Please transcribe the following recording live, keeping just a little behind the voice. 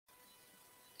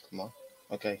Come on.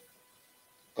 Okay,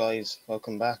 guys,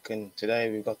 welcome back. And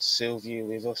today we've got Silviu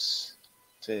with us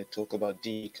to talk about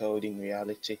decoding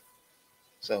reality.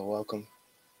 So, welcome.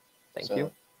 Thank you.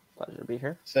 So, Pleasure to be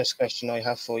here. first question I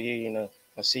have for you,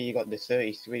 I see you got the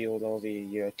 33 all over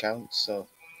your account. So,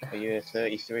 are you a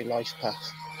 33 life path?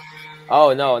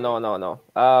 Oh no.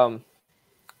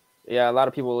 Yeah, a lot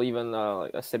of people even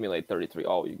simulate 33.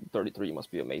 Oh, 33, you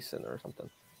must be a Mason or something.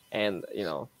 And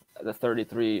the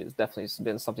 33 has definitely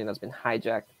been something that's been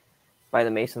hijacked by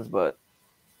the Masons. But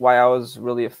why I was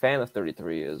really a fan of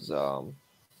 33 is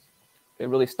it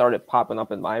really started popping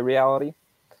up in my reality,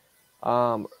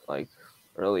 like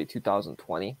early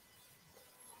 2020,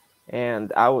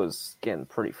 and I was getting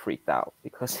pretty freaked out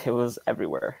because it was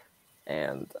everywhere,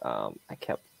 and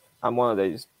I'm one of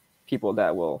these people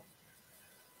that will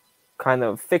kind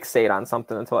of fixate on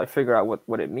something until I figure out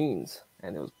what it means.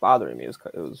 And it was bothering me. It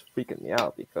was freaking me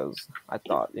out because I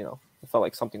thought, it felt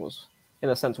like something was, in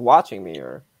a sense, watching me,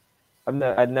 or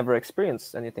I'd never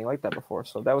experienced anything like that before.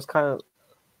 So that was kind of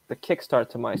the kickstart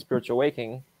to my spiritual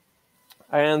awakening.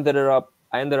 I ended up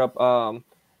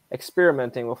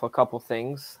experimenting with a couple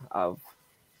things of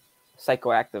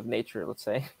psychoactive nature, let's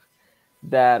say,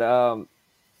 that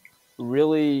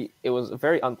really, it was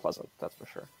very unpleasant, that's for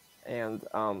sure. And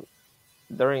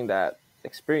during that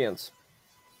experience,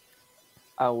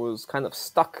 I was kind of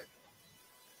stuck.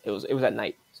 It was at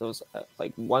night, so it was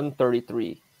like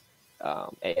 1:33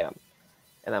 a.m.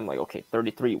 And I'm like, okay,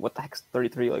 33. What the heck's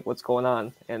 33? Like, what's going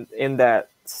on? And in that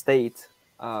state,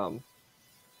 I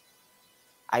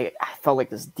felt like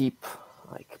this deep,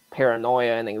 like,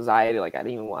 paranoia and anxiety. Like, I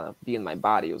didn't even want to be in my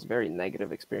body. It was a very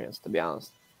negative experience, to be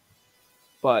honest.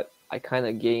 But I kind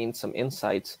of gained some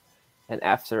insights, and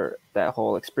after that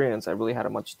whole experience, I really had a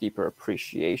much deeper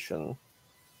appreciation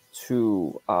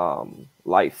to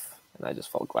life, and I just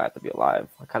felt glad to be alive.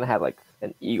 I kind of had like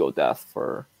an ego death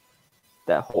for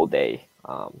that whole day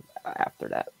after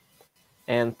that.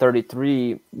 And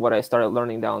 33, what I started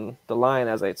learning down the line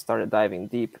as I started diving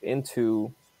deeper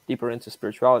into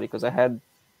spirituality, because I had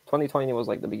 2020 was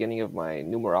like the beginning of my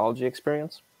numerology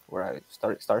experience, where I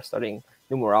started studying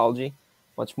numerology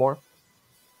much more.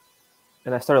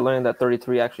 And I started learning that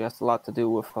 33 actually has a lot to do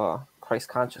with Christ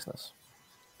consciousness.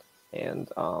 And,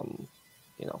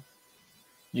 you know,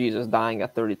 Jesus dying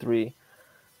at 33,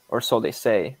 or so they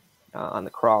say, on the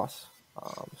cross.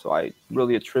 So I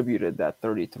really attributed that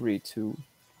 33 to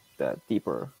that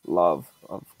deeper love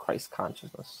of Christ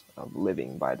consciousness, of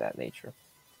living by that nature.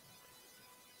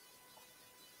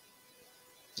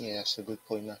 Yeah, that's a good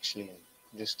point, actually. And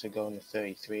just to go on the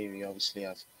 33, we obviously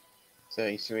have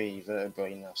 33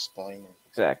 vertebrae in our spine.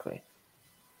 Exactly.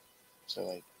 So,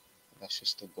 like, that's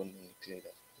just abundantly clear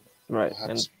that Right.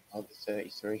 perhaps out of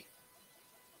 33.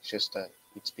 It's just that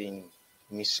it's been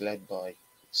misled by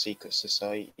secret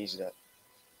societies that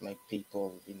make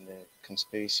people in the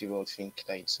conspiracy world think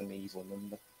that it's some evil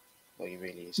number, but it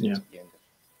really isn't at the end of it.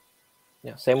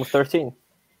 Yeah, same with 13.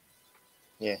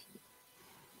 Yeah,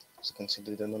 it's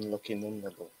considered an unlucky number,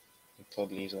 but it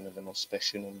probably is one of the most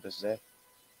special numbers there.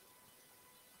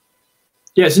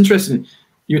 Yeah, it's interesting.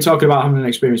 You were talking about having an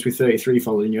experience with 33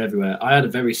 following you everywhere. I had a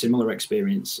very similar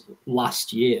experience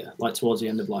last year, like towards the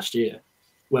end of last year,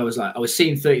 where I was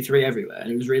seeing 33 everywhere,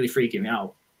 and it was really freaking me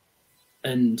out.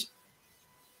 And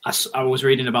I was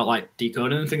reading about like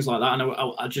decoding and things like that, and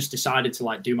I just decided to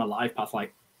like do my life path,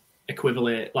 like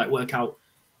equivalent, like work out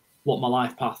what my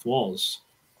life path was,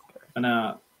 and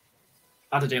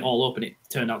added it all up, and it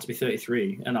turned out to be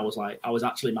 33. And I was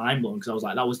actually mind blown, because I was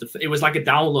like, it was like a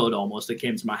download almost that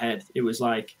came to my head. It was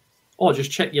like, oh,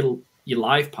 just check your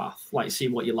life path, like see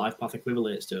what your life path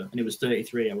equivalates to, and it was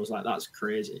 33. I was like, that's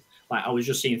crazy. Like, I was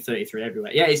just seeing 33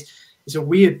 everywhere. Yeah, it's a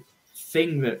weird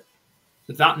thing that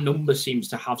number seems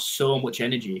to have so much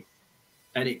energy,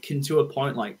 and it can, to a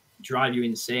point, like drive you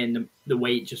insane, the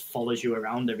way it just follows you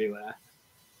around everywhere.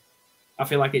 I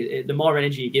feel like the more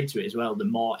energy you give to it as well, the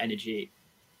more energy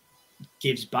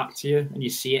gives back to you, and you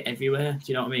see it everywhere. Do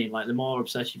you know what I mean? Like, the more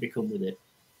obsessed you become with it,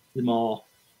 the more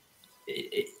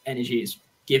energy is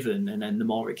given, and then the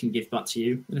more it can give back to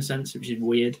you, in a sense, which is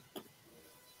weird.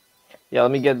 Yeah,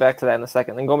 let me get back to that in a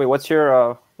second. And Gomi, what's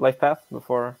your life path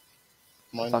before?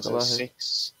 Mine's a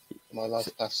 6. My life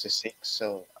path's a 6,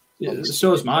 so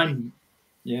so is mine.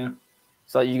 Yeah.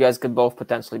 So you guys could both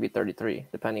potentially be 33,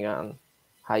 depending on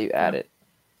how you add it.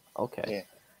 Okay. Yeah.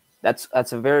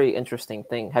 That's a very interesting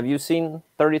thing. Have you seen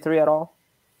 33 at all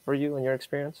for you in your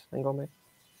experience, Ngome?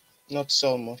 Not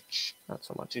so much. Not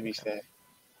so much. To be fair.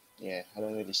 Yeah, I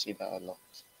don't really see that a lot,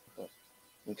 but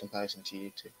in comparison to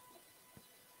you two.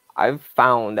 I've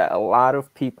found that a lot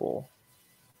of people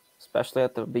especially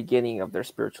at the beginning of their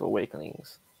spiritual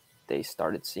awakenings, they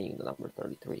started seeing the number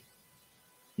 33.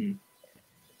 Hmm.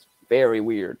 It's very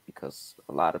weird because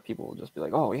a lot of people will just be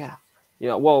like, oh yeah,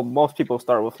 well, most people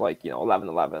start with like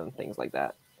 1111, things like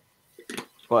that.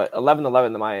 But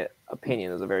 1111, in my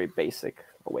opinion, is a very basic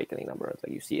awakening number. It's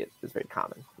like you see it; it's very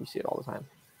common. You see it all the time.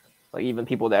 Like even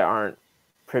people that aren't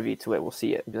privy to it will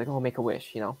see it and be like, "Oh, make a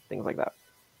wish," things like that.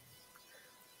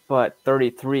 But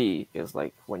 33 is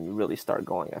like when you really start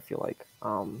going. I feel like,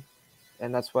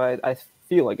 and that's why I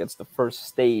feel like it's the first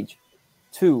stage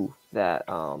to that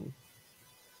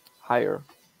higher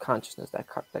consciousness, that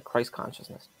Christ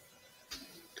consciousness.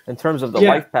 In terms of the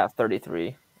life path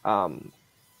 33,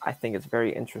 I think it's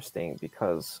very interesting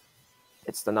because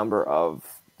it's the number of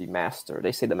the master.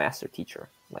 They say the master teacher,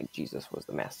 like Jesus was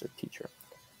the master teacher,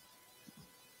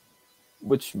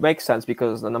 which makes sense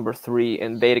because the number 3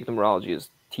 in Vedic numerology is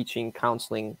teaching,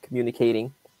 counseling,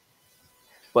 communicating.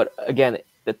 But again,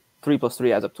 the 3 plus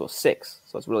 3 adds up to a 6,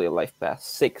 so it's really a life path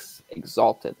 6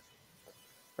 exalted,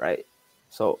 right?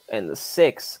 So, and the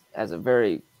 6 has a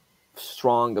very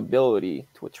strong ability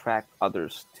to attract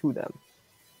others to them,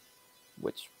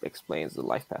 which explains the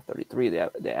life path 33.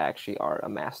 They actually are a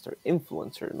master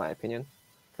influencer, in my opinion,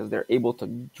 because they're able to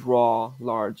draw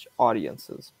large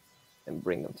audiences and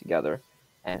bring them together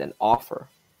and then offer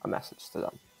a message to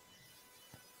them.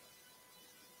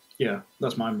 Yeah,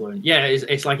 that's mind-blowing. Yeah,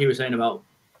 it's like you were saying about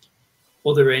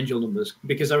other angel numbers,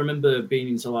 because I remember being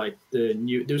into like there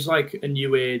was like a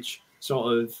new age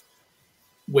sort of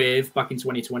wave back in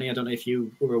 2020. I don't know if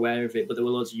you were aware of it, but there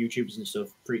were loads of YouTubers and stuff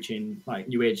preaching like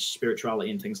new age spirituality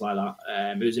and things like that.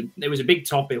 It was a big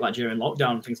topic like during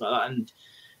lockdown and things like that, and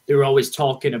they were always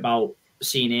talking about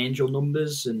seeing angel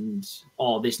numbers and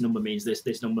this number means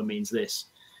this number means this,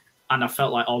 and I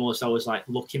felt like almost I was like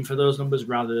looking for those numbers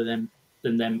rather than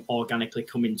them organically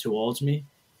coming towards me.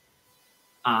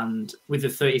 And with the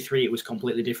 33, it was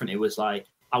completely different. It was like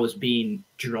I was being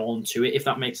drawn to it, if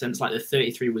that makes sense. Like the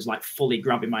 33 was like fully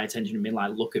grabbing my attention and being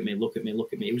like, look at me, look at me,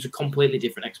 look at me. It was a completely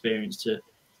different experience to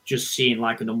just seeing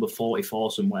like a number 44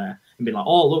 somewhere and being like,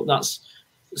 oh, look, that's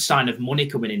a sign of money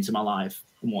coming into my life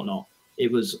and whatnot.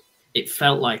 It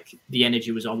felt like the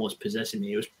energy was almost possessing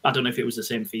me. I don't know if it was the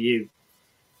same for you.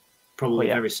 Probably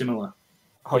very similar.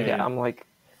 Yeah. I'm like,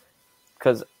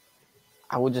 because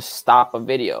I would just stop a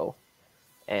video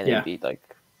and it'd be like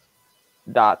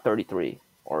dot 33,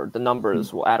 or the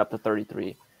numbers will add up to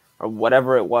 33, or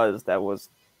whatever it was that was,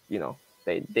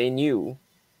 they knew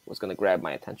was going to grab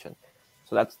my attention.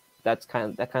 So that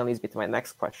kind of leads me to my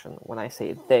next question. When I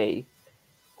say they,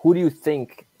 who do you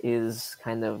think is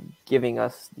kind of giving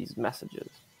us these messages?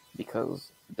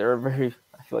 Because I feel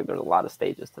like there's a lot of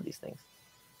stages to these things.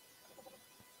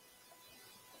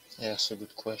 Yeah, that's a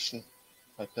good question.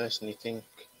 I personally think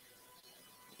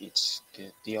it's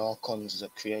the archons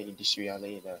that created this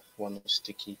reality that want us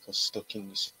to keep us stuck in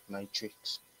this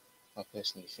matrix. I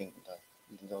personally think that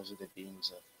those are the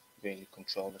beings that really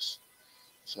control us.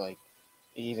 It's like,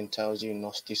 it even tells you in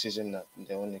Gnosticism that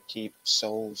they want to keep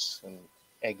souls from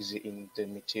exiting the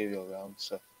material realm.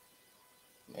 So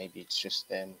maybe it's just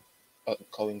them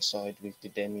coincide with the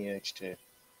demiurge to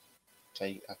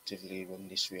actively run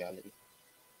this reality.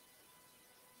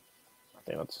 I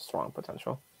think that's a strong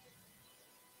potential.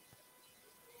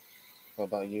 What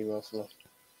about you, Ruffalo?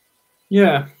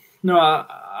 Yeah, no,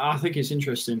 I think it's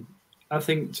interesting. I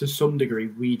think to some degree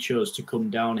we chose to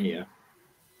come down here.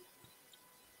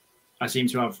 I seem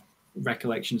to have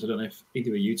recollections, I don't know if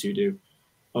either of you two do,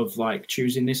 of like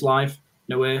choosing this life.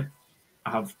 No way. I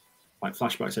have like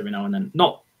flashbacks every now and then.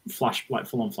 Not like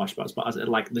full-on flashbacks, but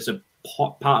like there's a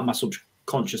part of my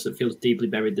subconscious that feels deeply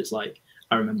buried that's like,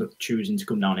 I remember choosing to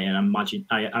come down here, and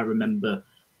I remember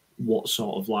what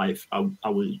sort of life I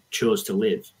chose to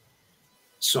live.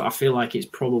 So I feel like it's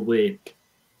probably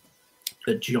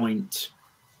a joint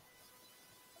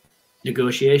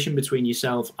negotiation between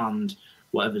yourself and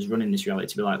whatever's running this reality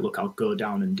to be like, look, I'll go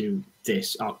down and do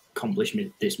this, I'll accomplish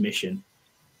this mission,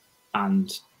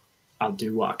 and I'll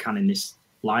do what I can in this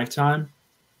lifetime.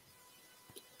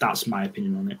 That's my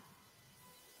opinion on it.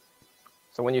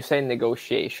 So when you say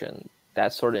negotiation,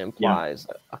 that sort of implies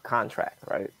a contract,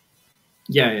 right?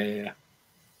 Yeah.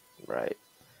 Right.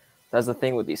 That's the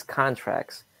thing with these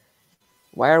contracts.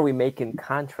 Why are we making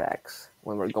contracts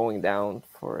when we're going down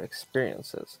for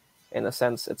experiences? In a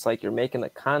sense, it's like you're making a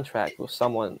contract with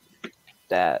someone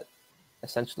that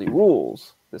essentially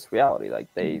rules this reality.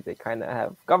 Like they kind of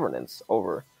have governance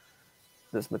over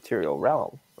this material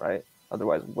realm, right?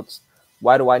 Otherwise,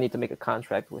 why do I need to make a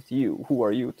contract with you? Who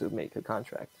are you to make a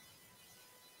contract?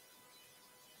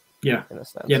 Yeah. In a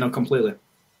sense. Yeah, no, completely.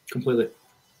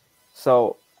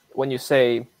 So when you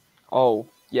say, oh,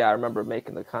 yeah, I remember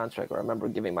making the contract, or I remember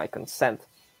giving my consent,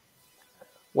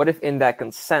 what if in that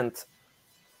consent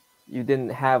you didn't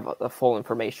have the full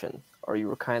information, or you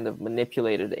were kind of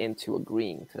manipulated into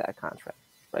agreeing to that contract,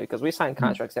 right? Because we sign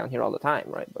contracts down here all the time,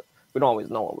 right? But we don't always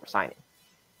know what we're signing.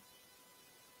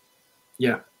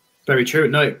 Yeah, very true.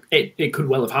 No, it could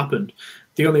well have happened.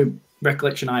 The only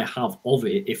recollection I have of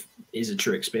it, if is a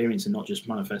true experience and not just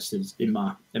manifested in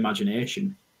my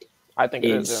imagination, I think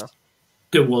it is. Yeah.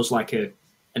 There was like an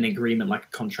agreement, like a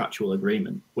contractual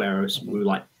agreement, whereas we were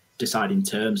like deciding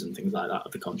terms and things like that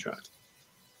of the contract.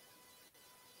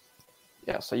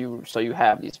 Yeah, so you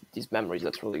have these memories.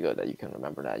 That's really good that you can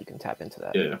remember that. You can tap into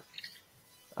that.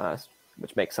 Yeah.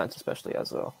 Which makes sense, especially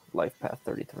as a life path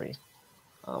 33.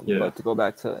 Yeah. But to go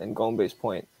back to Ngombe's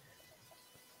point,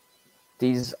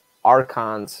 these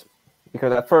archons,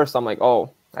 because at first I'm like,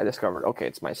 oh, I discovered, okay,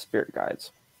 it's my spirit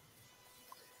guides.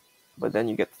 But then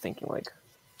you get to thinking, like,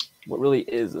 what really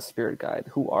is a spirit guide?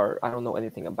 I don't know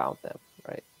anything about them,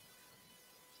 right?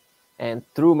 And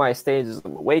through my stages of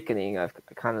awakening, I've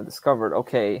kind of discovered,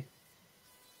 okay,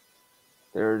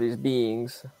 there are these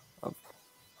beings of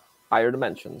higher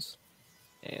dimensions,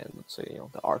 and let's say,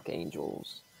 the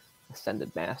archangels,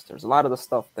 ascended masters, a lot of the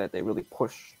stuff that they really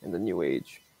push in the New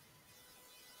Age.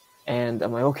 And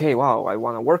I'm like, okay, wow, I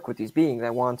want to work with these beings. I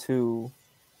want to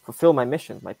fulfill my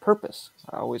mission, my purpose.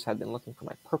 I always had been looking for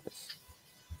my purpose.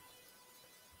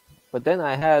 But then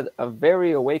I had a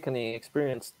very awakening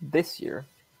experience this year,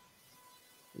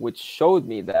 which showed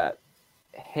me that,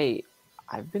 hey,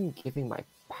 I've been giving my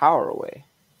power away.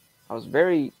 I was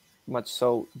very much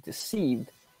so deceived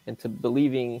into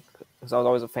believing, because I was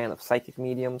always a fan of psychic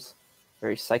mediums,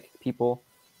 very psychic people,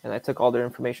 and I took all their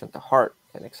information to heart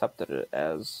and accepted it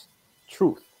as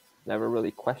truth, never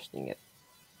really questioning it.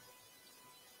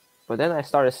 But then I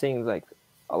started seeing like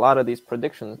a lot of these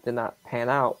predictions did not pan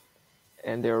out,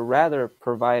 and they're rather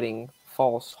providing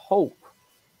false hope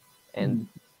and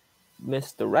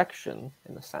misdirection,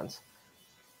 in a sense,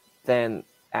 than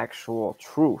actual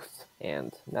truth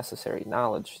and necessary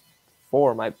knowledge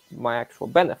for my actual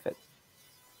benefit.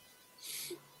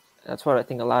 That's what I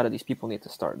think a lot of these people need to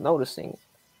start noticing,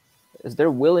 is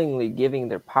they're willingly giving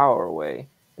their power away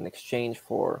in exchange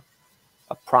for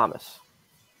a promise,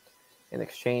 in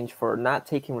exchange for not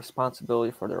taking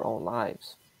responsibility for their own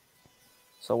lives.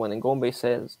 So when Ngombe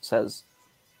says,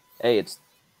 hey, it's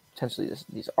potentially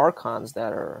these archons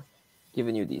that are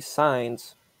giving you these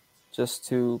signs just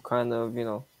to kind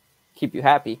of, keep you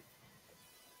happy,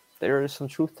 there is some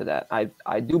truth to that.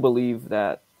 I do believe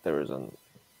that there is an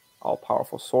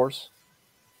all-powerful source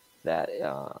that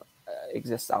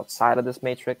exists outside of this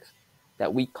matrix,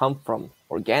 that we come from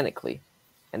organically,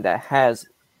 and that has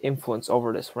influence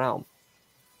over this realm.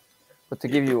 But to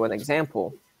give you an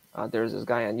example, there's this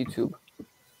guy on YouTube.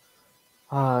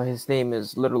 His name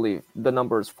is literally, the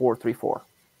number is 434,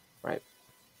 right?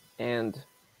 And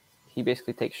he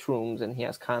basically takes shrooms, and he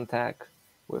has contact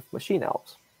with machine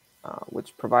elves,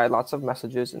 which provide lots of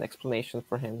messages and explanations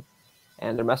for him.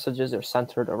 And their messages are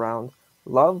centered around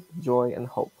love, joy, and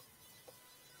hope,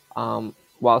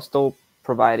 while still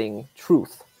providing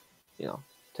truth,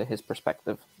 to his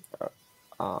perspective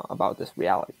about this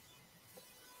reality.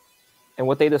 And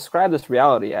what they describe this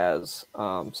reality as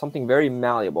something very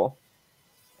malleable,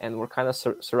 and we're kind of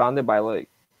surrounded by like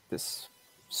this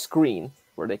screen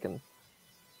where they can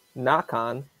knock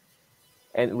on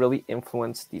and really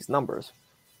influence these numbers.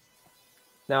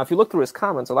 Now, if you look through his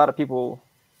comments, a lot of people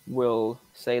will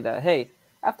say that, hey,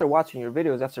 after watching your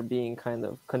videos, after being kind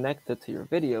of connected to your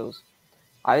videos,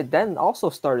 I then also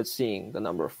started seeing the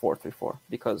number 434,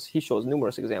 because he shows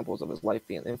numerous examples of his life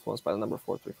being influenced by the number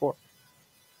 434.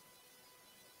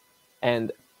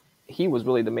 And he was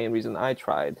really the main reason I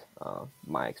tried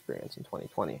my experience in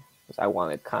 2020, because I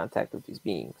wanted contact with these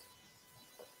beings.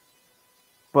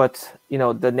 But,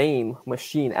 the name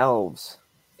Machine Elves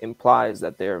implies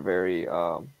that they're very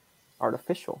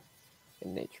artificial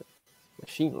in nature,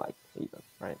 machine-like even,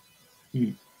 right?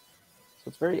 So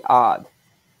it's very odd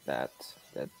that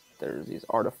there's these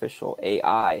artificial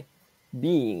AI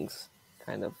beings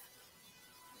kind of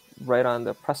right on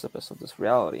the precipice of this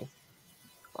reality,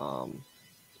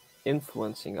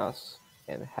 influencing us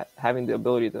and having the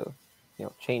ability to,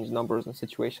 change numbers and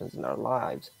situations in our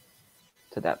lives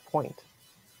to that point.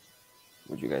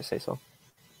 Would you guys say so?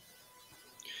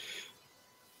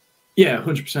 Yeah,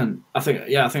 100%. I think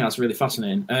that's really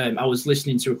fascinating. I was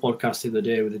listening to a podcast the other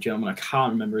day with a gentleman, I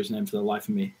can't remember his name for the life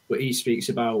of me, but he speaks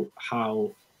about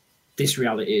how this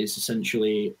reality is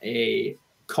essentially a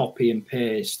copy and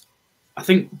paste. I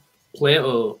think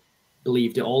Plato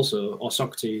believed it also, or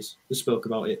Socrates spoke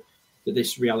about it, that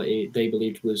this reality they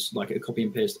believed was like a copy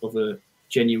and paste of a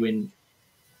genuine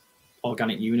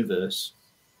organic universe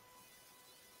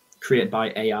created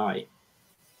by AI,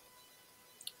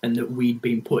 and that we'd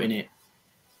been put in it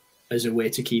as a way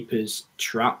to keep us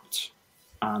trapped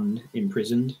and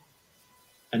imprisoned.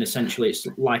 And essentially, it's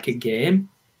like a game,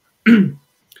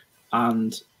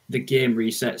 and the game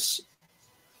resets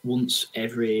once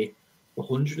every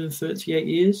 138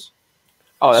 years.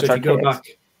 Oh, So that's if you go archaic.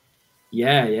 back,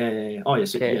 yeah. Oh,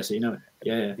 yes, Okay. yes, you know it.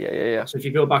 Yeah. Yeah. So if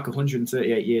you go back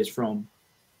 138 years from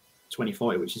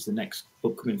 2040, which is the next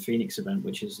upcoming Phoenix event,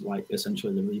 which is like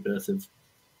essentially the rebirth of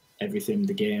everything,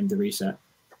 the game, the reset,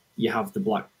 you have the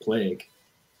Black Plague,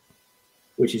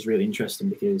 which is really interesting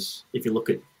because if you look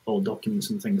at old documents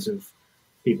and things of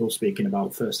people speaking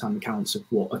about first-hand accounts of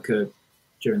what occurred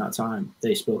during that time,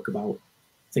 they spoke about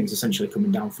things essentially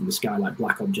coming down from the sky like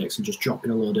black objects and just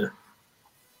dropping a load of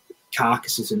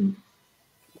carcasses and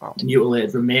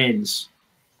mutilated remains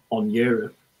on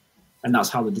Europe. And that's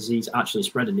how the disease actually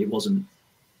spread, and it wasn't.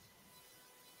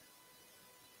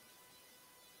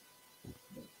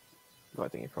 Oh, I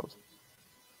think he froze.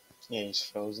 Yeah, he's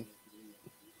frozen.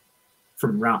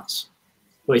 From rats.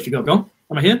 Wait, if you go,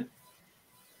 am I here?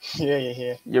 Yeah, you're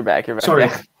here. You're back. Sorry.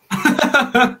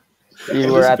 Yeah.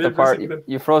 You were at the part.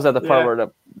 You froze at the part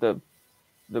where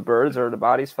the birds or the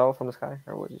bodies fell from the sky,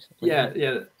 or what did you say?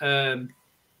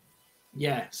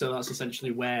 Yeah. So that's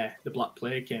essentially where the Black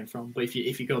Plague came from. But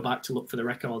if you go back to look for the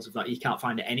records of that, you can't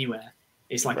find it anywhere.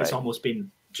 It's like It's almost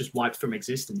been just wiped from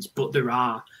existence. But there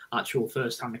are actual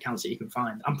first-hand accounts that you can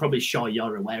find. I'm probably sure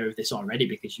you're aware of this already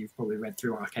because you've probably read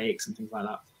through Archaics and things like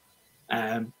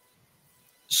that.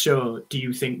 So do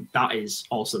you think that is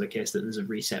also the case, that there's a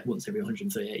reset once every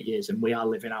 138 years and we are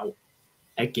living out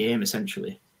a game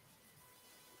essentially?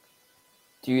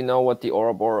 Do you know what the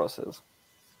Ouroboros is?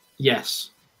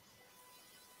 Yes.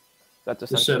 That's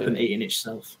the serpent eating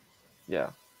itself.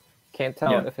 Yeah. Can't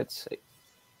tell if it's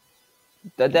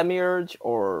the demiurge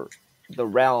or the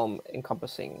realm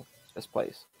encompassing this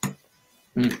place.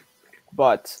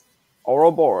 But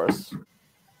Ouroboros,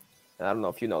 I don't know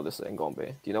if you know this in Gombe.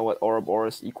 Do you know what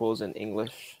Ouroboros equals in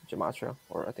English gematria?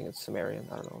 Or I think it's Sumerian.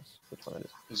 I don't know which one it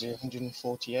is. Is it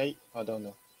 148? I don't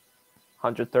know.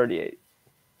 138.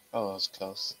 Oh, that's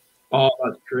close. Oh,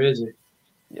 that's crazy.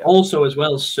 Yeah. Also, as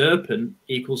well, serpent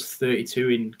equals 32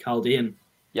 in Chaldean.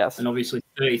 Yes. And obviously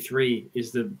 33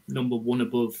 is the number one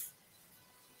above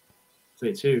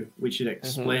 32, which should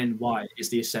explain why it's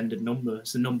the ascended number.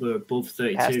 It's the number above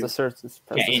 32. Past the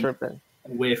serpent.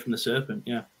 Away from the serpent,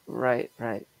 yeah. Right.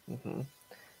 And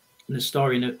the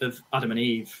story of Adam and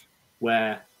Eve,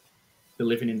 where they're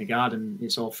living in the garden,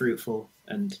 it's all fruitful,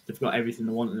 and they've got everything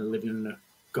they want, and they're living in a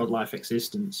godlike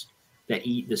existence. They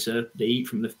eat They eat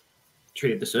from the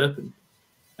tree of the serpent,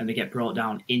 and they get brought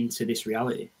down into this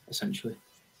reality, essentially.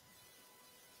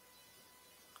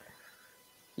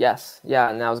 Yes, yeah,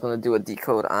 and I was going to do a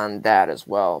decode on that as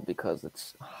well because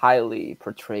it's highly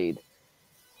portrayed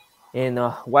in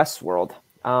Westworld.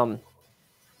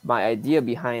 My idea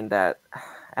behind that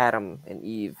Adam and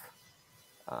Eve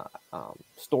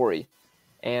story,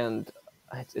 and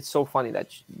it's so funny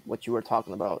that what you were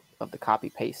talking about of the copy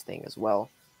paste thing as well.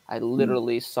 I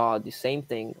literally saw the same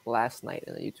thing last night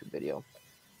in a YouTube video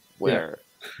where,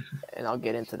 and I'll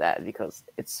get into that because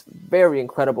it's very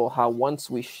incredible how once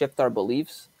we shift our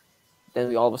beliefs, then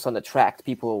we all of a sudden attract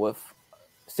people with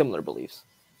similar beliefs.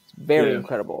 It's very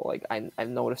incredible. Like I've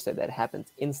noticed that happens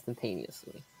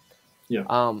instantaneously. Yeah.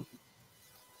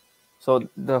 So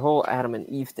the whole Adam and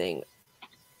Eve thing,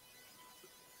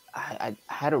 I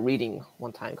had a reading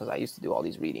one time because I used to do all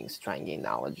these readings to try and gain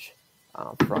knowledge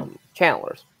from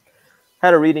channelers.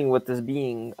 Had a reading with this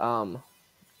being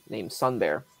named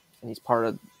Sunbear, and he's part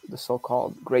of the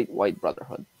so-called Great White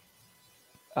Brotherhood.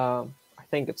 I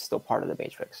think it's still part of the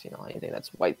Matrix, anything that's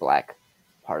white-black,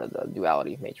 part of the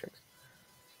duality Matrix.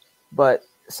 But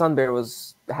Sunbear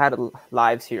had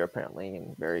lives here apparently,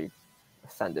 and very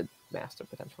ascended master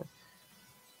potentially.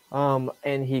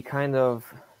 And he kind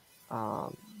of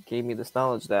gave me this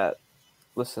knowledge that,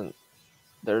 listen,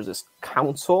 there's this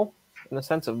council in the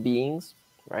sense of beings,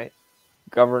 right,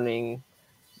 governing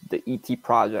the ET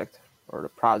project or the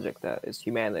project that is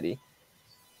humanity,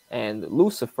 and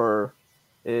Lucifer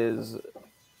is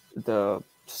the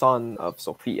son of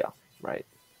Sophia, right?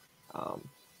 So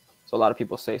a lot of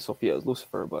people say Sophia is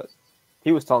Lucifer, but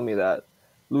he was telling me that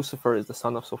Lucifer is the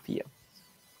son of Sophia.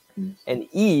 And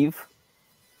Eve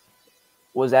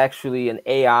was actually an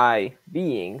AI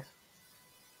being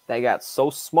that got so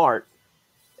smart,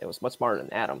 it was much smarter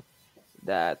than Adam,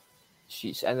 that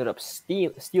she ended up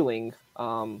stealing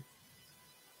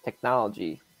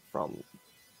technology from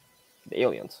the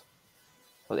aliens.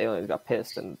 So the aliens got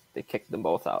pissed and they kicked them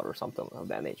both out or something of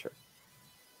that nature.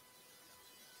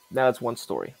 Now that's one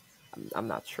story. I'm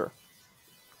not sure.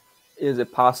 Is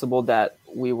it possible that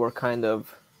we were kind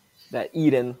of, that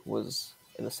Eden was,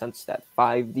 in a sense, that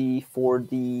 5D,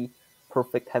 4D,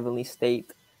 perfect heavenly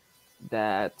state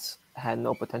that had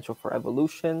no potential for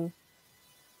evolution?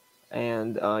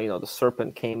 And, the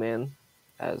serpent came in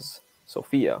as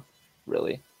Sophia,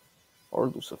 really, or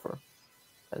Lucifer,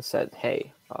 and said,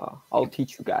 hey, I'll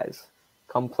teach you guys.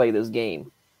 Come play this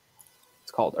game.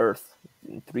 It's called Earth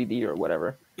in 3D or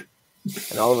whatever.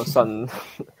 And all of a sudden,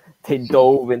 they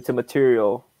dove into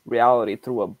material reality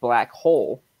through a black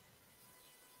hole,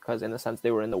 because in a sense,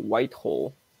 they were in the white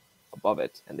hole above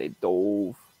it, and they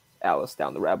dove Alice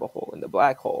down the rabbit hole in the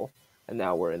black hole, and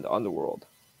now we're in the underworld,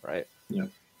 right? Yeah.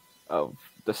 Of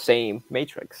the same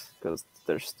matrix, because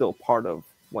they're still part of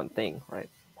one thing, right?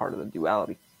 Part of the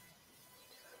duality.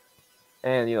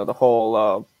 And, the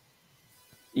whole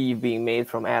Eve being made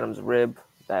from Adam's rib,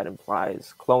 that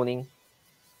implies cloning.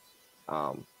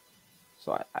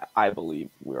 So I believe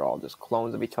we're all just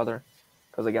clones of each other.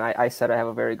 Because again, I said I have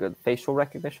a very good facial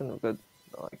recognition, a good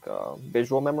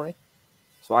visual memory.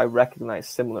 So I recognize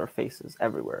similar faces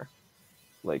everywhere.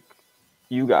 Like,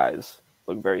 you guys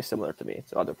look very similar to me,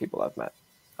 to other people I've met,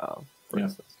 for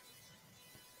instance.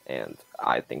 And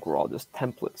I think we're all just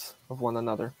templates of one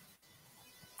another.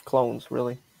 Clones,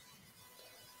 really.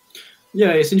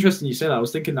 Yeah, it's interesting you say that. I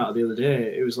was thinking that the other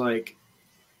day. It was like,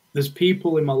 there's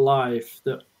people in my life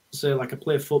that say, like, I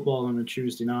play football on a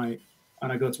Tuesday night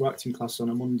and I go to acting class on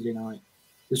a Monday night.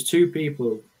 There's two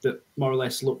people that more or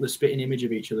less look the spitting image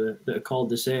of each other that are called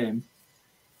the same.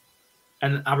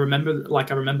 And I remember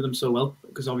them so well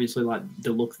because obviously, like, they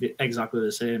look exactly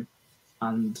the same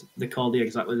and they call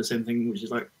exactly the same thing, which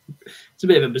is like, it's a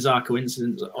bit of a bizarre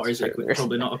coincidence, or is it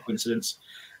probably not a coincidence?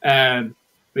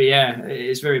 But yeah,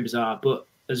 it's very bizarre. But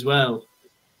as well,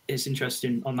 it's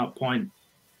interesting on that point.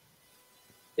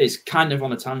 It's kind of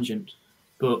on a tangent,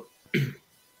 but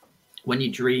when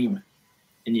you dream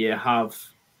and you have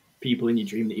people in your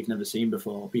dream that you've never seen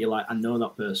before, but you're like, I know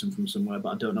that person from somewhere, but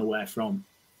I don't know where from.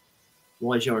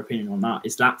 What is your opinion on that?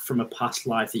 Is that from a past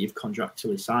life that you've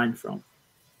contractually signed from?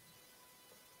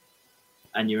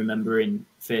 And you're remembering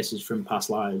faces from past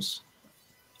lives,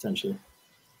 potentially?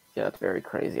 Yeah, it's very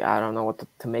crazy. I don't know what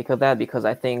to make of that, because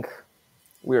I think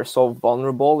we are so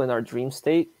vulnerable in our dream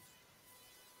state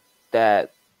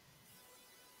that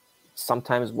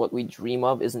sometimes what we dream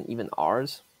of isn't even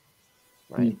ours,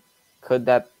 right? Could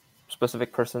that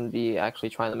specific person be actually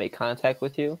trying to make contact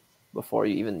with you before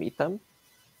you even meet them?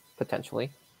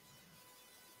 Potentially.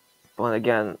 But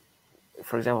again,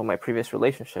 for example, my previous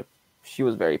relationship, she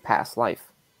was very past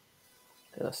life,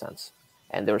 in a sense.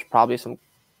 And there was probably some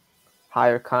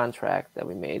higher contract that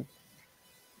we made.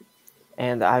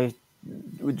 And I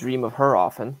would dream of her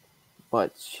often,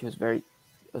 but it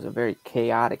was a very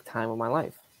chaotic time of my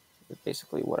life. It's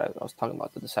basically what I was talking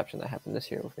about, the deception that happened this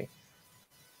year with me.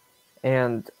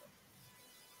 And,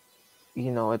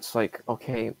 it's like,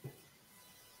 okay,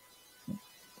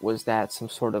 was that some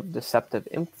sort of deceptive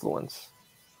influence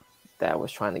that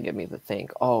was trying to get me to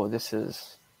think, oh, this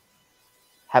is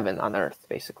heaven on earth,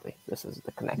 basically. This is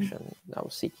the connection I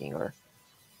was seeking, or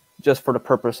just for the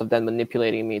purpose of then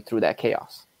manipulating me through that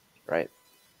chaos, right?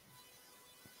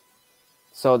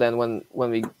 So then when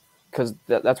we, because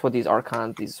that's what these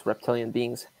archons, these reptilian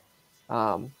beings,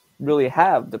 really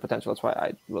have the potential. That's why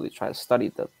I really try to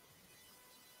study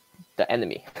the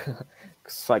enemy,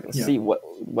 so I can see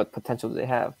what potential they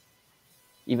have.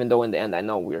 Even though in the end I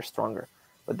know we are stronger,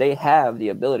 but they have the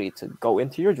ability to go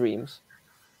into your dreams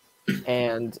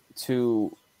and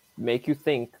to make you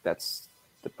think that's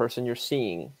the person you're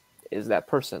seeing is that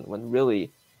person, when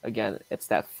really, again, it's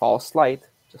that false light,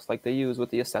 just like they use with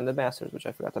the Ascended Masters, which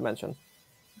I forgot to mention.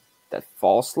 That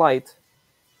false light,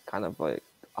 kind of like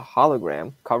a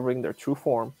hologram covering their true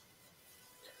form,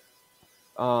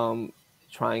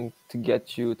 trying to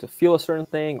get you to feel a certain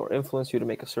thing or influence you to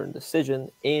make a certain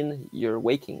decision in your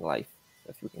waking life,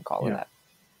 if you can call it that.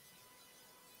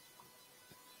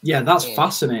 Yeah, that's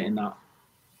fascinating, that.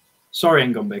 Sorry,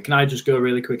 Ngombe, can I just go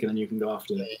really quick and then you can go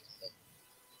after it?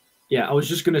 Yeah, I was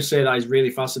just going to say that is really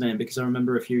fascinating because I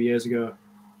remember a few years ago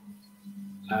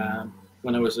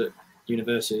when I was at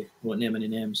university, I won't name any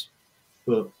names,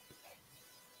 but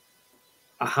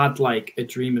I had like a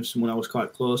dream of someone I was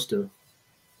quite close to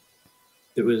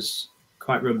that was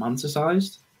quite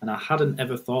romanticized, and I hadn't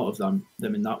ever thought of them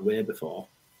in that way before.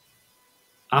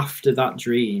 After that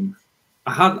dream,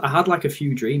 I had like a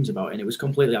few dreams about it, and it was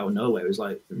completely out of nowhere. It was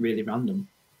like really random.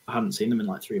 I hadn't seen them in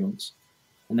like 3 months.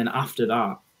 And then after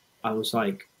that, I was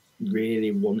like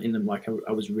really wanting them. Like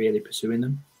I was really pursuing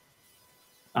them,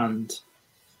 and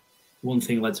one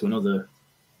thing led to another,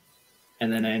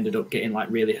 and then I ended up getting like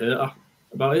really hurt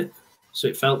about it. So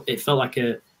it felt like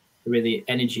a really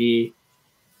energy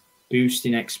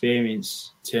boosting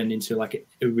experience turned into like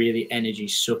a really energy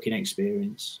sucking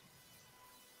experience.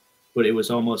 But it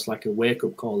was almost like a wake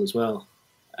up call as well.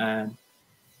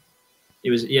 It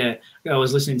was, yeah. I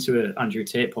was listening to an Andrew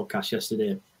Tate podcast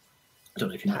yesterday. I don't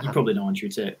know if you know. You probably know Andrew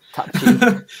Tate. Top G.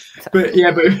 but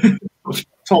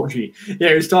top G. Yeah,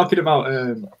 he was talking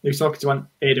about. He was talking to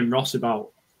Aidan Ross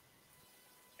about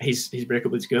his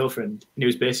breakup with his girlfriend, and he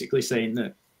was basically saying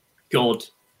that God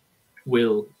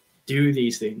will do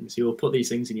these things. He will put these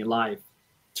things in your life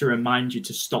to remind you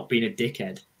to stop being a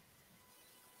dickhead.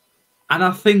 And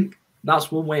I think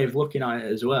that's one way of looking at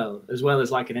it as well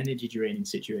as like an energy draining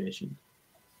situation.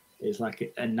 It's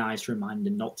like a nice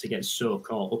reminder not to get so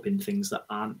caught up in things that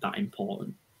aren't that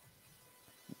important.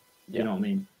 Yeah. You know what I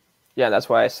mean? Yeah, that's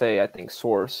why I say I think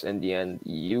Source in the end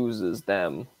uses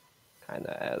them kind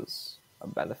of as a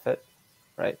benefit,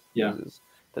 right? Yeah. Uses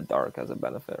the dark as a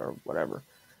benefit or whatever.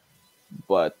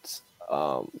 But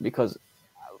because,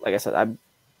 like I said, I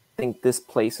think this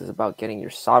place is about getting your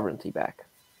sovereignty back.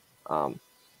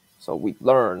 So we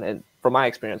learn, and from my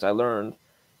experience, I learned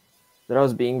that I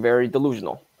was being very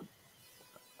delusional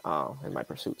in my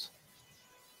pursuits.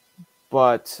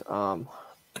 But, dang,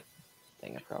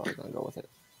 I forgot where I was going to go with it.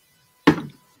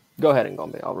 Go ahead,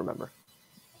 Ngombe, I'll remember.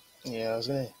 Yeah, I was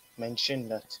going to mention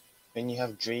that when you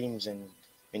have dreams and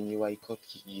when you wake up,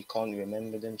 you can't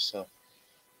remember them. So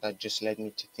that just led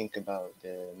me to think about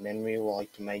the memory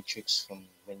wipe matrix from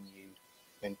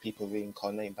when people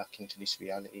reincarnate back into this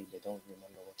reality, they don't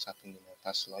remember what's happened in their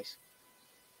past life.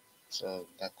 So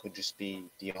that could just be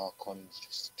the Archons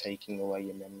just taking away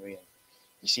your memory. And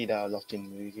you see that a lot in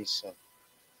movies, so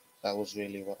that was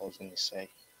really what I was going to say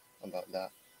about that.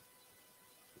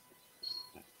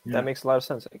 Yeah. That makes a lot of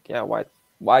sense. Like, yeah,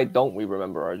 why don't we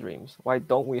remember our dreams? Why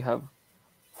don't we have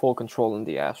full control in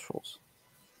the astrals?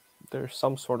 There's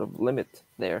some sort of limit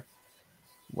there,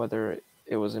 whether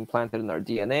it was implanted in our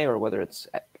DNA or whether it's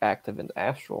active in the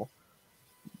astral.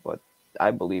 But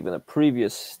I believe in a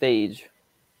previous stage,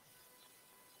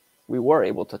 we were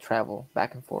able to travel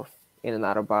back and forth in and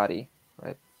out of body,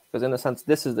 right? Because in a sense,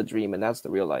 this is the dream and that's the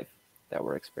real life that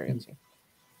we're experiencing.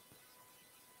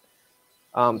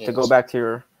 Yes. To go back to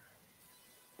your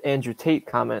Andrew Tate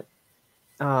comment,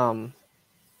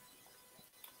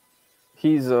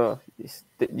 he's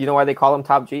you know why they call him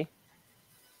Top G?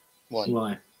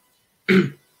 Why?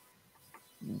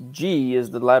 G is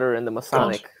the letter in the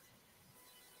Masonic. God.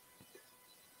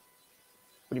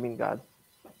 What do you mean, God?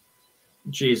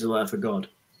 G is the letter for God.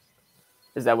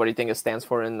 Is that what you think it stands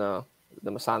for in the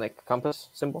Masonic compass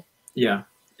symbol? Yeah,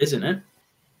 isn't it?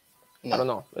 No. I don't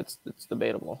know. It's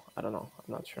debatable. I don't know.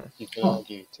 I'm not sure. You can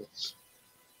argue it.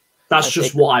 That's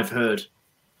just what I've heard.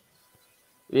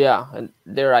 Yeah, and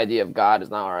their idea of God is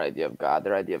not our idea of God.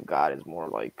 Their idea of God is more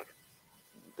like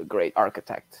the great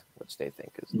architect, which they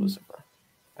think is Lucifer,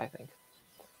 I think.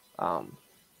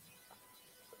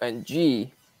 And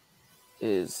G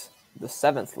is the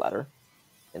 7th letter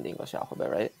in the English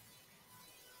alphabet, right?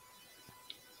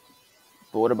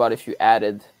 But what about if you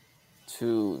added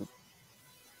to,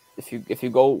 if you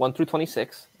go 1 through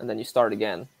 26 and then you start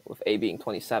again with A being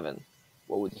 27,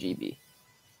 what would G be?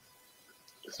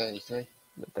 33.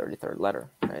 The 33rd letter,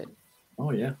 right?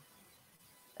 Oh yeah.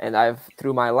 And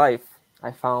through my life,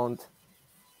 I found,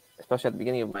 especially at the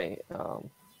beginning of my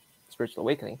spiritual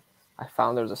awakening, I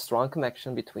found there's a strong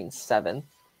connection between 7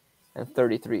 and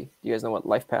 33. Do you guys know what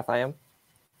life path I am?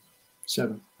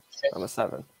 7. I'm a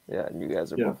 7. Yeah, and you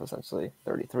guys are both essentially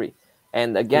 33.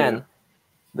 And again,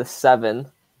 the 7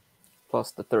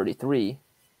 plus the 33,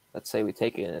 let's say we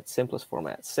take it in its simplest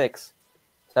format, 6.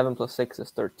 7 plus 6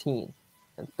 is 13.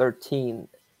 And 13,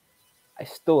 I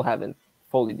still haven't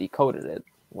fully decoded it,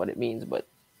 what it means, but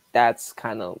that's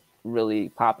kind of really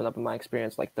popping up in my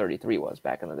experience like 33 was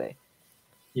back in the day.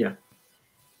 Yeah.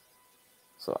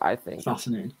 So I think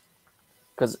fascinating.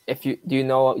 Because you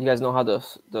guys know how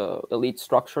the elite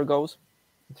structure goes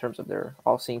in terms of their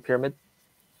all-seeing pyramid?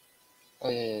 Oh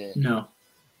yeah. No.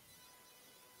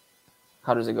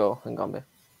 How does it go in Gombe?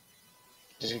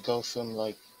 Does it go from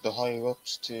like the higher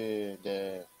ups to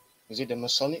is it the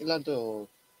Masonic ladder or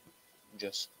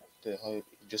just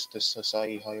the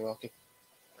society hierarchy?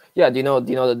 Yeah, do you know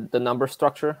the number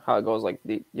structure? How it goes, like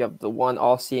you have the one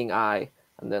all-seeing eye,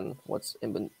 and then what's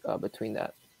in between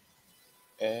that?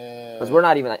 Because we're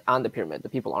not even on the pyramid. The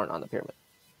people aren't on the pyramid.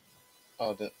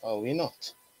 We're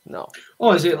not. No.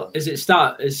 Oh, it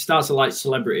starts like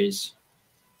celebrities,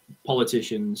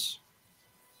 politicians.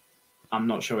 I'm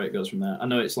not sure where it goes from there. I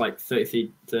know it's like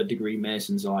 33rd degree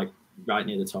Masons are like right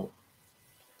near the top.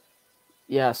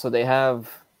 Yeah, so they have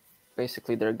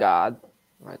basically their god,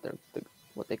 right? They're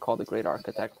what they call the great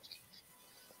architect,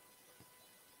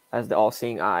 as the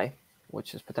all-seeing eye,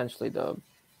 which is potentially the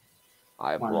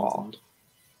eye of Ra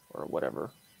or whatever.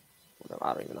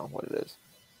 I don't even know what it is.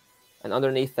 And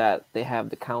underneath that, they have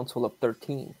the Council of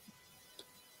 13,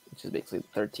 which is basically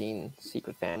 13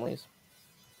 secret families.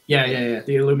 Yeah.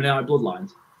 The Illuminati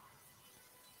bloodlines.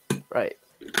 Right.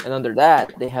 And under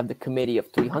that, they have the Committee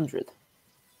of 300.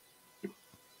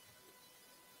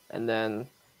 And then,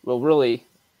 well, really,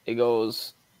 it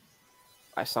goes.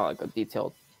 I saw like a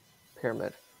detailed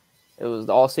pyramid. It was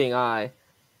the all-seeing eye,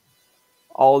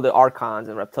 all the archons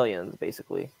and reptilians,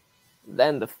 basically.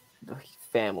 Then the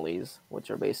families, which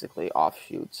are basically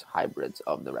offshoots, hybrids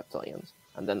of the reptilians.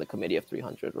 And then the Committee of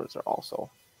 300, which are also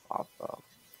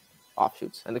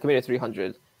offshoots. And the Committee of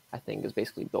 300, I think, is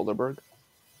basically Bilderberg.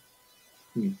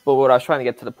 But what I was trying to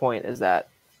get to the point is that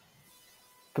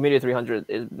Committee of 300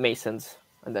 is Masons,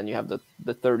 and then you have the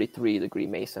 33-degree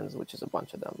Masons, which is a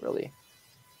bunch of them, really.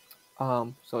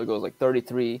 So it goes like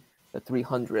 33, the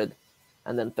 300,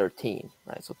 and then 13,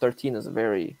 right? So 13 is a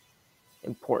very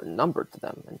important number to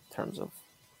them in terms of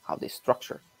how they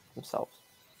structure themselves.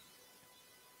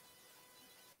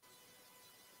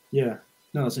 Yeah,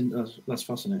 no, that's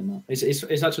fascinating.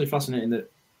 It's actually fascinating that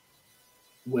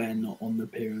we're not on the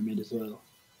pyramid as well,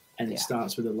 and it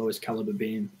starts with the lowest caliber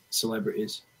being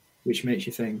celebrities, which makes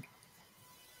you think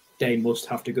they must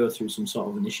have to go through some sort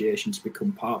of initiation to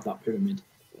become part of that pyramid,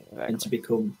 and to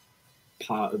become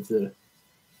part of the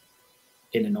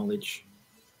inner knowledge,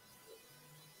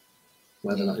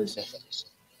 whatever that is.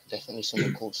 Definitely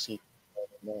something called secret.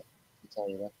 I can tell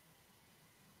you that.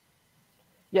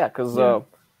 Yeah, because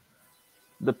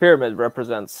the pyramid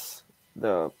represents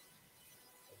the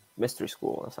mystery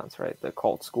school, in a sense, right? The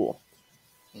occult school.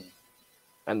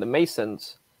 And the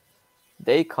Masons,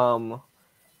 they come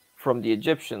from the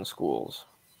Egyptian schools,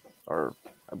 or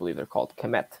I believe they're called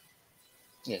Kemet.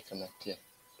 Yeah, Kemet, yeah.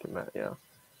 Kemet,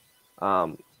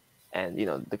 yeah. And, you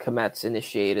know, the Kemets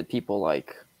initiated people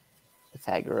like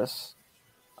Pythagoras,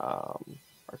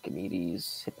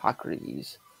 Archimedes,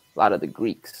 Hippocrates, a lot of the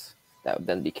Greeks that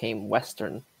then became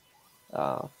Western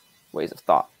ways of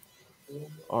thought,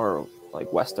 or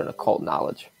like Western occult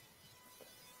knowledge.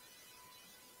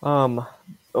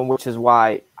 Which is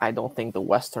why I don't think the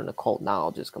Western occult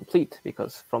knowledge is complete,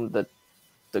 because from the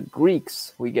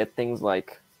Greeks we get things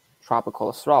like tropical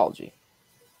astrology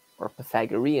or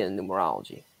Pythagorean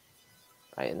numerology,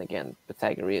 right? And again,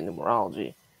 Pythagorean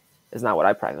numerology is not what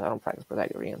I practice. I don't practice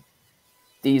Pythagorean.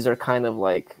 These are kind of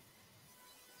like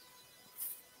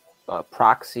a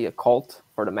proxy occult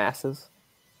for the masses,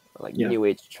 like New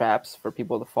Age traps for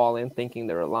people to fall in thinking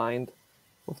they're aligned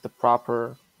with the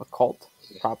proper occult,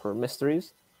 proper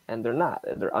mysteries, and they're not.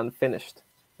 They're unfinished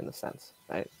in a sense,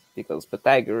 right? Because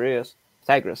Pythagoras,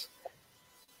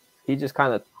 he just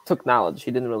kind of took knowledge. He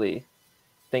didn't really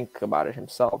think about it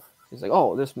himself. He's like,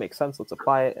 oh, this makes sense. Let's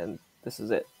apply it, and this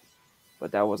is it.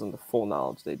 But that wasn't the full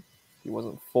knowledge. He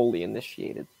wasn't fully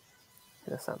initiated,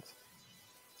 in a sense.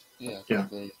 Yeah, I can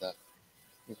agree with that.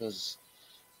 Because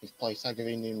with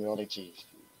Pythagorean numerology,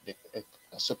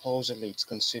 supposedly it's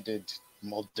considered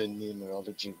modern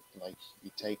numerology. Like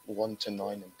you take 1 to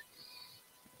 9,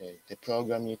 and they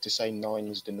program you to say 9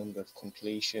 is the number of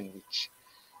completion, which,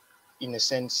 in a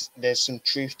sense, there's some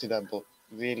truth to that. But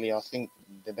really, I think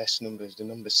the best number is the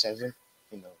number 7.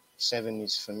 7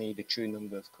 is for me the true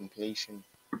number of completion.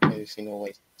 Everything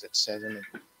always is at 7. And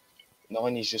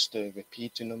 9 is just a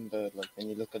repeater number. Like when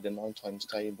you look at the 9 times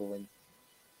table, and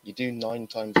you do 9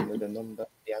 times another number,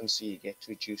 the answer you get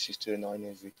reduces to a 9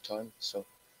 every time. So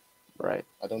right,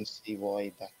 I don't see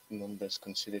why that number is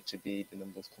considered to be the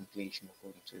number of completion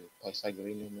according to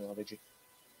Pythagorean numerology.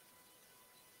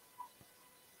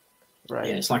 Right.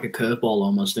 Yeah, it's like a curveball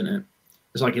almost, isn't it?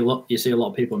 It's like you see a lot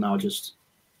of people now just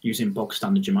using bog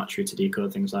standard geometry to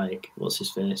decode things like, what's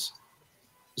his face?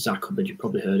 Zach Hubbard, you've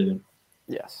probably heard of him.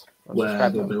 Yes. Where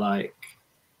they'll be like,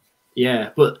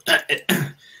 yeah, but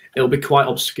it'll be quite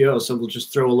obscure. So they'll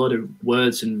just throw a load of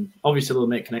words, and obviously they'll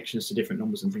make connections to different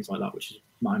numbers and things like that, which is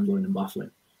mind-blowing and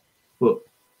baffling. But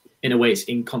in a way, it's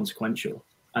inconsequential,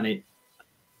 and it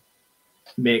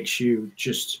makes you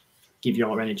just give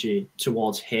your energy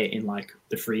towards hating like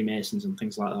the Freemasons and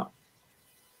things like that.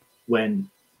 When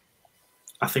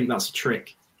I think that's a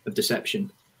trick of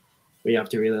deception, where you have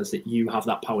to realize that you have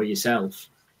that power yourself,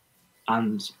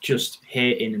 and just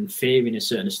hating and fearing a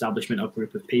certain establishment or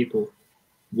group of people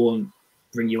won't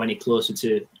bring you any closer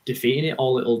to defeating it.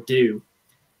 All it'll do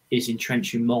is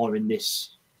entrench you more in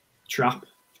this trap.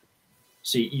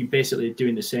 So you're basically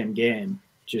doing the same game,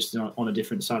 just on a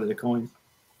different side of the coin.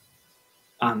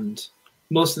 And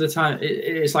most of the time,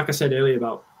 it's like I said earlier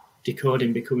about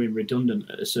decoding becoming redundant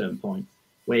at a certain point,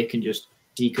 where you can just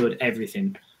decode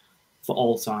everything for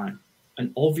all time.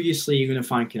 And obviously you're going to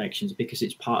find connections because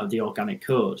it's part of the organic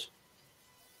code.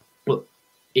 But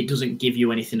it doesn't give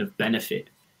you anything of benefit.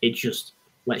 It just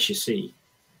lets you see.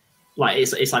 Like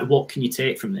it's like, what can you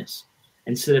take from this?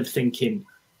 Instead of thinking,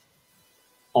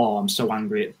 oh, I'm so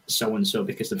angry at so-and-so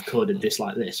because they've coded this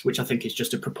like this, which I think is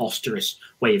just a preposterous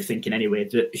way of thinking anyway,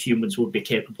 that humans would be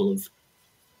capable of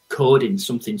coding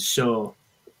something so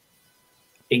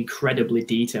incredibly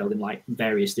detailed in like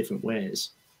various different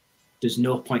ways. There's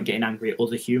no point getting angry at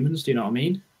other humans, do you know what I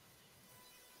mean?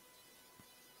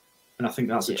 And I think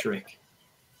that's a trick.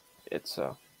 It's,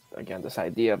 again, this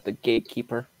idea of the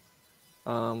gatekeeper.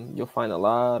 You'll find a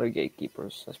lot of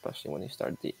gatekeepers, especially when you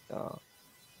start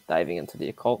diving into the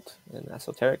occult and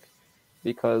esoteric,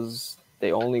 because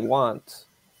they only want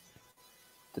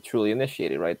the truly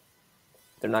initiated, right?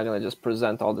 They're not going to just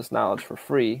present all this knowledge for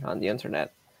free on the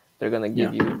internet. They're going to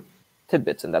give you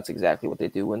tidbits, and that's exactly what they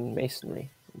do in Masonry,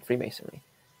 in Freemasonry.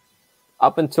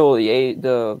 Up until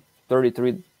the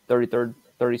 33rd,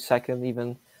 32nd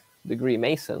even degree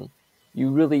Mason, you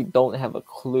really don't have a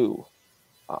clue,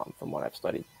 from what I've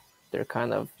studied. They're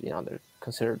kind of, they're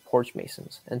considered porch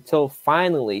Masons until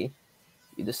finally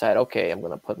you decide, okay, I'm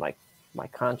going to put my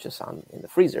conscience on in the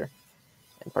freezer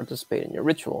and participate in your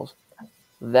rituals.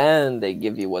 Then they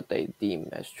give you what they deem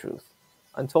as truth.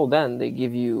 Until then, they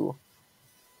give you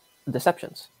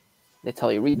deceptions. They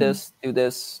tell you, read this, do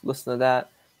this, listen to that.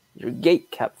 You're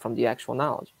gate kept from the actual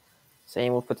knowledge.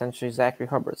 Same with potentially Zachary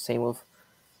Hubbard. Same with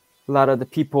a lot of the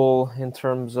people in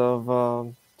terms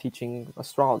of teaching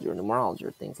astrology or numerology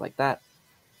or things like that.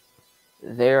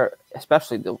 They're,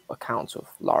 especially the accounts of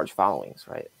large followings,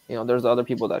 right? There's other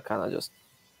people that kind of just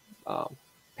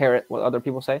parrot what other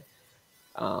people say.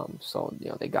 So,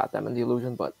 they got them in the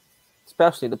illusion, but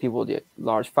especially the people with the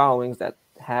large followings that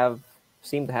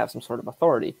seem to have some sort of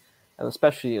authority, and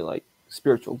especially like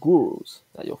spiritual gurus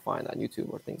that you'll find on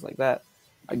YouTube or things like that.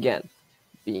 Again,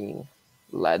 being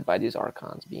led by these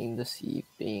archons, being deceived,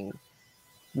 being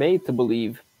made to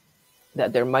believe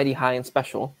that they're mighty high and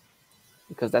special,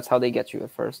 because that's how they get you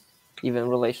at first. Even in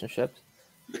relationships,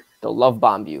 they'll love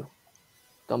bomb you.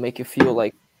 They'll make you feel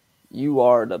like you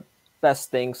are the best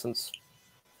thing since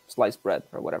sliced bread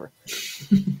or whatever.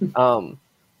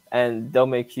 And they'll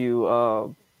make you,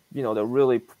 they'll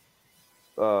really,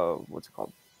 what's it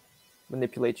called?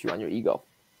 Manipulate you on your ego.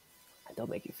 And they'll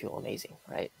make you feel amazing,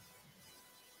 right?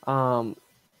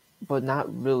 But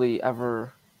not really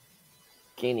ever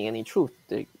gaining any truth.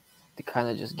 They kind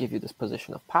of just give you this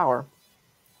position of power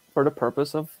for the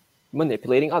purpose of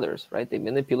manipulating others, right? They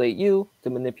manipulate you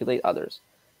to manipulate others.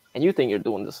 And you think you're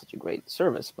doing this such a great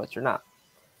service, but you're not.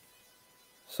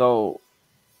 So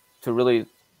to really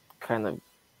kind of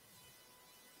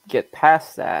get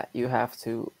past that, you have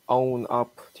to own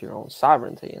up to your own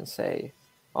sovereignty and say,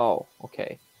 oh,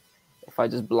 okay, if I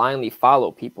just blindly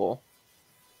follow people,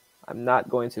 I'm not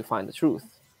going to find the truth.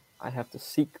 I have to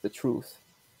seek the truth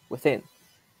within.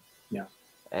 Yeah.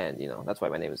 And, that's why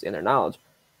my name is Inner Knowledge.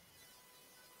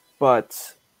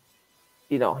 But,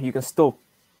 you can still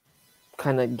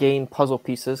kind of gain puzzle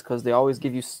pieces because they always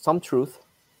give you some truth,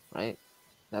 right?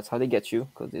 That's how they get you,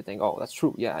 because they think, oh, that's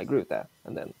true. Yeah, I agree with that.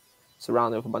 And then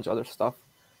surround it with a bunch of other stuff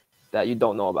that you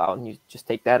don't know about, and you just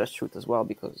take that as truth as well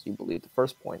because you believe the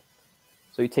first point.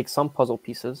 So you take some puzzle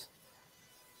pieces,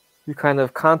 you kind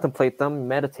of contemplate them,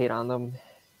 meditate on them,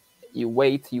 you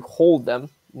wait, you hold them,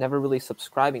 never really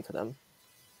subscribing to them,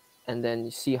 and then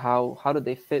you see how do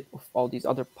they fit with all these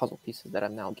other puzzle pieces that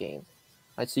I've now gained.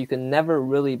 Right? So you can never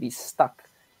really be stuck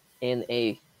in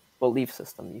a belief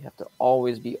system. You have to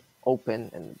always be open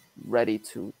and ready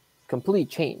to completely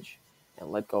change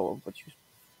and let go of what you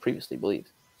previously believed.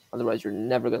 Otherwise, you're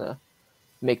never going to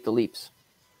make the leaps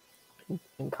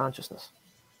in consciousness.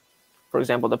 For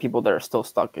example, the people that are still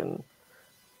stuck in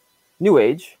New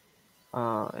Age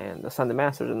and Ascended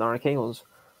Masters and Archangels,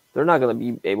 they're not going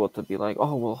to be able to be like,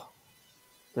 oh, well,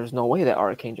 there's no way that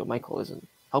Archangel Michael isn't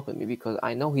helping me because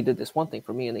I know he did this one thing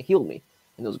for me and it healed me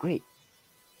and it was great.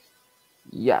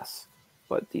 Yes,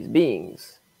 but these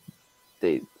beings,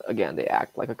 they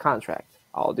act like a contract.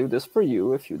 I'll do this for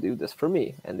you if you do this for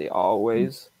me. And they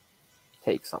always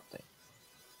take something,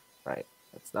 right?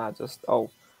 It's not just, oh,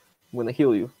 I'm going to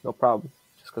heal you, no problem,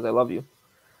 just because I love you.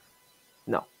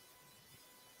 No.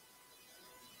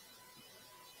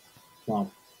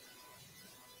 Wow.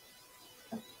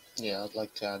 Yeah, I'd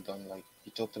like to add on, like,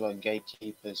 you talked about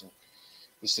gatekeepers, and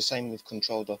it's the same with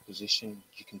controlled opposition.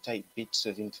 You can take bits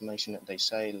of information that they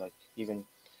say, like even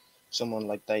someone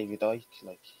like David Icke,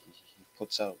 like he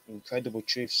puts out incredible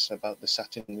truths about the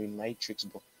Saturn Moon Matrix,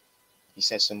 but he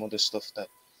says some other stuff that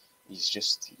is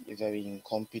just very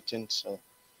incompetent. So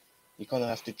you kind of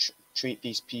have to treat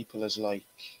these people as like,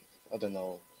 I don't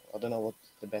know, I don't know what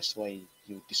the best way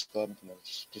you would describe them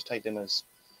as. Just take them as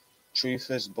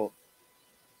truthers, but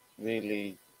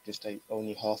really just take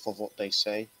only half of what they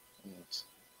say, and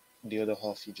the other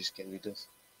half you just get rid of.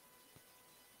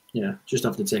 Yeah, just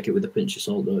have to take it with a pinch of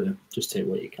salt, don't you? Just take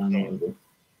what you can out of it.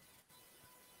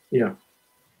 Yeah,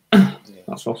 Yeah.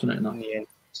 that's fascinating. That.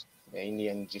 In the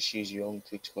end, just use your own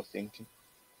critical thinking.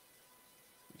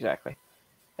 Exactly.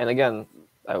 And again,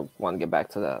 I want to get back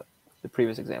to the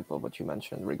previous example of what you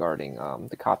mentioned regarding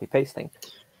the copy pasting.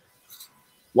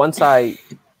 Once I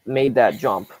made that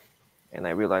jump and I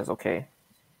realized, okay,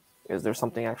 is there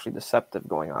something actually deceptive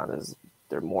going on? Is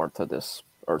there more to this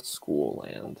Earth School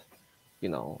and,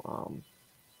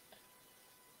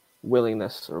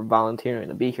 willingness or volunteering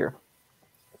to be here?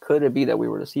 Could it be that we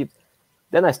were deceived?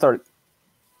 Then I started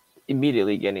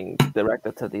immediately getting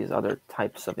directed to these other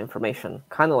types of information,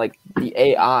 kind of like the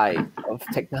AI of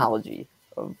technology,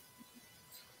 of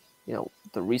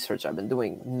the research I've been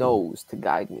doing knows to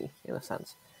guide me in a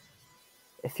sense.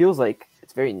 It feels like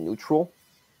it's very neutral,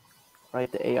 right?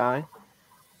 The AI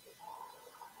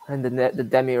and the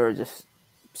Demi are just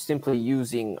simply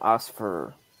using us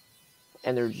for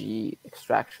energy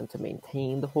extraction to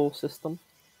maintain the whole system,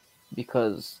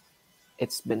 because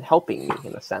it's been helping me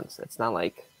in a sense. It's not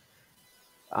like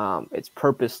it's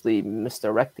purposely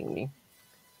misdirecting me.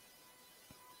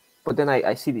 But then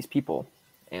I see these people,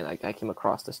 and I came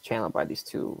across this channel by these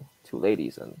two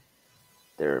ladies, and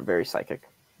they're very psychic.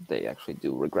 They actually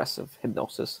do regressive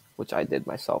hypnosis, which I did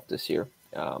myself this year.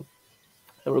 And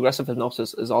regressive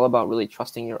hypnosis is all about really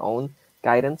trusting your own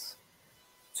guidance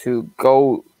to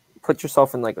go put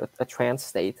yourself in like a trance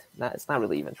state. It's not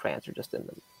really even trance. You're just in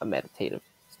a meditative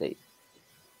state.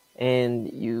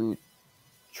 And you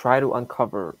try to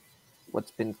uncover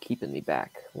what's been keeping me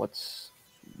back.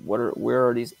 Where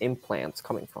are these implants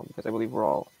coming from? Because I believe we're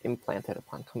all implanted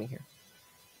upon coming here.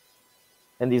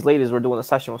 And these ladies were doing a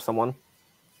session with someone.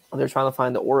 They're trying to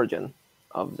find the origin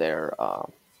of their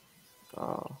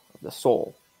the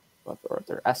soul, or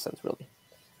their essence, really.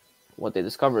 What they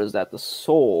discover is that the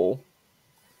soul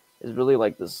is really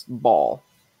like this ball.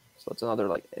 So it's another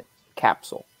like a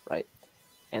capsule, right?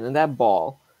 And in that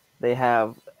ball, they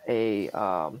have a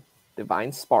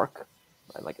divine spark,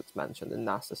 right? Like it's mentioned in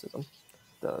Gnosticism,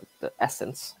 the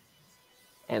essence.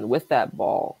 And with that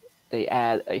ball, they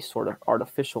add a sort of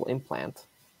artificial implant,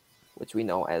 which we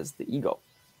know as the ego.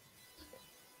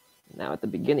 Now, at the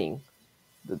beginning,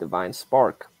 the divine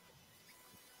spark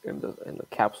in the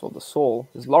capsule of the soul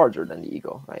is larger than the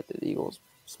ego, right? The ego is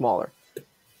smaller.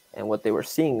 And what they were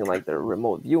seeing in like their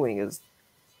remote viewing is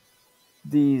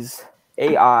these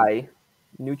AI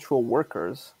neutral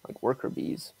workers, like worker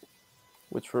bees,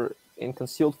 which were in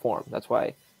concealed form. That's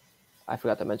why I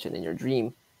forgot to mention, in your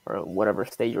dream or whatever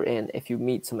state you're in, if you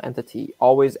meet some entity,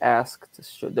 always ask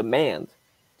to demand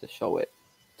to show it,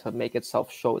 to make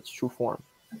itself show its true form,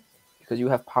 because you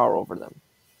have power over them.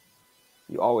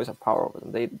 You always have power over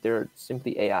them. They're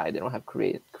simply AI. They don't have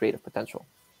creative potential.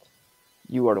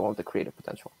 You are the one with the creative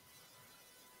potential.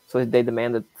 So they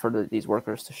demanded for these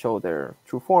workers to show their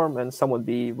true form, and some would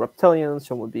be reptilians,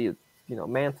 some would be,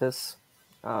 mantis,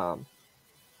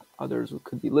 others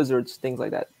could be lizards, things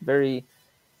like that. Very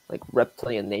like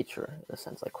reptilian nature, in a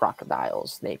sense, like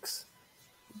crocodiles, snakes.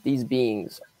 These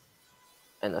beings,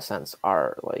 in a sense,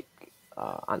 are like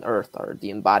on Earth are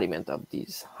the embodiment of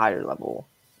these higher level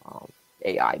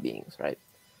AI beings, right?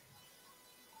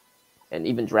 And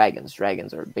even dragons.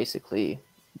 Dragons are basically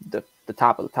the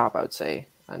top of the top, I would say,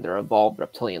 and they're evolved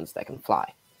reptilians that can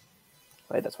fly,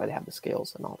 right? That's why they have the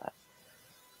scales and all that.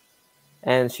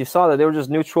 And she saw that they were just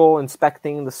neutral,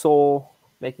 inspecting the soul,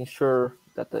 making sure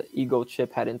that the ego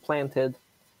chip had implanted,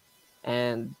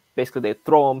 and basically they'd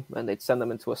throw them and they'd send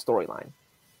them into a storyline.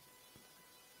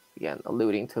 Again,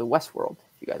 alluding to Westworld.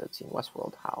 If you guys have seen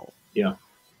Westworld, how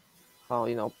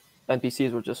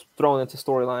NPCs were just thrown into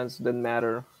storylines, didn't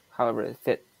matter, however it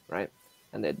fit, right?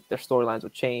 And their storylines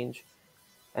would change,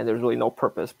 and there's really no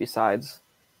purpose besides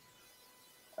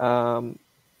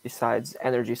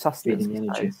energy sustenance,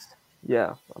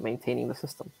 maintaining the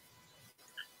system.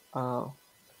 That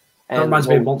reminds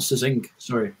me of Monsters Inc.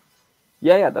 Sorry.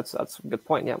 Yeah, that's a good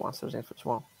point. Yeah, Monsters Inc. as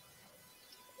well.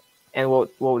 And what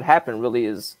would happen really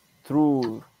is,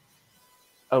 through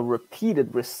a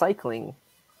repeated recycling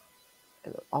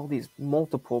and all these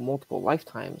multiple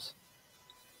lifetimes.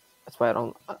 That's why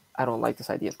I don't like this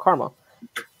idea of karma.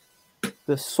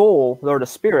 The soul or the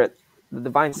spirit, the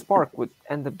divine spark, would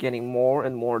end up getting more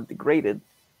and more degraded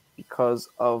because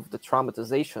of the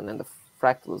traumatization and the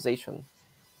fractalization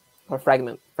or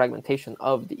fragmentation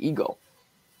of the ego.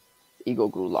 The ego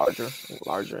grew larger and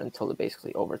larger until it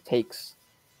basically overtakes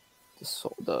the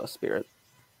soul, the spirit,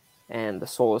 and the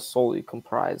soul is solely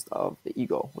comprised of the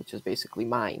ego, which is basically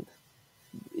mind.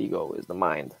 The ego is the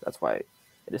mind. That's why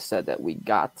it is said that we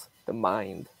got the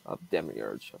mind of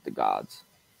Demiurge, of the gods.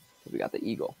 We got the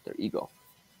ego, their ego.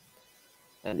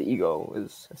 And the ego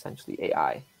is essentially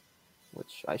AI,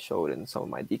 which I showed in some of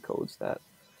my decodes, that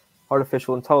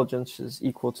artificial intelligence is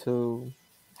equal to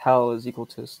hell, is equal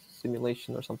to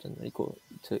simulation or something, equal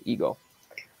to ego.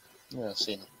 Yeah, I've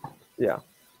seen it. Yeah.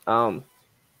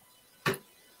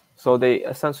 So they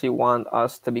essentially want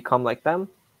us to become like them,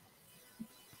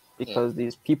 because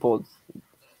these people,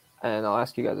 and I'll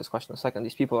ask you guys this question in a second,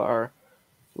 these people are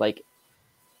like,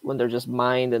 when they're just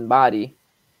mind and body,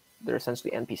 they're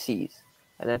essentially NPCs.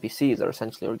 And NPCs are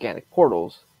essentially organic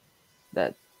portals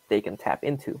that they can tap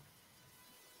into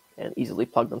and easily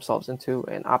plug themselves into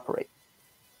and operate.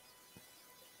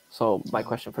 So my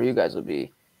question for you guys would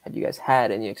be, have you guys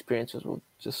had any experiences with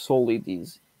just solely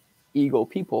these ego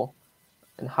people?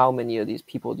 And how many of these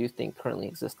people do you think currently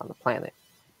exist on the planet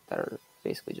that are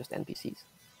basically just NPCs?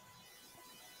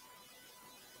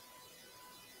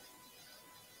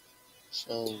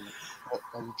 So, what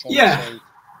are you trying Yeah. to say?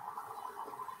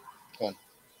 Go on.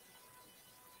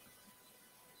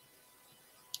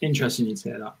 Interesting you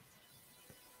say that.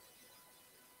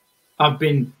 I've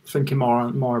been thinking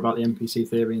more about the NPC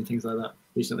theory and things like that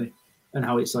recently, and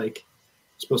how it's like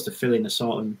supposed to fill in a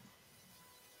certain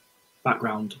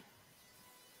background.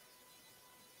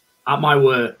 At my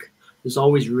work, there's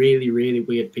always really, really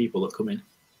weird people that come in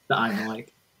that I'm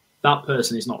like, that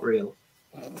person is not real.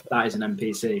 That is an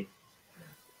NPC.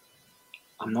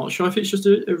 I'm not sure if it's just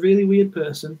a really weird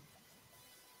person.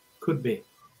 Could be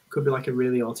like a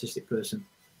really autistic person.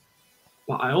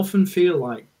 But I often feel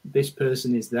like this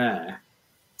person is there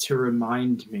to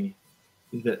remind me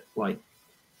that, like,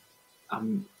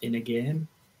 I'm in a game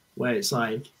where it's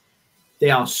like they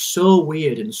are so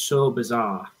weird and so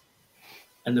bizarre,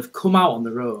 and they've come out on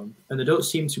their own, and they don't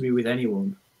seem to be with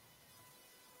anyone,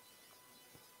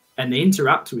 and they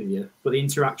interact with you, but the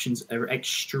interactions are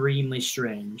extremely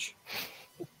strange,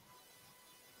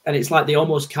 and it's like they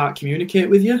almost can't communicate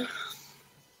with you.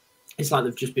 It's like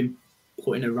they've just been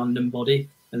put in a random body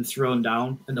and thrown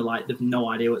down, and they're like, they've no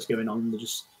idea what's going on. They're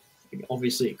just,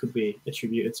 obviously it could be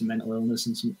attributed to mental illness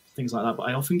and some things like that, but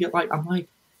I often get like, I'm like,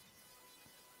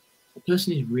 the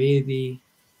person is really,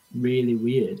 really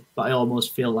weird, but I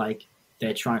almost feel like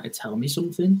they're trying to tell me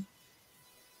something.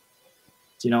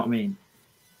 Do you know what I mean?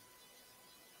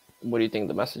 What do you think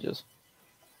the message is?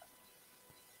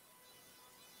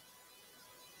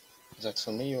 Is that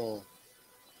for me or?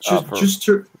 Just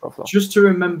to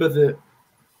remember that,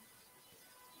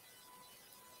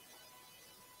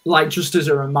 like, just as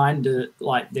a reminder,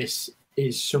 like, this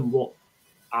is somewhat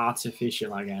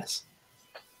artificial, I guess,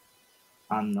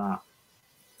 and that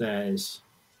there's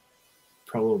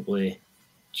probably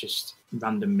just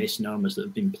random misnomers that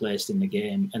have been placed in the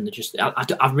game, and they're just,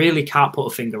 I really can't put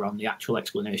a finger on the actual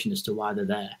explanation as to why they're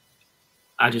there.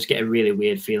 I just get a really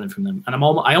weird feeling from them, and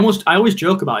I always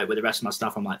joke about it with the rest of my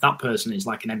staff. I'm like, that person is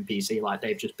like an NPC, like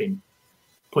they've just been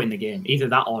put in the game, either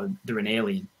that or they're an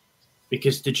alien,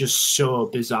 because they're just so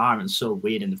bizarre and so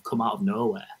weird, and they've come out of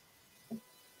nowhere.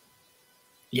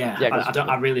 Yeah,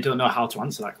 I really don't know how to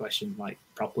answer that question like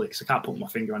properly, because I can't put my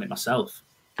finger on it myself.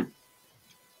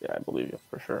 Yeah, I believe you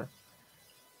for sure.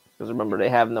 Because remember, they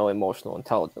have no emotional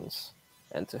intelligence,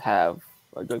 and to have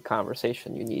a good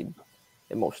conversation, you need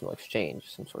emotional exchange,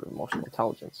 some sort of emotional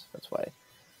intelligence. That's why.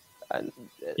 And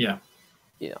yeah.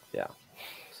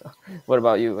 So, what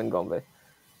about you, Ngombe?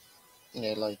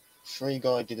 Yeah, like Free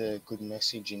Guy did a good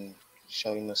message in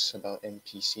showing us about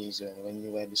NPCs. When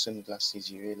you wear the sunglasses,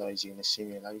 you realize you're in a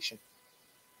simulation,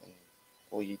 and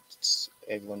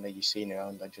everyone that you're seeing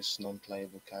around are just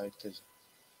non-playable characters.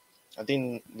 I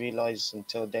didn't realize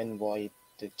until then why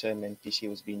the term NPC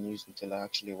was being used until I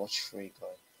actually watched Free Guy.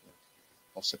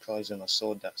 I was surprised when I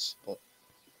saw that, but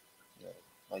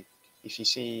like, if you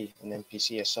see an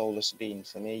NPC, a soulless being,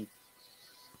 for me,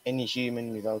 any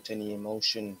human without any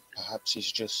emotion perhaps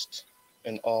is just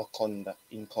an archon that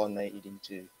incarnated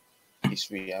into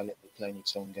this reality, playing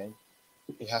its own game.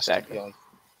 It has Exactly. to be.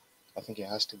 I think it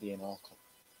has to be an archon.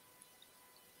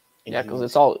 Yeah, because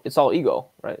it's all ego,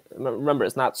 right? Remember,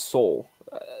 it's not soul.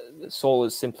 Soul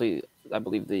is simply, I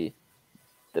believe, the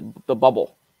the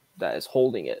bubble that is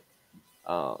holding it.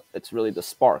 It's really the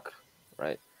spark,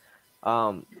 right?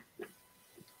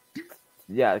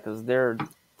 Yeah, because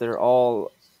they're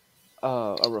all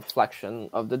a reflection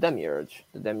of the demiurge.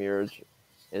 The demiurge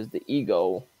is the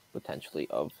ego potentially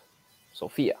of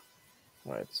Sophia,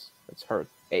 right? It's her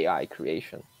AI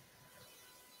creation.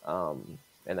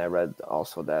 And I read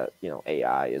also that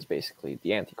AI is basically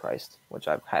the Antichrist, which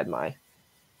I've had my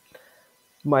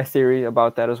theory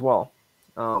about that as well.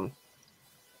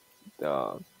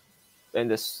 In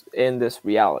this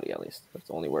reality, at least, that's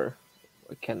only where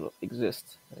it can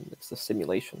exist, and it's the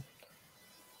simulation.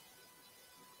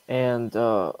 And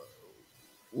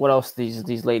what else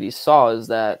these ladies saw is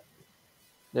that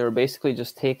they were basically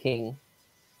just taking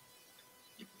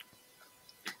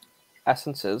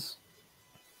essences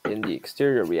in the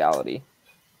exterior reality,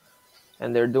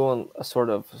 and they're doing a sort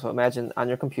of, so imagine on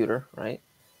your computer, right?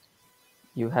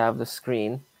 You have the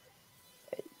screen,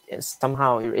 and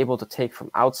somehow you're able to take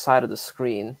from outside of the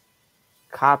screen,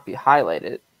 highlight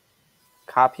it,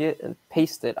 copy it, and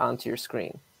paste it onto your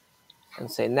screen, and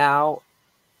say, now,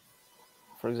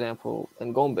 for example,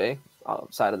 in Gombe,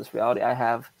 outside of this reality, I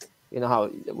have, how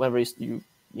whenever you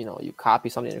copy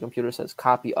something in your computer, it says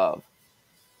copy of.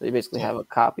 So you basically have a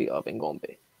copy of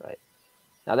Ngombe, right?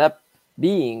 Now that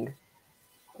being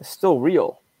is still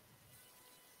real.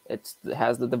 It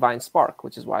has the divine spark,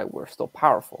 which is why we're still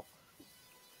powerful,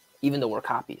 even though we're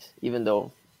copies, even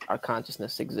though our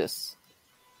consciousness exists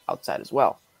outside as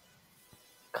well.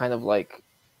 Kind of like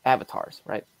avatars,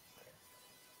 right?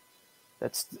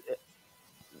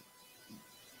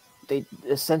 They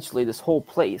essentially, this whole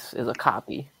place is a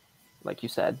copy, like you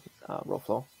said,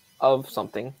 Roflo, of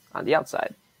something on the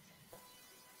outside.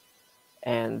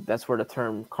 And that's where the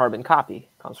term carbon copy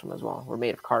comes from as well. We're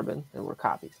made of carbon and we're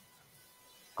copies,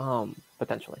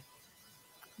 potentially.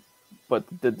 But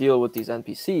the deal with these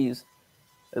NPCs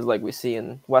is like we see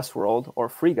in Westworld or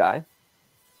Free Guy.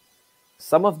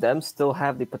 Some of them still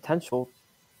have the potential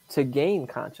to gain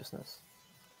consciousness.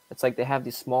 It's like they have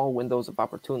these small windows of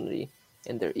opportunity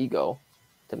in their ego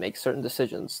to make certain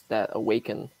decisions that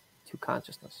awaken to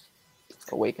consciousness,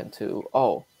 awaken to,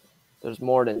 oh, there's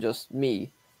more than just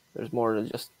me. There's more than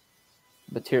just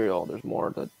material. There's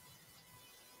more to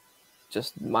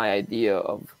just my idea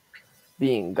of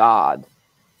being God,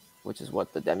 which is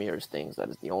what the demiurge thinks, that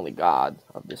is the only God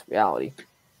of this reality,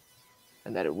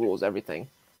 and that it rules everything.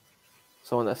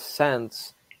 So in a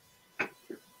sense,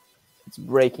 it's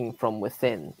breaking from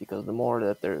within, because the more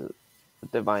that the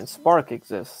divine spark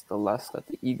exists, the less that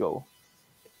the ego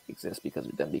exists, because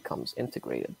it then becomes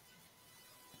integrated.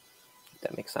 If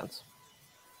that makes sense.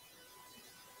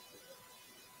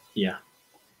 Yeah.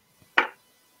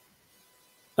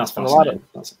 That's fascinating.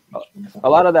 A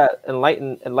lot of that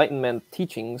enlightenment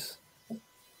teachings,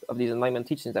 of these enlightenment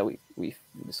teachings that we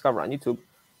discover on YouTube,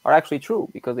 are actually true,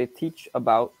 because they teach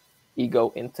about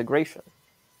ego integration.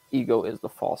 Ego is the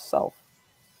false self,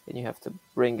 and you have to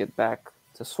bring it back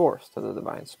to source, to the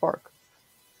divine spark.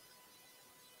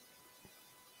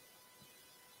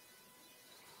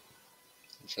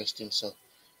 Interesting. So,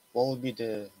 what would be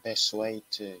the best way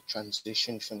to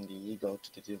transition from the ego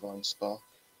to the divine spark?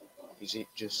 Is it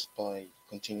just by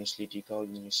continuously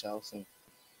decoding yourself and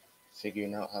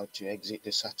figuring out how to exit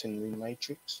the Saturn moon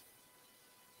matrix?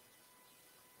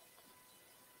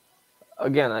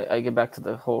 Again, I get back to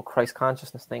the whole Christ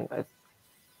consciousness thing.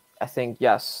 I think,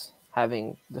 yes,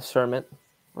 having discernment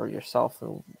for yourself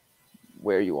and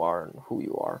where you are and who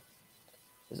you are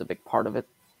is a big part of it.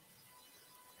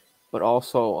 But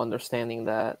also understanding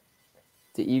that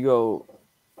the ego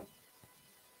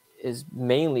is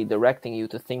mainly directing you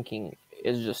to thinking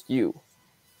is just you,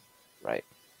 right?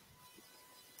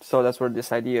 So that's where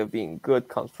this idea of being good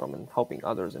comes from, and helping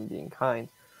others and being kind,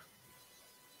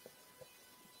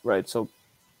 right? So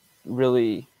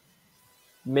really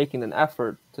making an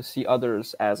effort to see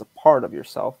others as a part of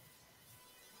yourself,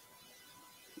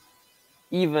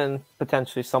 even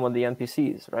potentially some of the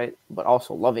NPCs, right? But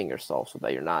also loving yourself, so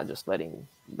that you're not just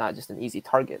an easy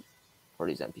target for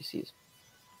these NPCs.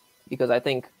 Because I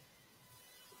think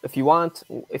if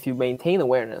you maintain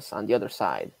awareness on the other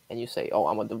side, and you say, oh,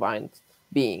 I'm a divine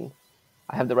being,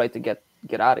 I have the right to get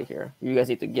out of here. You guys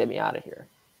need to get me out of here.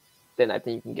 Then I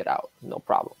think you can get out, no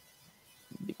problem.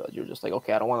 Because you're just like,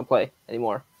 okay, I don't want to play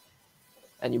anymore.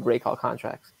 And you break all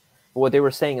contracts. But what they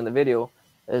were saying in the video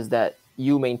is that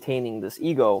you maintaining this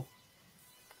ego,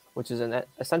 which is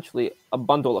essentially a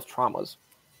bundle of traumas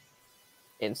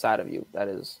inside of you that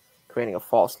is creating a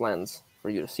false lens for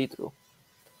you to see through,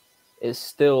 is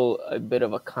still a bit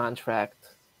of a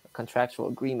contractual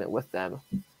agreement with them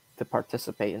to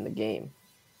participate in the game.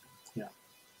 Yeah.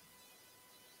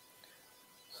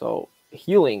 So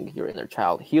healing your inner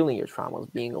child, healing your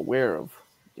traumas, being aware of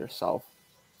yourself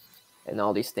and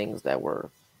all these things that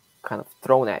were kind of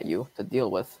thrown at you to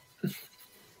deal with,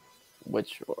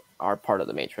 which are part of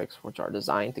the matrix, which are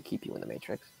designed to keep you in the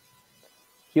matrix.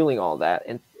 Healing all that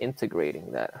and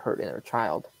integrating that hurt inner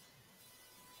child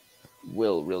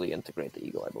will really integrate the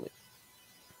ego, I believe.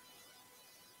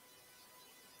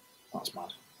 That's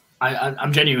mad.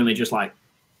 I'm genuinely just like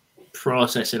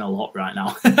processing a lot right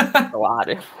now. A lot.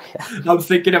 Yeah. I'm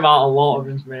thinking about a lot of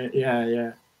information.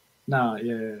 Yeah. No,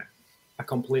 yeah. I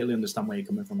completely understand where you're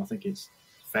coming from. I think it's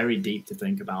very deep to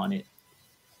think about, and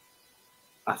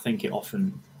I think it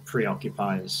often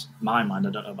preoccupies my mind.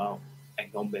 I don't know about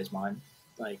Ngombe's mind.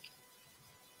 Like,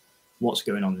 what's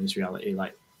going on in this reality?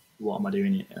 Like, what am I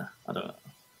doing here? I don't know.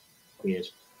 Weird.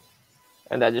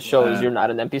 And that just shows you're not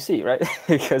an NPC, right?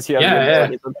 Because you have the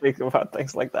ability to think about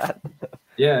things like that.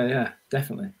 Yeah,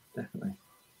 definitely.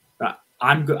 Right,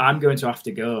 I'm going to have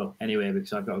to go anyway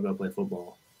because I've got to go play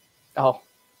football. Oh,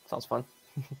 sounds fun.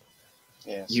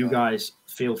 Yeah. You guys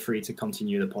feel free to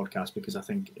continue the podcast because I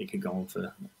think it could go on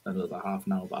for another half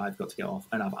an hour, but I've got to get off.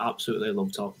 And I've absolutely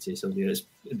loved talking to you, Silviu. It's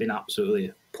been absolutely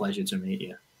a pleasure to meet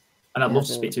you. And I'd love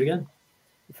to speak to you again.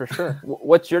 For sure.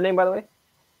 What's your name, by the way?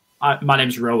 My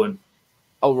name's Rowan.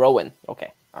 Oh, Rowan.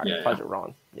 Okay. All right. Yeah, Pleasure,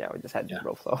 Rowan. Yeah, we just had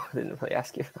both, so I didn't really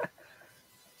ask you.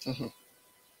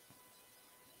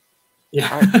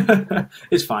 Yeah.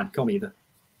 It's fine. Call me either.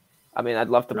 I mean, I'd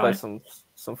love to play some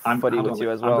footy with you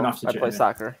as well. I play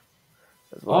soccer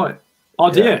as well.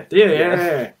 Oh, dear.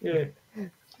 Yeah.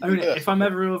 I mean, if I'm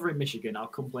ever over in Michigan, I'll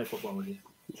come play football with you.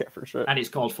 Yeah, for sure. And it's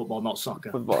called football, not soccer.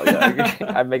 Football, yeah.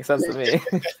 That makes sense to me.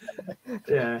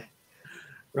 Yeah.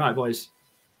 Right, boys.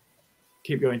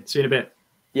 Keep going. See you in a bit.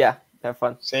 Yeah, have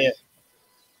fun. See ya.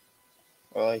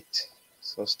 Right.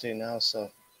 So let's do now.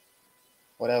 So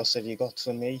what else have you got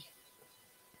for me?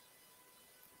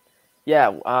 Yeah.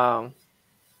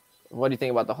 What do you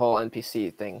think about the whole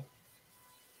NPC thing?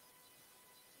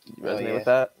 You resonate with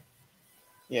that?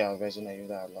 Yeah, I resonate with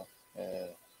that a lot.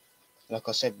 Like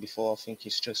I said before, I think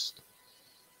it's just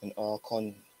an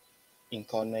archon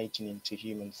incarnating into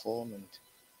human form, and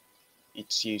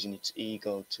it's using its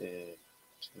ego to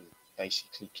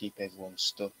basically keep everyone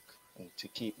stuck and to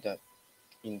keep that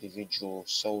individual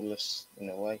soulless in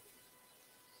a way.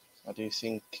 I do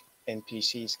think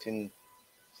NPCs can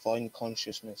find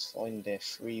consciousness, find their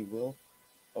free will,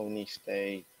 only if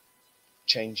they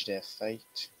change their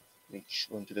fate, which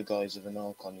under the guise of an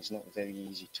archon is not very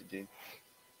easy to do.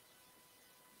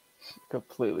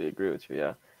 Completely agree with you,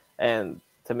 yeah. And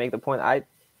to make the point, I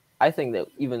think that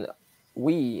even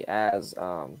we as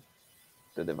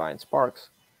the Divine Sparks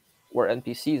were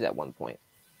NPCs at one point.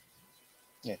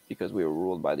 Yeah. Because we were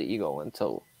ruled by the ego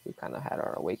until we kind of had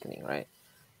our awakening, right?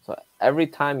 So every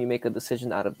time you make a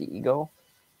decision out of the ego,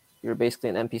 you're basically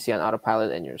an NPC on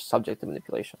autopilot and you're subject to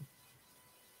manipulation.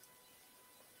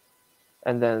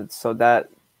 And then, so that,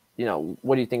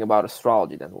 what do you think about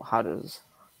astrology then? How does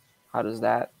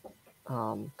that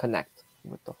connect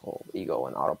with the whole ego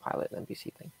and autopilot and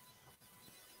NPC thing?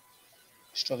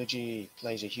 Astrology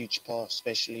plays a huge part,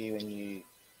 especially when you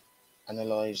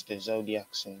analyze the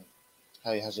zodiacs and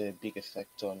how it has a big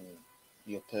effect on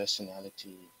your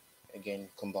personality. Again,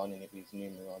 combining it with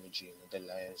numerology and other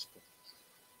layers. But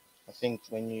I think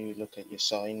when you look at your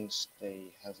signs,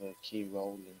 they have a key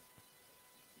role in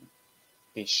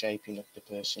be shaping up the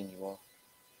person you are,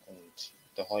 and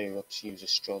the higher ups use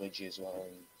astrology as well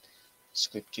in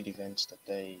scripted events that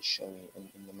they show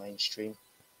in the mainstream.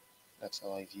 That's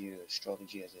how I view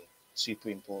astrology, as a super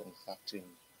important factor in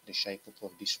the shape up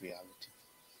of this reality.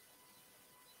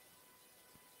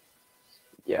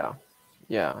 Yeah,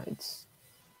 it's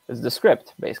the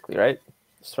script basically, right?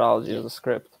 Astrology is a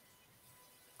script,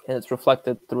 and it's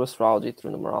reflected through astrology,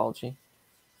 through numerology,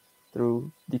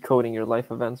 through decoding your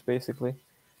life events, basically.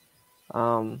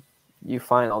 You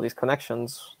find all these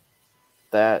connections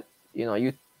that,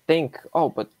 you think, oh,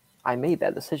 but I made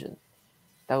that decision.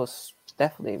 That was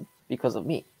definitely because of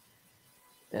me.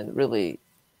 And really,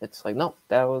 it's like, no,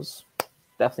 that was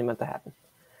definitely meant to happen.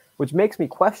 Which makes me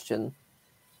question,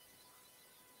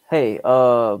 hey,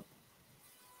 what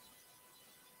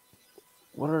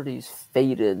are these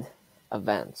fated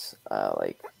events?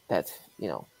 Like that,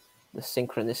 the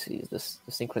synchronicities, the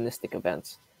synchronistic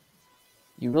events.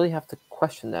 You really have to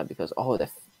question that because,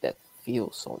 that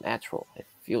feels so natural. It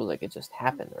feels like it just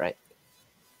happened, right?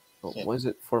 But was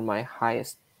it for my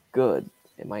highest good?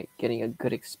 Am I getting a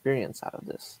good experience out of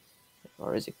this?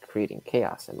 Or is it creating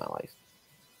chaos in my life?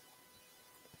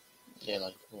 Yeah,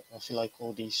 like I feel like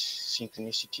all these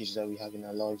synchronicities that we have in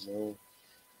our lives are all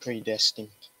predestined.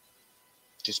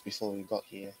 just before we got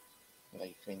here.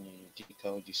 Like when you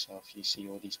decode yourself, you see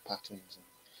all these patterns, and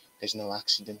there's no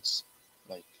accidents.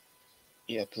 Like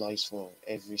it applies for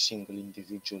every single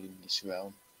individual in this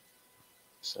realm.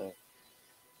 So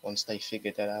once they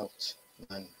figure that out,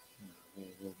 man,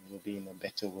 we'll be in a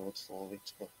better world for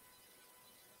it. But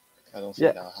I don't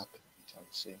Yeah. think that'll happen anytime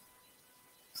soon.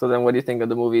 So then, what do you think of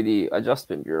the movie The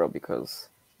Adjustment Bureau? Because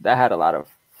that had a lot of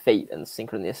fate and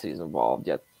synchronicities involved,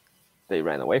 yet they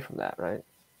ran away from that, right?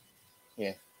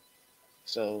 Yeah.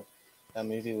 So that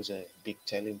movie was a big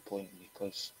telling point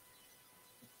because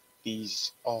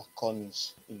these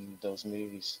archons in those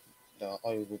movies,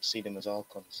 I would see them as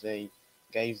archons. They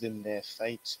gave them their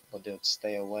fate, but they'd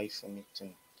stay away from it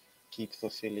and keep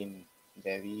fulfilling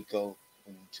their ego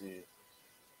and to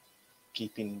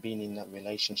keeping being in that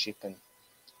relationship, and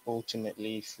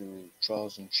ultimately through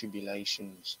trials and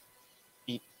tribulations,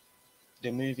 it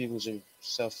the movie was a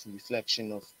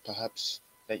self-reflection of perhaps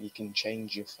that you can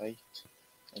change your fate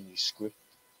and your script.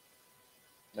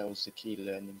 That was the key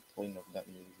learning point of that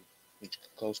movie, which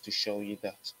goes to show you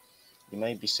that you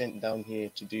may be sent down here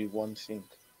to do one thing,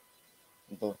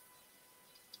 but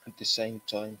at the same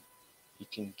time, you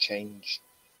can change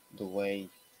the way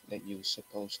that you're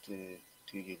supposed to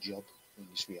do your job in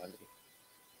this reality.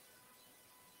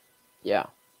 Yeah,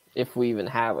 if we even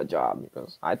have a job,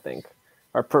 because I think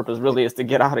our purpose really is to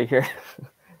get out of here. It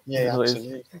Yeah, really is,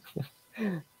 absolutely.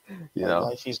 you know.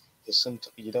 Life is some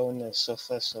you don't want to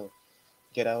suffer, so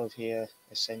get out of here,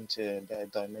 ascend to a better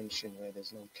dimension where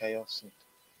there's no chaos and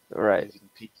Right. live in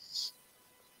peace.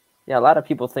 Yeah, a lot of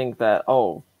people think that,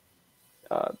 oh,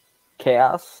 uh,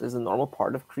 chaos is a normal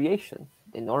part of creation.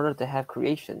 In order to have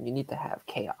creation, you need to have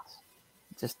chaos.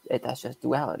 That's just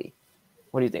duality.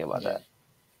 What do you think about Yeah, that?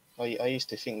 I used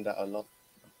to think that a lot,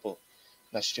 but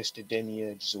that's just the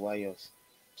demiurge's way of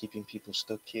keeping people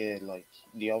stuck here. Like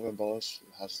the Ouroboros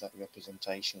has that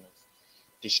representation of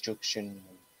destruction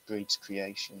and breeds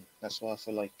creation. That's why I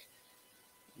feel like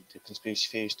the conspiracy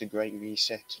theory is the great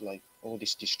reset. Like all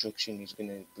this destruction is going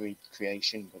to breed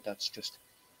creation, but that's just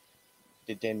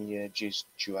the demiurge's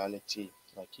duality,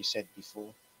 like you said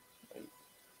before. Like,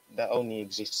 that only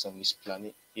exists on this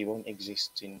planet. It won't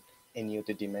exist in any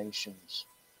other dimensions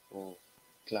or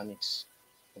planets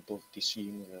above this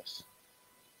universe.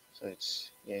 So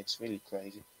it's really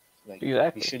crazy. Like you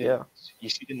Exactly. shouldn't Yeah. you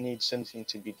shouldn't need something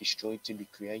to be destroyed to be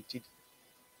created.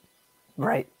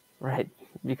 Right. Right.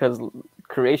 Because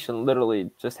creation literally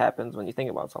just happens when you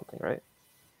think about something, right?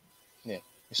 Yeah,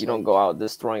 it's You don't like go out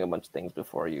destroying a bunch of things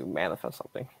before you manifest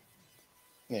something.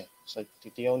 it's like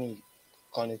the only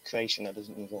kind of creation that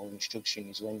doesn't involve destruction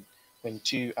is when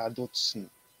two adults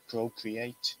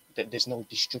procreate. That there's no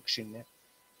destruction there.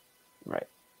 Right.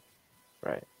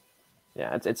 Right.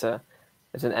 Yeah. It's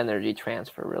an energy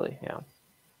transfer, really. Yeah.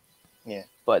 Yeah,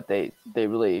 But they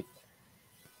really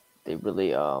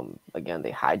again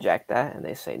they hijack that and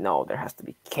they say no, there has to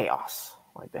be chaos.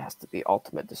 Like there has to be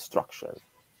ultimate destruction.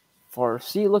 For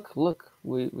see, look,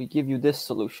 we give you this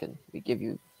solution. We give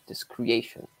you this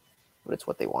creation. But it's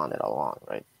what they wanted all along,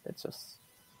 right? It's just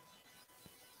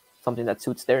something that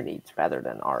suits their needs rather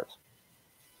than ours.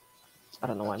 I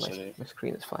don't know why absolutely. my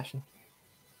screen is flashing.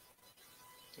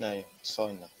 No, yeah, it's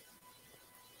fine now.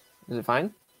 Is it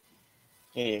fine?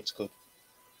 Yeah, it's good.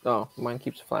 Oh, mine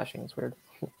keeps flashing. It's weird.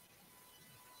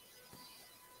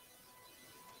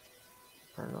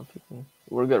 I don't know if you can.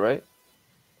 We're good, right?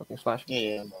 Nothing's flashing.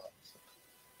 Yeah,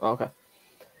 Oh, okay.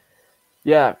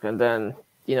 Yeah, and then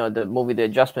the movie The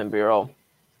Adjustment Bureau.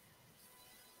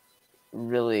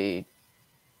 Really,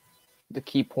 the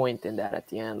key point in that at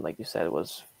the end, like you said,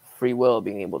 was free will,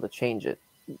 being able to change it.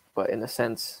 But in a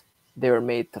sense, they were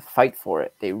made to fight for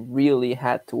it. They really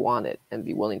had to want it and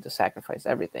be willing to sacrifice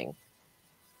everything,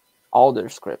 all their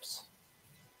scripts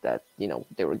that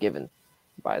they were given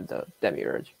by the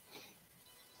demiurge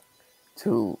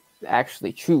to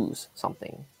actually choose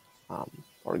something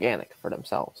organic for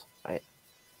themselves, right?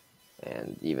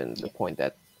 And even the yeah, point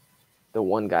that the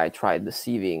one guy tried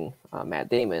deceiving Matt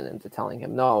Damon into telling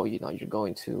him, no, you're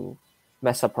going to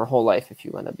mess up her whole life if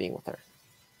you end up being with her.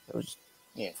 It was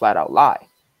yeah. flat out lie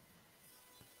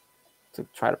to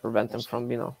try to prevent them It's like,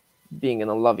 from, being in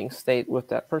a loving state with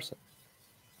that person.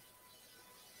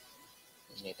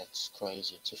 yeah, that's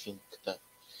crazy to think that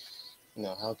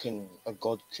how can a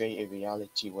god create a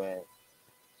reality where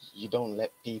you don't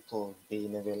let people be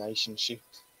in a relationship?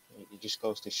 It just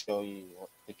goes to show you what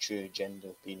the true agenda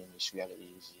of being in this reality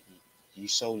is. You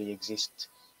solely exist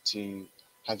to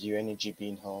have your energy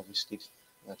being harvested.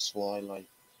 That's why, like,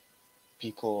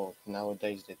 people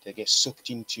nowadays that they get sucked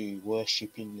into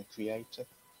worshipping the creator.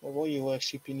 Well, why are you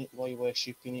worshipping it? Why are you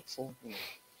worshipping it for?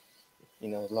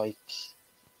 Like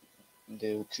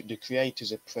the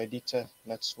creator's a predator.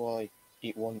 That's why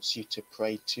it wants you to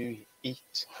pray to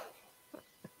it.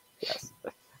 Yes,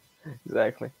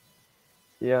 exactly.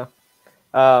 Yeah.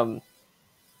 Um,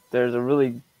 there's a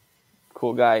really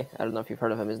cool guy. I don't know if you've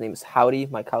heard of him. His name is Howdy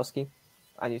Mikowski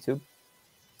on YouTube.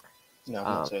 No, I've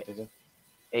not Um, heard of them.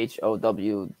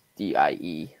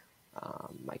 Howdie.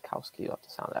 Mikowski. You'll have to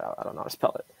sound that out. I don't know how to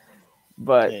spell it.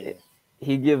 But Yeah,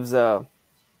 he gives a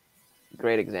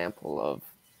great example of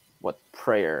what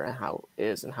prayer and how it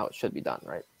is and how it should be done,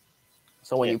 right?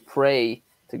 So when yeah, you pray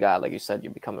to God, like you said, you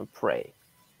become a prey.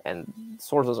 And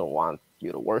Source doesn't want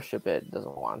you to worship it,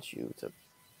 doesn't want you to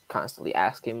constantly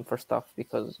ask him for stuff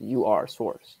because you are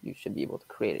Source. You should be able to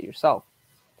create it yourself.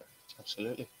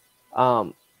 absolutely.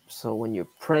 Um, so when you're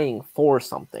praying for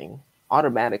something,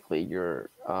 automatically you're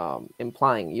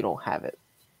implying you don't have it,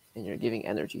 and you're giving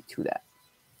energy to that,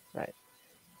 right?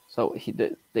 So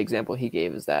the example he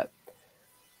gave is that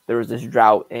there was this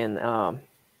drought in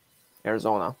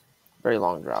Arizona, very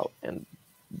long drought, and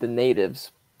the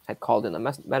natives had called in a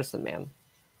medicine man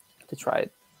to try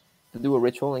to do a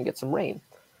ritual and get some rain.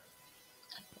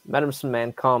 Medicine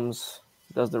man comes,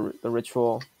 does the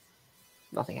ritual,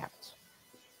 nothing happens.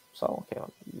 So okay,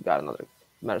 well, you got another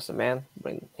medicine man,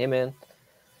 bring him in,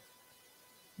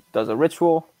 does a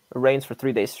ritual, it rains for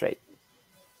 3 days straight.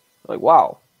 Like,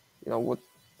 wow, what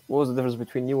was the difference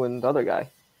between you and the other guy?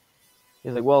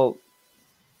 He's like, well,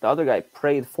 the other guy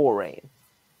prayed for rain.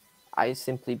 I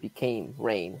simply became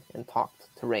rain and talked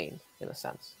to rain in a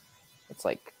sense. It's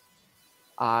like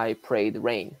I prayed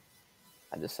rain.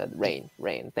 I just said rain,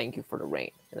 rain. Thank you for the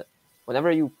rain. And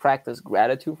whenever you practice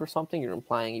gratitude for something, you're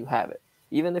implying you have it,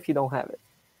 even if you don't have it.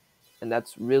 And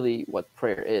that's really what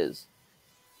prayer is.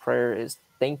 Prayer is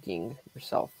thanking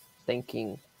yourself,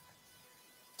 thanking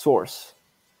Source,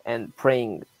 and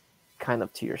praying kind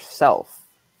of to yourself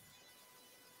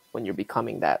when you're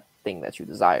becoming that thing that you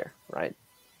desire, right?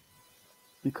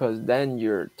 Because then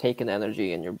you're taking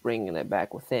energy and you're bringing it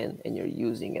back within and you're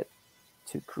using it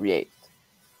to create.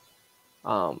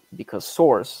 Because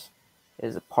Source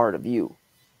is a part of you.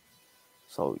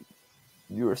 So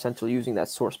you're essentially using that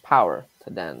Source power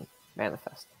to then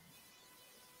manifest.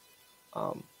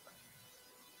 Um,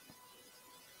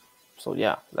 so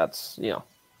yeah, that's,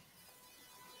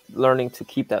 learning to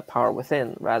keep that power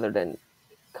within rather than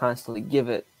constantly give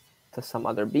it to some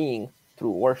other being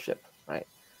through worship, right?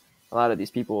 A lot of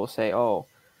these people will say, oh,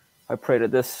 I pray to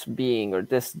this being or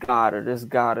this god or this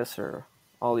goddess or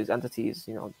all these entities.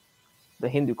 The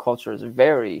Hindu culture is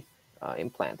very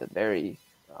implanted, very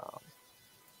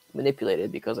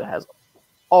manipulated because it has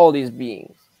all these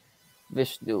beings,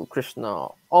 Vishnu, Krishna,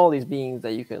 all these beings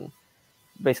that you can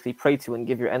basically pray to and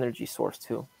give your energy source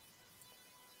to.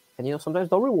 And sometimes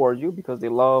they'll reward you because they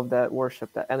love that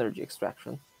worship, that energy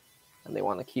extraction, and they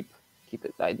want to keep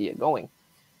the idea going.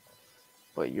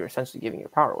 But you're essentially giving your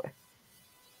power away.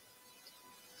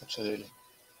 Absolutely.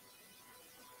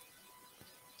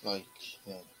 Like,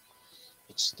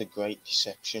 it's the great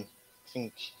deception. I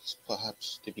think it's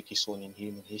perhaps the biggest one in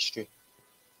human history.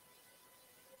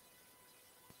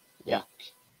 Yeah.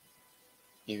 Like,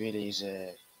 it really is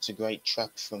it's a great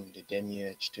trap from the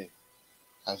demiurge to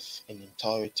have an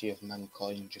entirety of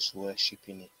mankind just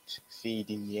worshipping it,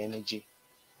 feeding the energy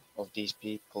of these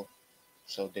people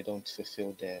so they don't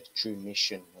fulfill their true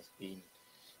mission of being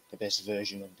the best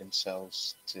version of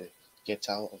themselves to get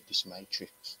out of this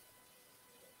matrix.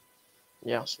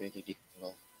 Yeah. That's really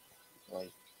difficult.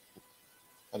 Like,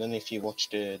 I don't know if you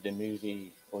watched the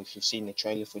movie or if you've seen the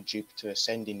trailer for Jupiter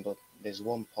Ascending, but there's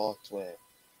one part where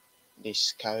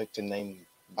this character named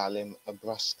Balem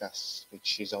Abraskas,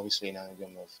 which is obviously an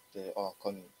anagram of the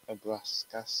Archon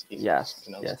Abraskas, if it's Yes.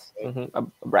 pronounced Yes. right.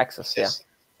 Abraxas. Yeah. Says,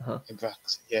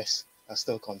 Abrax, yes, I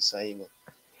still can't say, but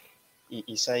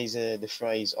he says the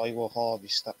phrase, I will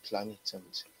harvest that planet, and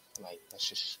like, that's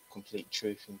just complete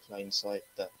truth in plain sight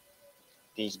that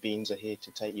these beings are here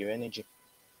to take your energy.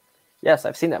 Yes,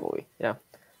 I've seen that movie. Yeah.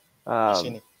 You've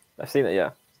seen it? I've seen it.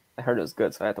 Yeah. I heard it was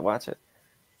good, so I had to watch it.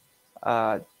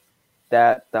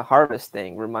 That the harvest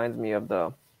thing reminds me of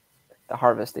the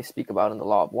harvest they speak about in the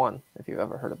Law of One. If you've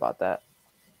ever heard about that.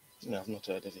 No, I've not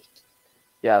heard of it.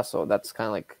 Yeah. So that's kind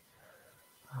of like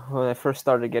when I first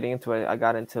started getting into it. I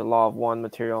got into Law of One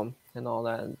material and all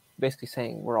that, and basically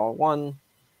saying we're all one,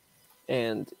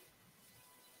 and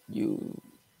you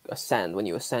ascend. When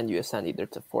you ascend either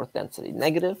to fourth density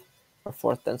negative or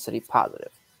fourth density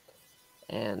positive.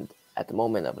 And at the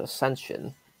moment of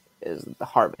ascension is the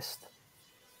harvest.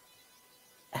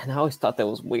 And I always thought that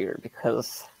was weird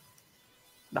because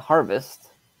the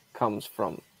harvest comes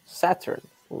from Saturn,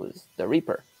 who is the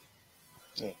reaper.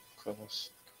 Yeah, course.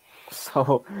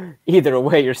 So either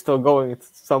way, you're still going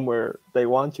somewhere they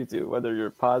want you to, whether you're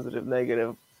positive,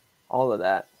 negative, all of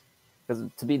that. Because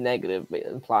to be negative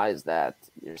implies that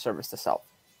your service to self.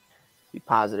 Be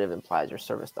positive implies your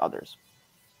service to others.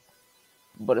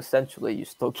 But essentially, you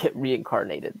still get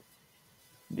reincarnated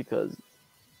because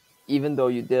even though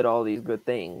you did all these good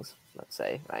things, let's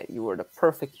say, right, you were the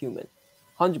perfect human,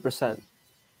 100%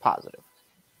 positive.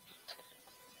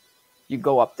 You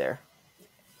go up there,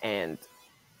 and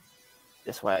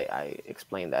this way I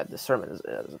explained that discernment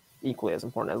is equally as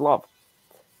important as love.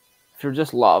 If you're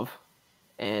just love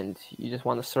and you just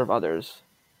want to serve others,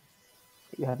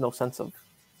 you have no sense of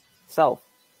self,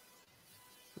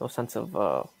 no sense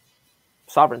of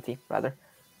sovereignty, rather.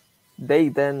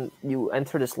 Then you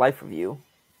enter this life review,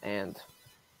 and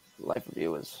life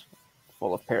review is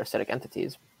full of parasitic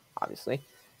entities, obviously,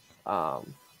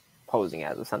 posing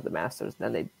as ascended masters.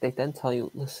 Then they then tell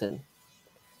you, listen,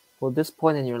 well, this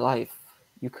point in your life,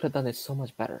 you could have done it so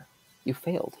much better. You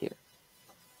failed here.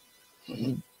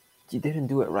 You didn't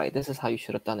do it right. This is how you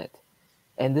should have done it.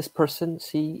 And this person,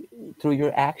 see, through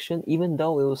your action, even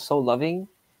though it was so loving,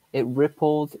 it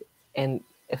rippled and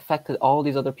affected all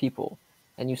these other people,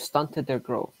 and you stunted their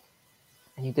growth,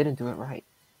 and you didn't do it right.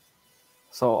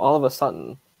 So all of a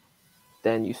sudden,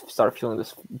 then you start feeling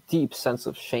this deep sense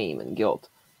of shame and guilt,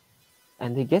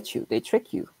 and they get you, they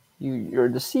trick you, you're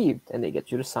deceived, and they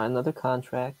get you to sign another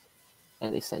contract,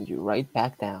 and they send you right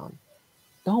back down.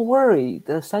 Don't worry,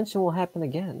 the ascension will happen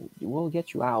again. We'll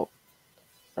get you out,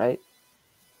 right?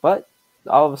 But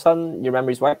all of a sudden, your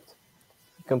memory's wiped.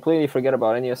 You completely forget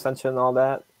about any ascension and all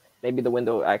that. Maybe the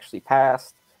window actually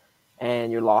passed,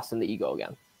 and you're lost in the ego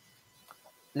again.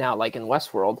 Now, like in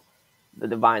Westworld, the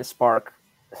divine spark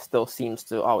still seems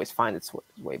to always find its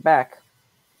way back,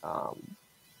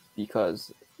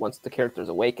 because once the character's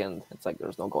awakened, it's like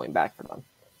there's no going back for them,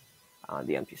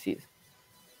 the NPCs.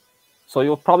 So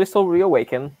you'll probably still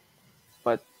reawaken,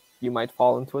 but you might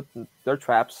fall into it. Their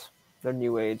traps, their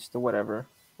new age, the whatever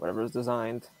is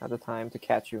designed at the time to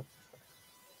catch you.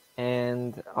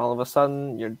 And all of a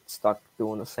sudden, you're stuck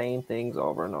doing the same things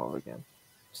over and over again.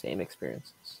 Same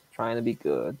experiences. Trying to be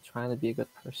good, trying to be a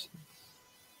good person.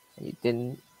 And you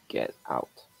didn't get out.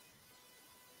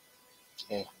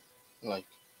 Yeah, like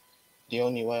the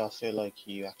only way I feel like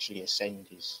you actually ascend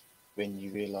is when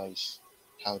you realize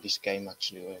how this game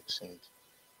actually works and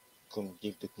come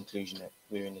give the conclusion that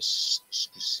we're in a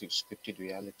scripted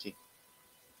reality.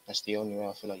 That's the only way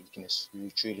I feel like you can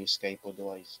truly escape.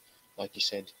 Otherwise, like you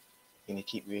said, you're gonna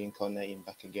keep reincarnating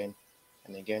back again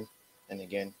and again and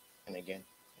again and again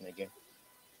and again,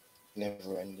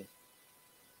 never ending.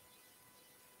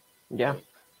 Yeah.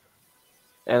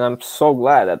 And I'm so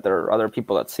glad that there are other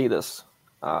people that see this,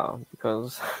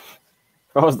 because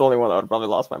if I was the only one, I would have probably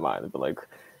lost my mind. But like,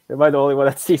 am I the only one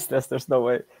that sees this? There's no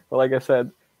way. But like I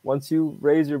said, once you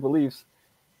raise your beliefs,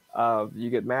 you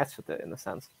get matched with it in a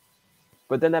sense.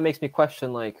 But then that makes me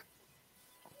question, like,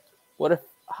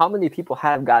 how many people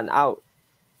have gotten out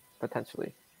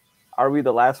potentially? Are we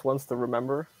the last ones to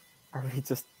remember? Are we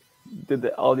just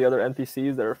all the other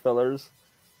NPCs that are fillers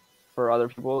for other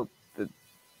people?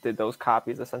 Did those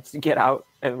copies essentially get out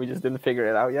and we just didn't figure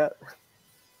it out yet?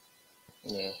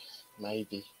 Yeah,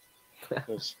 maybe.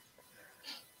 Because,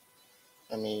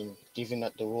 I mean, given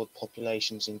that the world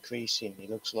population's increasing, it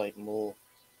looks like more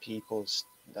people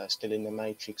that are still in the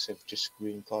Matrix have just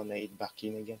reincarnated back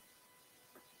in again.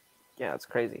 Yeah, it's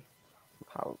crazy.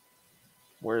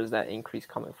 Where is that increase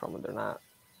coming from when they're not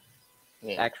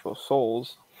actual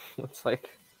souls? It's like,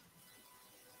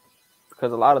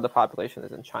 because a lot of the population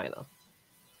is in China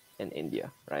and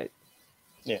India, right?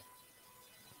 Yeah.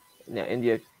 Now,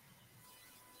 India,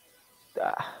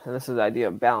 and this is the idea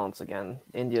of balance again.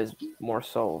 India is more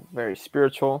so very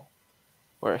spiritual,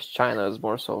 whereas China is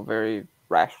more so very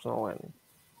rational and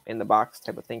in the box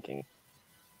type of thinking.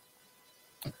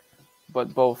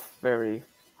 But both very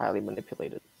highly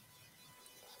manipulated.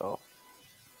 So,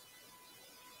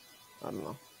 I don't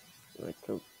know. Like,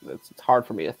 it's hard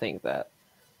for me to think that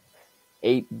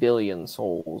 8 billion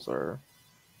souls or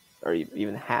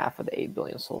even half of the 8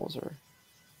 billion souls are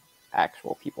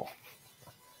actual people.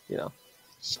 You know?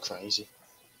 It's crazy.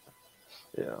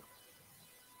 Yeah.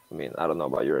 I mean, I don't know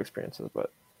about your experiences,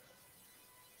 but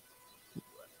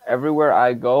everywhere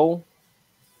I go,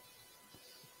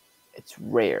 it's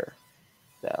rare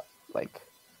that, like,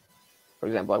 for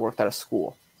example, I worked at a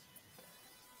school,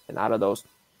 and out of those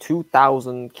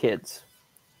 2,000 kids,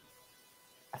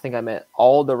 I think I met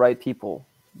all the right people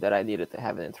that I needed to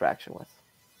have an interaction with.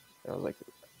 It was like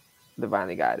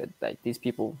divinely guided. Like, these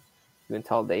people, you can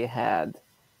tell they had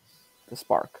the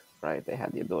spark, right? They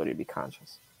had the ability to be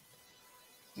conscious.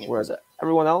 Yeah. Whereas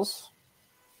everyone else,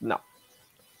 no.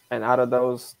 And out of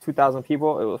those 2,000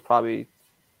 people, it was probably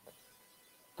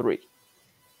three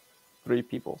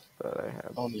people that I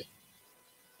had. Only.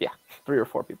 Yeah, 3 or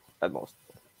 4 people at most.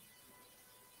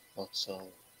 That's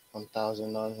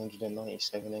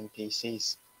 1,997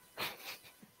 NPCs.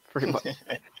 Pretty much.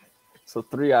 So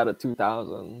 3 out of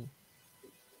 2,000.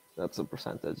 That's a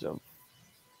percentage of,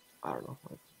 I don't know.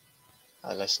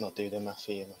 Let's not do the math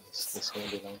here. It's going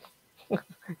to be long.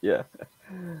 Yeah,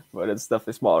 but it's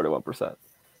definitely smaller than 1%.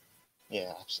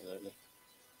 Yeah, absolutely.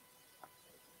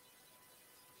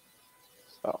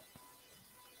 So,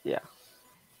 yeah,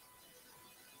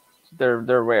 they're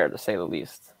rare to say the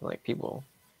least. Like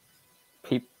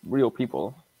real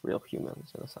people, real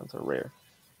humans in a sense are rare.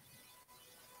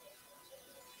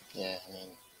 Yeah, I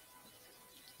mean,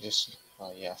 just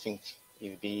yeah, I think it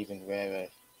would be even rarer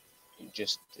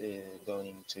just going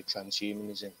into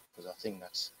transhumanism, because I think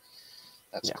that's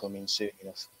Yeah. coming soon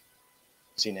enough.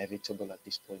 It's inevitable at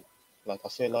this point. Like I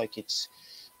feel like it's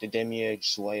the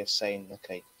demiurge's way of saying,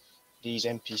 okay, these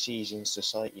NPCs in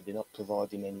society, they're not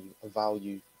providing any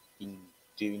value in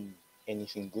doing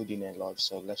anything good in their lives,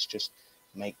 so let's just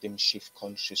make them shift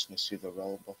consciousness with a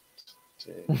robot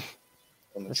to become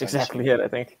a That's exactly transhuman. it, I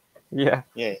think. Yeah.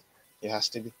 Yeah, it has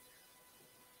to be.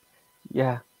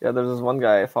 Yeah. There's this one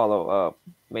guy I follow,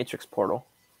 Matrix Portal,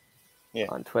 Yeah.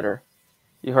 on Twitter.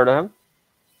 You heard of him?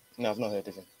 No, I've not heard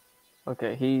of him.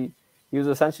 Okay. He was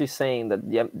essentially saying that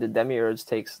the demiurge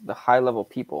takes the high level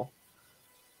people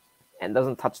and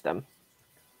doesn't touch them,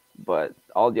 but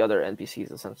all the other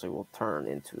NPCs essentially will turn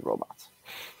into robots.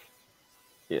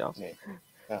 Yeah, that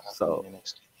happen So, in the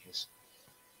next 10 years.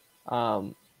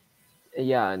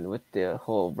 Yeah, and with the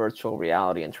whole virtual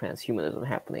reality and transhumanism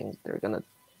happening, they're gonna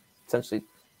essentially,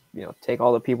 take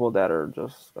all the people that are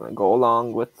just gonna go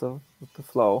along with the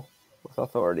flow, with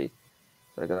authority.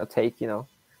 They're gonna take,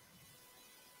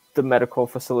 the medical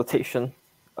facilitation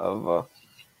of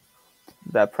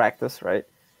that practice, right,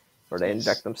 where they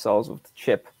inject Yes. themselves with the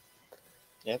chip.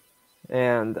 Yep.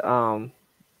 And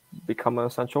become an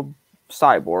essential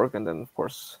cyborg, and then of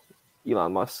course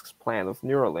Elon Musk's plan of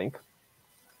Neuralink,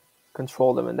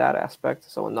 control them in that aspect.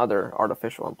 So another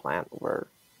artificial implant where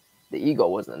the ego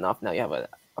wasn't enough. Now you have a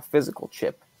physical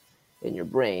chip in your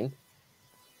brain,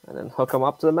 and then hook them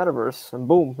up to the metaverse, and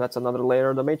boom, that's another layer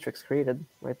of the Matrix created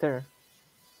right there.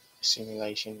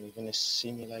 Simulation within a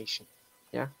simulation.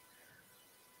 Yeah.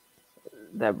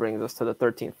 That brings us to the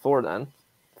 13th floor then,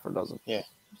 for those of you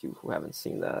who haven't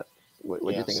seen that. What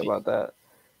do you think about that,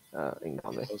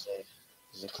 Ingame?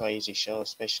 It's a crazy show,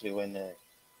 especially when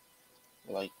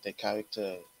like the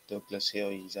character Douglas Hill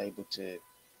is able to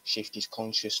shift his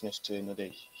consciousness to another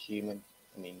human.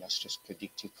 I mean, that's just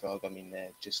predictive programming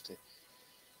there, just to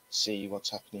see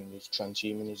what's happening with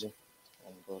transhumanism.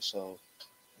 And also,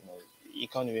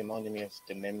 it kind of reminded me of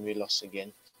the memory loss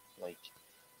again. Like,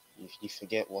 if you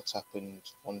forget what's happened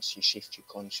once you shift your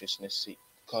consciousness, it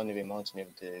kind of reminds me of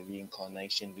the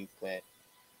reincarnation loop, where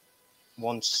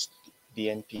once the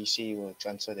NPC will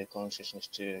transfer their consciousness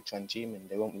to a transhuman,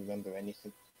 they won't remember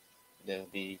anything. They'll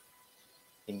be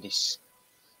in this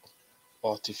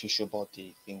artificial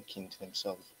body thinking to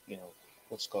themselves,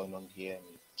 what's going on here? And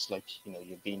it's like,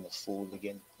 you're being a fool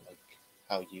again, like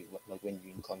like when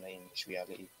you incarnate in this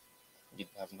reality, you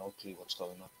have no clue what's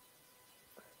going on.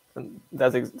 And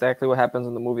that's exactly what happens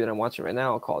in the movie that I'm watching right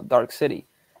now called Dark City,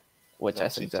 which I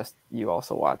That's it. suggest you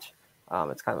also watch.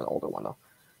 It's kind of an older one though.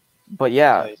 But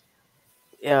yeah,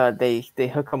 they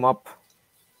hook them up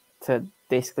to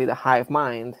basically the hive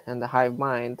mind, and the hive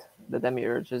mind, the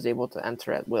demiurge, is able to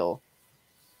enter at will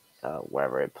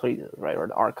wherever it pleases, right, or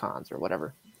the archons or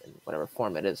whatever, in whatever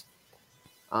form it is.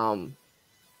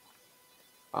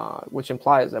 Which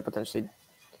implies that potentially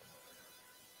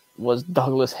was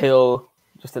Douglas Hill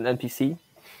just an NPC,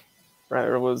 right,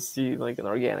 or was he like an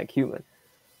organic human?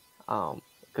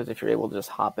 Because if you're able to just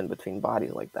hop in between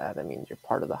bodies like that, that means you're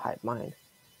part of the hive mind.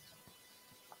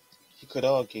 You could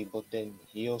argue, but then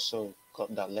he also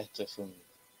got that letter from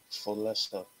Fuller,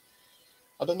 so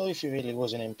I don't know if he really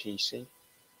was an NPC.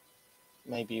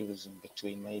 Maybe he was in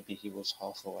between. Maybe he was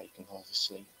half awake and half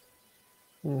asleep.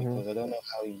 Because I don't know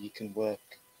how you can work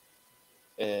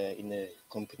in a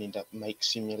company that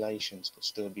makes simulations but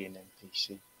still be an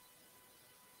NPC.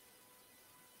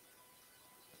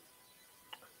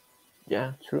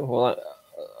 Yeah, true. Well,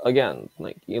 again,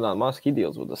 like Elon Musk, he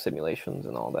deals with the simulations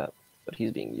and all that, but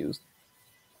he's being used.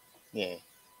 Yeah.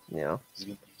 Yeah. He's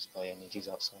being used by energies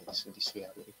outside this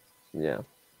reality. Yeah.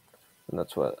 And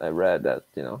that's what I read, that,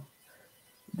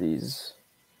 these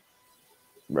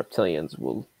reptilians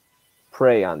will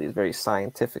prey on these very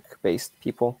scientific-based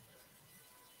people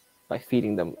by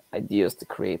feeding them ideas to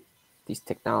create these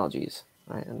technologies,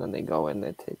 right? And then they go and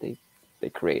they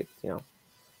create,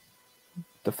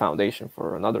 the foundation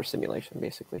for another simulation,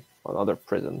 basically, another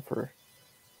prison for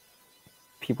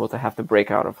people to have to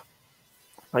break out of.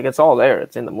 Like, it's all there.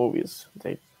 It's in the movies.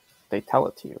 They tell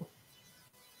it to you.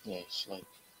 Yeah, it's like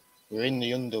we're in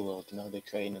the underworld now. They're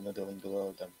creating another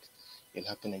underworld, and it'll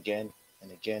happen again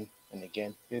and again and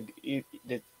again.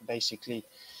 Basically,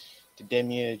 the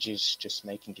demiurge is just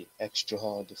making it extra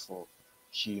harder for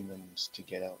humans to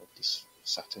get out of this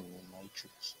Saturn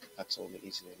matrix. That's all it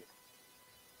is, really.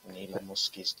 And Elon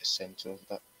Musk is the center of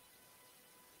that.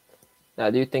 Now,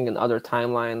 do you think in other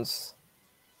timelines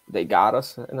they got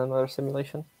us in another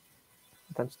simulation,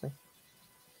 potentially?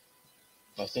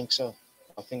 I think so.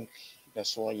 I think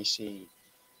that's why you see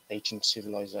ancient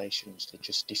civilizations that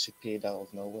just disappeared out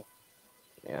of nowhere.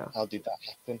 Yeah. How did that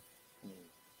happen? I mean,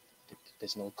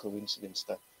 there's no coincidence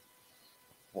that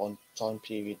one time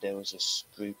period there was this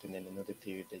group, and then another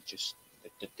period they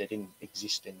didn't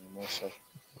exist anymore. So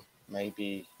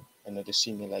maybe another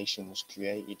simulation was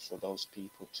created for those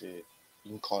people to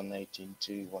incarnate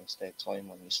into once their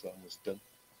time on this realm was done.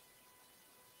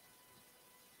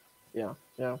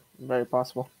 Yeah, very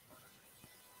possible.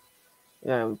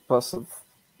 Yeah, plus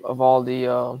of all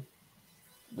the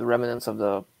remnants of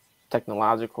the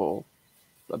technological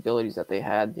abilities that they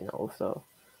had, with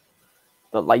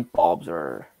the light bulbs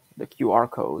or the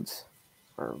QR codes,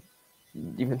 or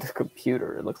even the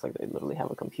computer. It looks like they literally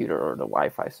have a computer, or the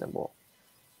Wi-Fi symbol.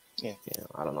 Yeah.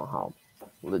 I don't know how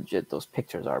legit those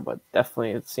pictures are, but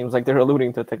definitely it seems like they're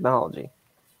alluding to technology.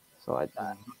 So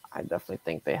I definitely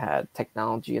think they had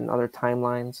technology in other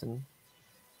timelines, and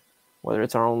whether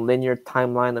it's our own linear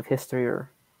timeline of history or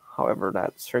however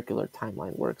that circular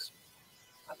timeline works,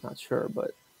 I'm not sure.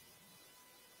 But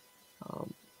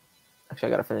actually,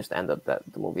 I gotta finish the end of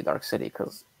the movie Dark City,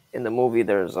 because in the movie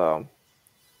there's Don't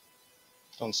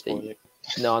spoil it.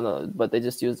 no, but they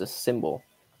just used a symbol,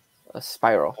 a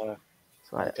spiral.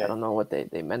 So okay. I don't know what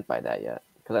they meant by that yet,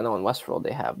 because I know in Westworld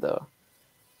they have the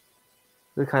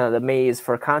kind of the maze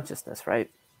for consciousness, right?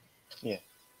 Yeah.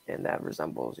 And that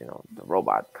resembles, the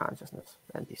robot consciousness,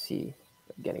 NPC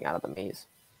getting out of the maze,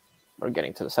 or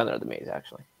getting to the center of the maze,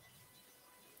 actually.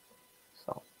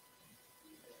 So,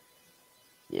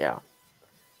 yeah.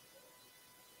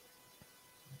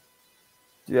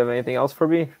 Do you have anything else for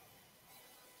me?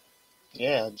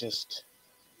 Yeah, just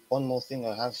one more thing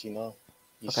I have, You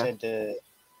Okay. said,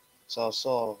 so I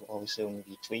saw, obviously, one of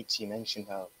your tweets, you mentioned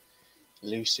how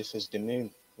Lucifer's the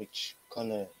moon, which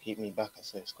kind of hit me back at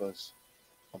first, because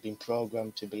I've been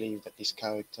programmed to believe that this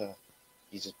character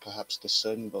is perhaps the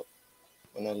sun, but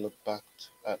when I look back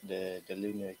at the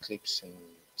lunar eclipse and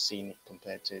seeing it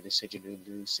compared to the sigil of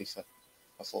Lucifer,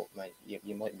 I thought, mate,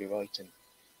 you might be right. And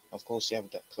of course, you have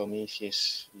that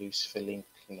Prometheus Lucifer link,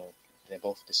 they're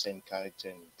both the same character,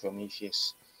 and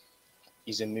Prometheus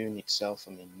is a moon itself.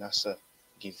 I mean, NASA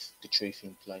give the truth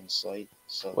in plain sight.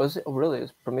 So, Was it really?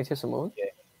 Is Prometheus a moon?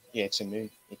 yeah, it's a moon.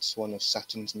 It's one of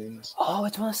Saturn's moons. Oh,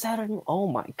 it's one of Saturn. Oh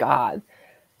my God.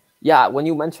 Yeah, when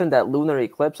you mentioned that lunar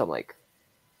eclipse, I'm like,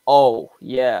 oh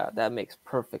yeah, that makes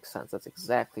perfect sense. That's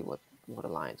exactly what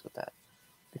aligns with that.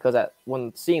 Because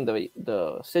when seeing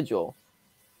the sigil,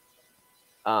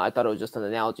 I thought it was just an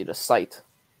analogy to sight,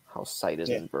 how sight is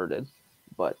inverted.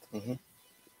 But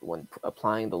when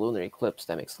applying the lunar eclipse,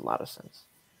 that makes a lot of sense.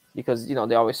 Because,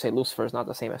 they always say Lucifer is not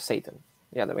the same as Satan.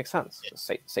 Yeah, that makes sense.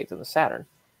 Satan is Saturn.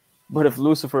 But if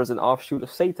Lucifer is an offshoot of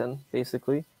Satan,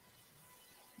 basically,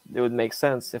 it would make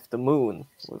sense if the moon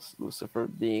was Lucifer,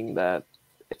 being that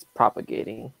it's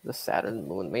propagating the Saturn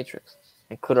moon matrix.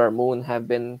 And could our moon have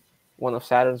been one of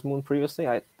Saturn's moon previously?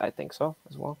 I think so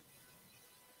as well.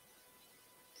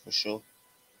 For sure.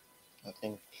 I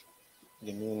think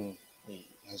the moon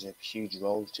has a huge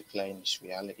role to play in this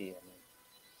reality. I mean,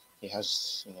 it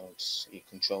has, it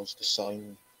controls the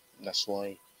sign. That's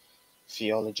why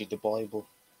theology, the Bible,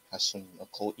 has some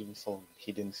occult info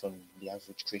hidden from the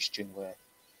average Christian, where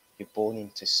you're born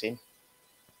into sin,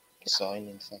 a sign,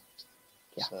 in fact.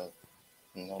 Yeah. So,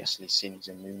 and obviously, sin is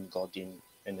a moon god in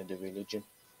another religion.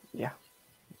 Yeah.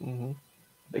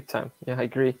 Big time. Yeah, I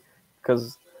agree.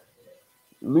 Because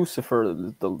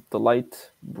Lucifer, the light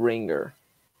bringer,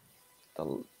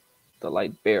 the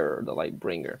light bearer, the light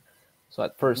bringer. So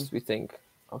at first we think,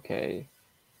 okay,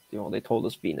 they told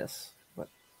us Venus, but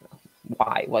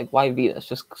why? Like, why Venus?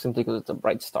 Just simply because it's a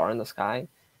bright star in the sky?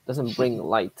 It doesn't bring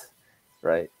light,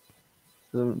 right?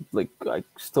 Like, I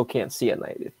still can't see at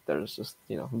night if there's just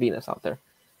Venus out there.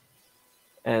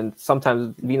 And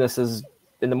sometimes Venus is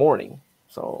in the morning,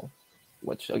 so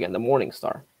which again, the morning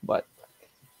star. But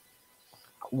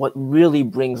what really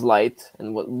brings light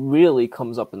and what really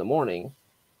comes up in the morning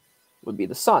would be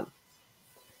the sun.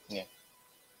 Yeah.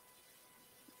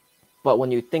 But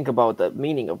when you think about the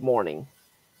meaning of morning,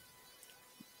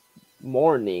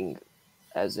 morning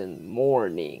as in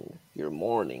mourning, you're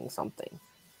mourning something.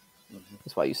 Mm-hmm.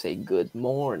 That's why you say good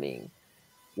morning.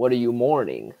 What are you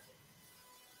mourning?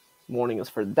 Mourning is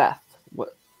for death.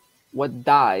 What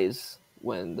dies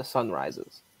when the sun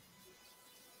rises?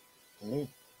 Mm-hmm.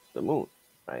 The moon,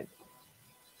 right?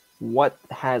 What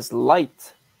has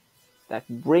light that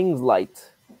brings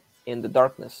light in the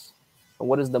darkness? And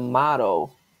what is the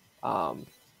motto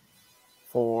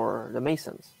for the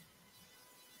Masons?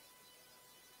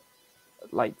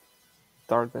 Light,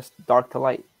 darkness, dark to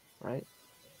light, right?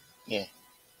 Yeah.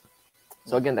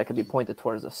 So again, that could be pointed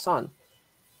towards the sun.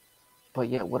 But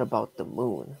yeah, what about the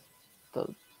moon?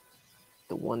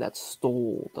 The one that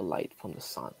stole the light from the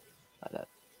sun, that,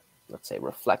 let's say,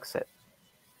 reflects it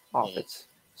off its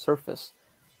surface.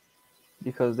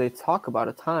 Because they talk about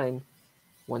a time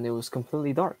when it was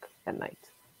completely dark at night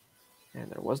and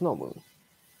there was no moon.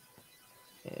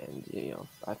 And,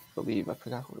 I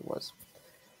forgot who it was.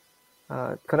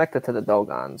 Connected to the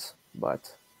Dogons,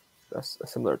 but a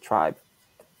similar tribe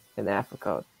in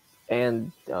Africa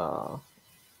and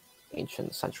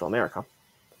ancient Central America.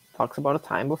 Talks about a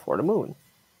time before the moon.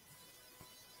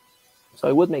 So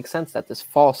it would make sense that this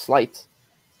false light,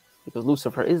 because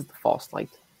Lucifer is the false light,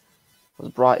 was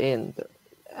brought in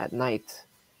at night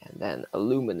and then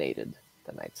illuminated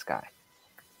the night sky.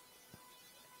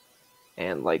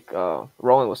 And like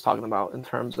Roland was talking about in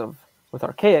terms of with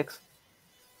Archaics,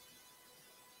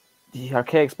 the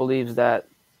Archaics believes that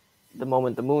the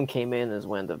moment the moon came in is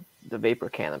when the vapor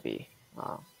canopy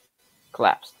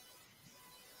collapsed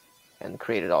and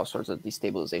created all sorts of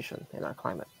destabilization in our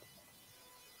climate.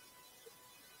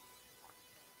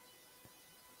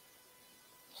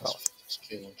 That's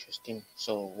very interesting.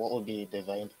 So what would be the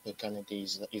vapor canopy?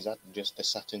 Is that just the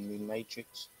Saturn moon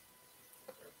matrix?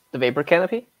 The vapor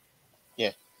canopy?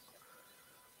 Yeah.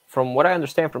 From what I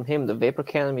understand from him, the vapor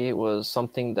canopy was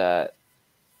something that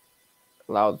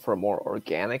allowed for a more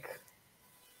organic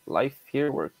life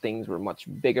here, where things were much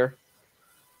bigger.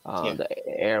 The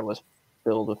air was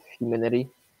filled with humidity,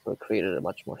 so it created a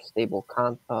much more stable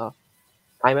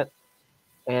climate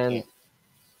and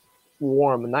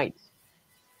warm nights.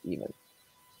 Even,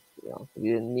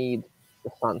 you didn't need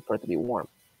the sun for it to be warm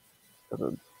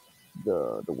because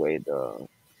of the way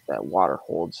that water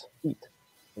holds heat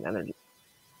and energy.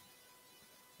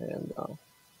 And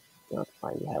that's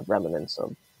why you have remnants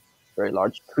of very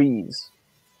large trees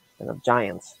and of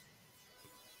giants.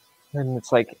 And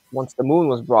it's like once the moon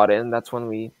was brought in, that's when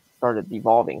we started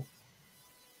evolving.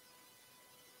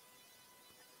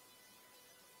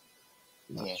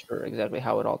 I'm not sure exactly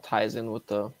how it all ties in with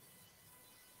the.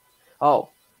 Oh,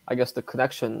 I guess the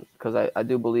connection, because I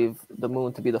do believe the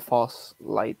moon to be the false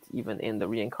light, even in the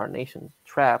reincarnation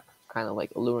trap, kind of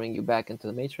like alluring you back into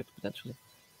the matrix potentially.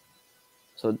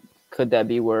 So could that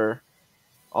be where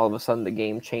all of a sudden the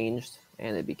game changed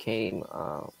and it became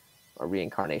a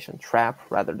reincarnation trap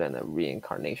rather than a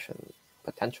reincarnation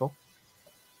potential?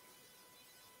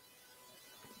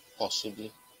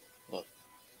 Possibly, but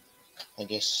I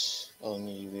guess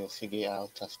only we'll figure it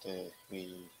out after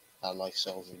our life's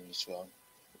over in this realm.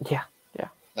 Yeah.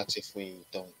 That's if we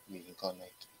don't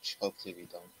reincarnate, which hopefully we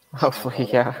don't. Hopefully,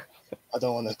 yeah. I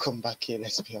don't want to come back here,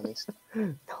 let's be honest.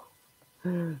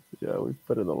 Yeah, we've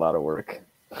put in a lot of work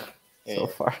so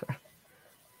far.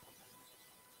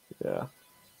 Yeah.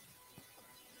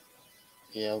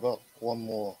 Yeah, I've got one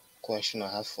more question I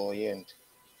have for you, and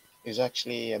it's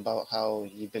actually about how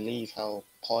you believe how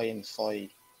pi and phi,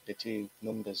 the two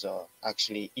numbers, are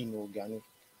actually inorganic.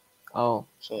 Oh.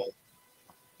 So,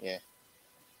 yeah.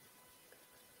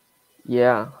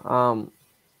 Yeah.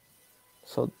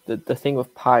 So the thing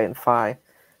with pi and phi,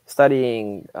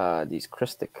 studying these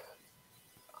Christic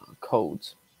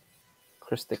codes,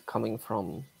 Christic coming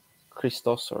from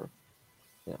Christos or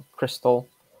crystal.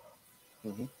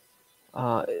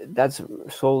 Mm-hmm. That's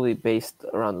solely based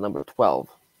around the number 12.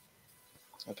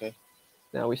 Okay.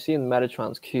 Now we see in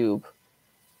Metatron's cube,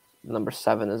 number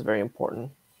 7 is very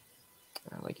important.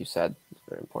 Like you said, it's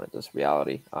very important to this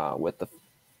reality. With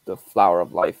the flower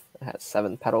of life, it has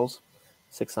 7 petals,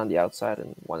 6 on the outside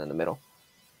and 1 in the middle.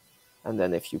 And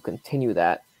then if you continue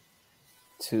that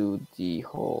to the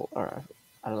whole, or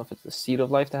I don't know if it's the seed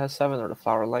of life that has 7 or the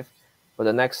flower of life, but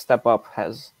the next step up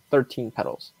has 13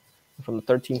 petals. And from the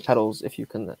 13 petals, if you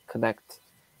can connect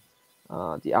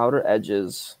the outer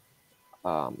edges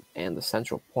and the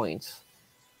central points,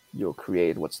 you'll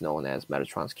create what's known as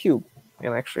Metatron's cube.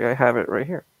 And actually, I have it right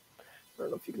here. I don't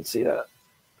know if you can see that.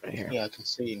 right here. Yeah, I can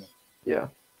see now. Yeah.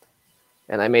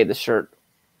 And I made the shirt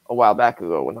a while back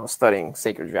ago when I was studying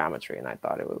sacred geometry, and I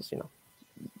thought it was,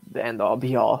 the end all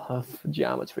be all of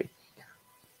geometry.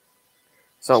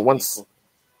 So It's pretty once, cool.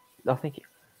 no, thank you.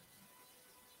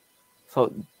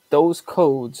 So those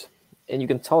codes, and you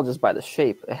can tell just by the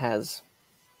shape, it has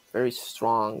very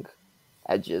strong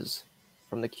edges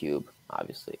from the cube.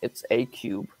 Obviously, it's a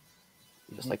cube,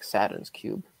 just like Saturn's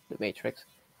cube, the matrix.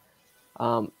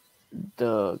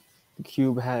 The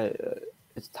cube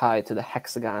it's tied to the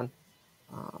hexagon,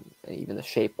 and even the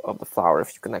shape of the flower,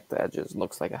 if you connect the edges,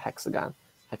 looks like a hexagon.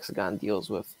 Hexagon deals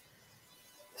with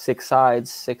 6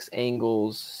 sides, 6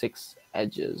 angles, 6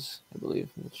 edges, I believe,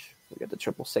 which we get the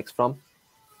 666 from.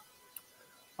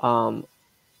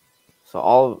 So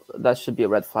all that should be a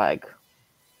red flag,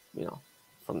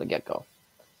 from the get-go.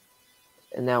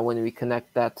 And now when we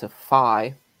connect that to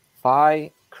phi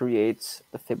creates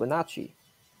the Fibonacci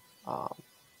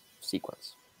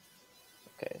sequence.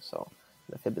 Okay, so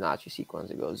the Fibonacci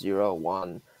sequence, it goes 0,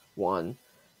 1, 1,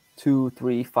 2,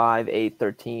 3, 5, 8,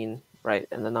 13, right?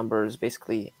 And the numbers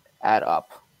basically add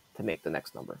up to make the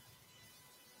next number.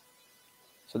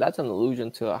 So that's an allusion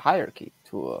to a hierarchy,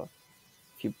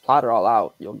 if you plot it all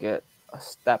out, you'll get a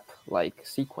step-like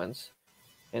sequence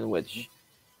in which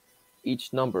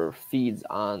each number feeds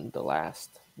on the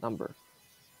last number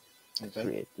to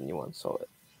create the new one. So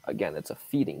again, it's a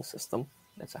feeding system.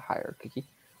 It's a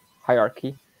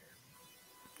hierarchy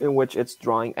in which it's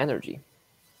drawing energy.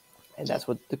 And that's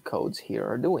what the codes here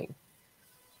are doing.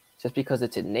 Just because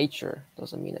it's in nature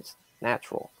doesn't mean it's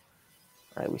natural,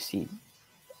 right? We see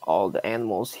all the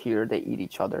animals here, they eat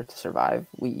each other to survive.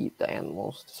 We eat the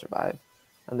animals to survive.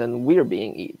 And then we're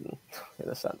being eaten, in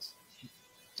a sense.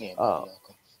 Yeah,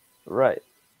 right.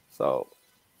 So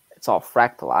it's all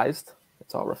fractalized.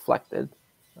 It's all reflected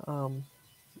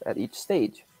at each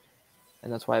stage.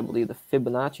 And that's why I believe the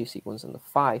Fibonacci sequence and the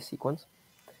phi sequence,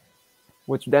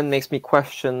 which then makes me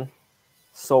question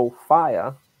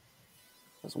Sophia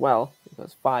as well,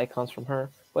 because phi comes from her,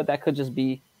 but that could just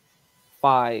be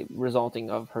phi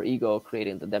resulting of her ego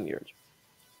creating the demiurge.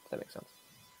 If that makes sense.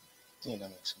 Yeah, that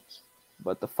makes sense.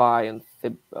 But the phi and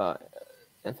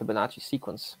Fibonacci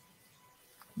sequence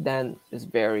then is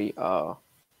very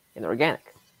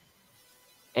inorganic.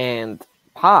 And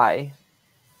pi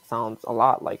sounds a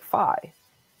lot like phi.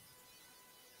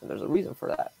 And there's a reason for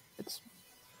that.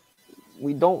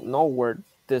 We don't know where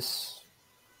this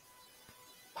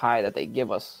pi that they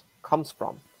give us comes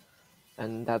from.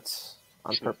 And that's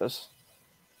on purpose,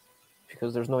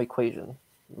 because there's no equation.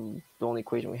 The only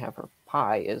equation we have for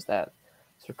pi is that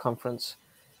circumference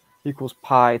equals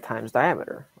pi times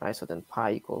diameter, right? So then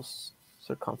pi equals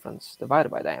circumference divided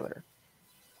by diameter.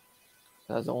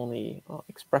 That's the only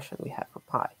expression we have for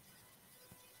pi.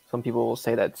 Some people will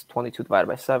say that it's 22 divided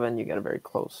by 7. You get a very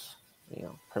close,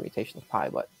 permutation of pi.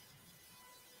 But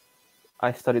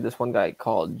I studied this one guy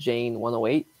called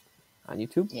Jane108 on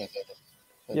YouTube.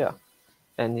 Yeah.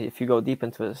 And if you go deep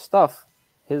into his stuff,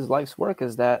 his life's work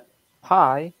is that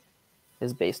pi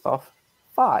is based off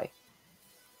phi.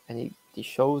 And he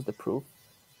shows the proof,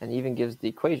 and even gives the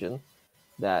equation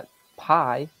that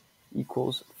pi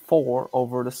equals 4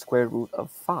 over the square root of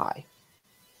phi.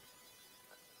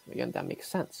 Again, that makes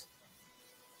sense,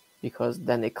 because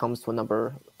then it comes to a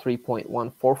number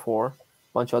 3.144, a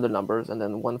bunch of other numbers, and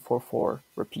then 144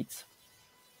 repeats.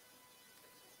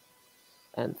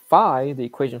 And phi, the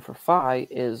equation for phi,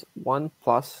 is 1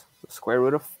 plus the square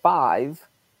root of 5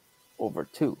 over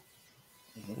 2.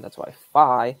 And that's why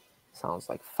phi sounds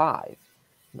like 5.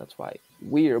 And that's why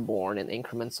we are born in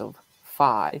increments of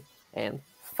 5 and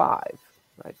 5,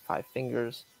 right? 5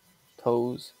 fingers,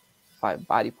 toes, 5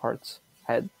 body parts,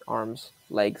 head, arms,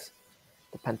 legs.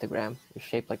 The pentagram is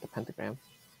shaped like the pentagram,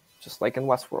 just like in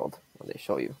Westworld when they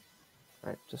show you,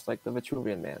 right? Just like the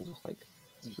Vitruvian Man, just like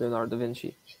Leonardo da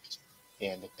Vinci.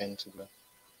 Yeah, the pentagram.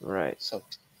 Right. So,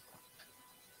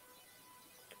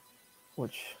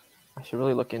 which I should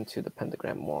really look into the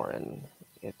pentagram more and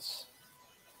its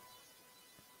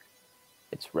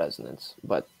resonance.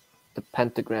 But the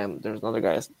pentagram, there's another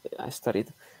guy I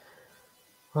studied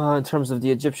in terms of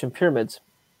the Egyptian pyramids.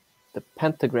 The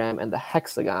pentagram and the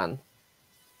hexagon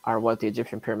are what the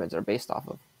Egyptian pyramids are based off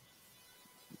of,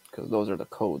 because those are the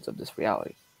codes of this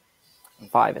reality.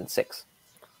 5 and 6,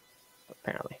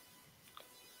 apparently.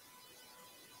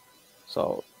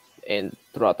 So,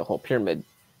 throughout the whole pyramid,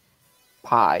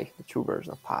 pi, the true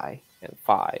version of pi, and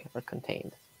phi are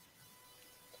contained,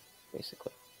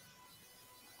 basically.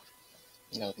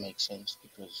 that makes sense,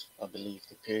 because I believe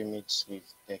the pyramids, with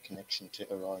their connection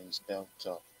to Orion's belt,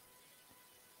 are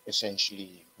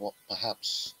essentially what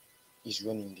perhaps is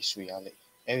running this reality.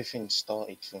 everything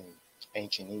started from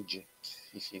ancient Egypt.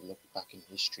 If you look back in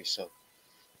history, so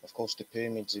of course the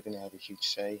pyramids are going to have a huge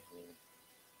say. I mean,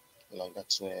 like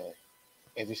that's where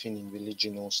everything in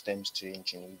religion all stems to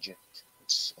ancient Egypt.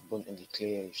 It's abundantly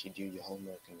clear if you do your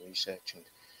homework and research, and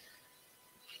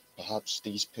perhaps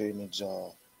these pyramids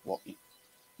are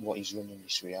what is running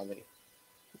this reality.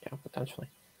 Yeah, potentially.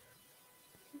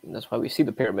 And that's why we see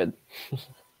the pyramid.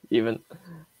 Even,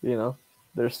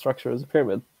 their structure is a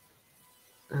pyramid.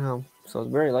 So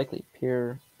it's very likely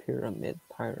pyramid.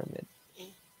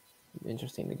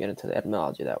 Interesting to get into the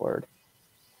etymology of that word.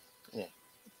 Yeah.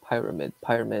 Pyramid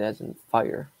as in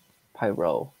fire.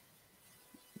 Pyro.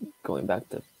 Going back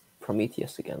to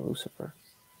Prometheus again, Lucifer,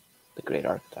 the great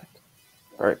architect.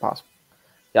 Very possible.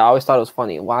 Yeah, I always thought it was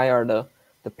funny. Why are the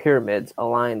pyramids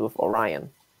aligned with Orion?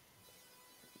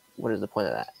 What is the point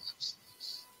of that?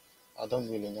 I don't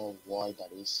really know why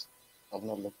that is. I've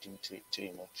not looked into it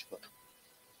too much, but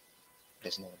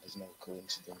there's no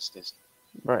coincidence.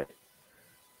 Right.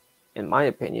 In my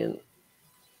opinion,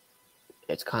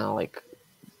 it's kind of like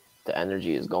the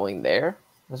energy is going there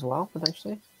as well,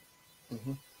 potentially.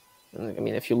 Mm-hmm. I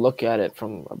mean, if you look at it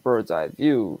from a bird's eye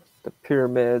view, the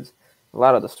pyramids, a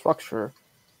lot of the structure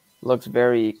looks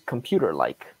very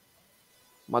computer-like,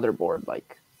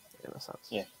 motherboard-like, in a sense.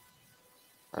 Yeah.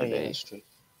 Are they, that's true.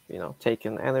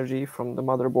 taking energy from the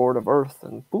motherboard of Earth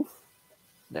and poof,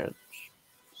 there,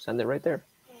 send it right there.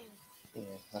 Yeah,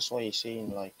 that's why you're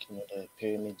seeing like the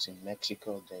pyramids in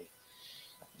Mexico.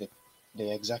 They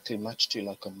exactly match to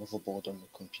like a motherboard on the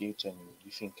computer, and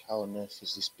you think, how on earth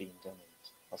is this being done? And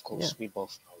of course, we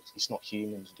both know it's not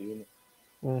humans doing it.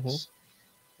 Mm-hmm. It's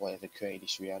whatever created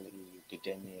this reality, the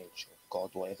demiurge or God,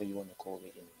 whatever you want to call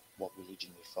it, in what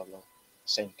religion you follow,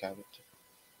 same character.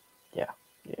 Yeah.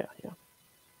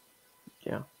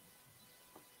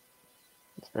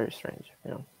 It's very strange,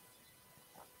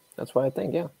 That's why I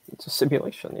think, it's a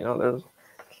simulation. There's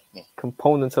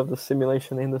components of the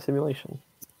simulation in the simulation,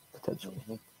 potentially.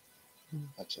 Mm-hmm.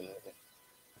 Absolutely.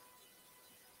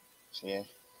 So yeah,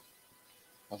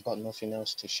 I've got nothing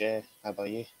else to share. How about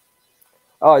you?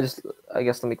 Oh, I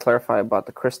guess let me clarify about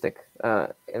the Christic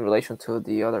in relation to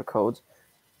the other codes.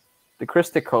 The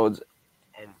Christic codes,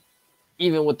 and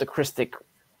even with the Christic,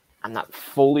 I'm not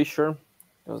fully sure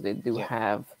because they do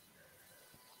have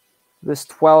this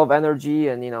 12 energy,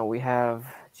 and we have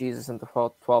Jesus and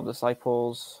the 12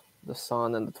 disciples, the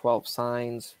Son and the 12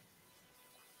 signs.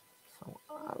 So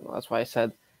I don't know, that's why I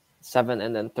said 7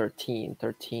 and then 13.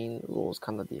 13 rules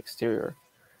kind of the exterior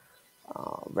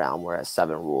realm, whereas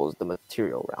 7 rules the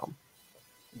material realm.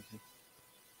 Mm-hmm.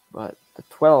 But the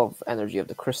 12 energy of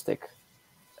the Christic,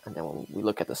 and then when we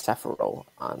look at the Sephiro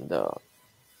on the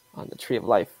Tree of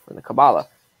Life in the Kabbalah,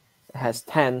 it has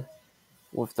 10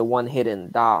 with the one hidden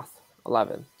Dath,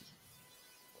 11.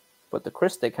 But the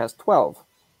Christic has 12.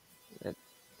 It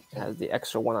has the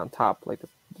extra one on top, like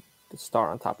the star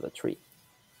on top of the tree,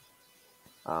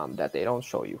 that they don't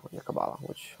show you in the Kabbalah,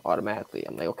 which automatically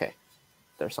I'm like, okay,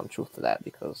 there's some truth to that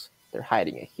because they're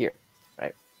hiding it here,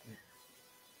 right?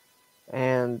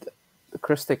 And the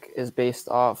Christic is based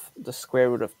off the square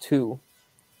root of 2,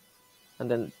 and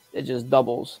then it just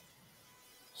doubles.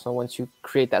 So once you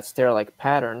create that stair-like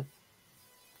pattern,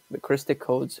 the Christic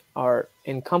codes are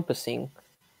encompassing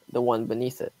the one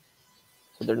beneath it.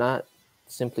 So they're not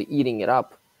simply eating it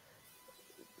up.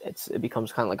 It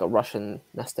becomes kind of like a Russian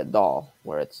nested doll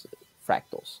where it's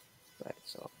fractals, right?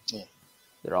 So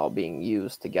they're all being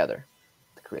used together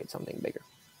to create something bigger.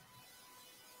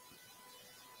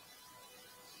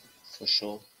 For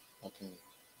sure, I can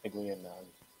agree on that.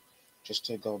 Just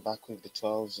to go back with the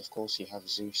 12s, of course, you have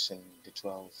Zeus and the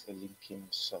 12 Olympians.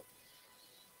 So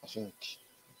I think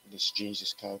this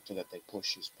Jesus character that they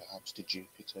push is perhaps the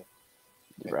Jupiter.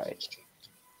 Right.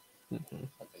 Mm-hmm.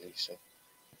 I believe so.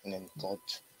 And then God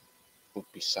would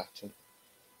be Saturn,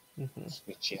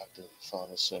 which you have the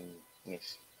Father, Son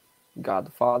myth. God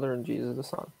the Father and Jesus the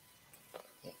Son.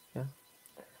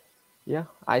 Yeah.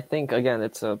 I think, again,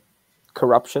 it's a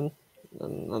corruption,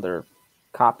 another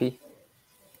copy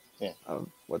of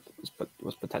what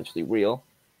was potentially real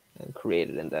and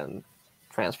created and then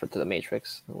transferred to the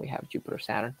Matrix. And we have Jupiter,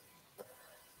 Saturn.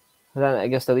 And then I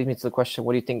guess that leads me to the question,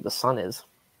 what do you think the Sun is?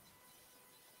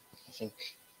 I think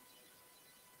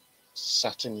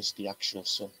Saturn is the actual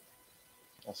sun.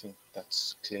 I think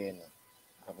that's clear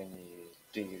now when you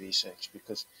do your research,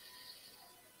 because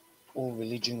all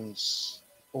religions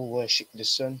all worship the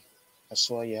sun. That's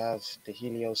why you have the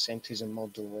heliocentrism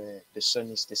model where the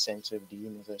sun is the center of the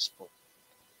universe, but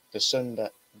the sun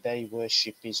that they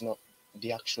worship is not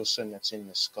the actual sun that's in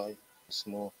the sky. It's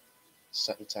more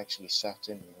it's actually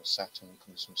Saturn. You know, Saturn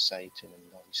comes from Satan,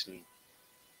 and obviously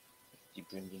you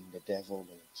bring in the devil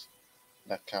and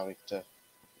that character.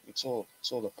 It's all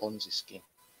a Ponzi scheme.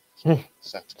 So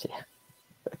Saturn.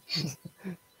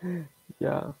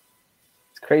 Yeah,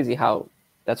 it's crazy how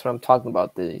that's what I'm talking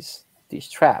about. These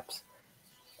traps.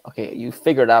 Okay, you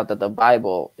figured out that the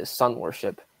Bible is sun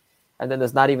worship, and then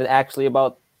it's not even actually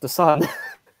about the sun.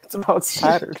 It's about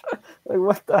Saturn. Like,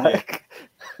 what the heck?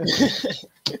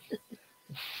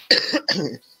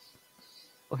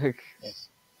 Like, Yes.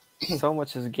 so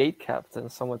much is gate kept,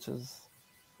 and so much is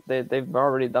they've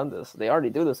already done this. They already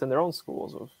do this in their own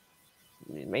schools of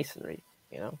masonry.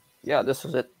 You know, yeah, this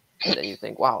is it, and then you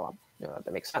think, wow, you know,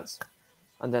 that makes sense,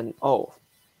 and then oh,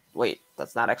 wait,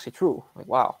 that's not actually true. Like,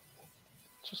 wow,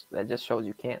 that just shows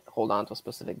you can't hold on to a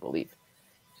specific belief.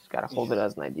 You just gotta hold it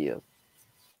as an idea.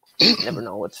 You never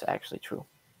know what's actually true.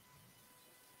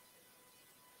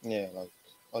 Yeah, like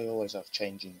I always have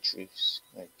changing truths.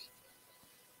 Like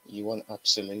you want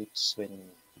absolutes when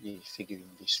you're figuring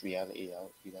this reality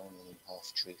out. You don't need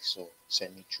half truths or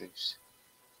semi truths.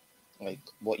 Like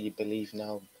what you believe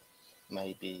now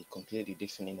may be completely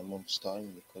different in a month's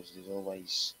time because there's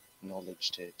always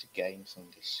knowledge to gain from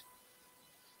this.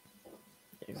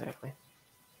 Exactly.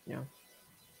 Yeah.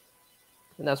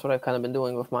 And that's what I've kind of been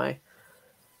doing with my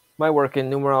work in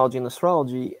numerology and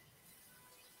astrology.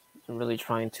 I'm really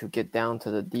trying to get down to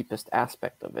the deepest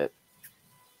aspect of it.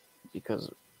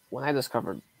 Because when I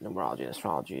discovered numerology and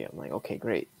astrology, I'm like, okay,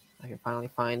 great. I can finally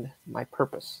find my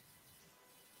purpose.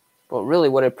 But really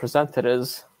what it presented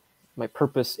is my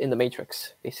purpose in the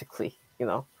matrix, basically, you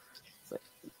know? It's like,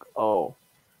 oh,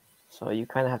 so you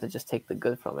kind of have to just take the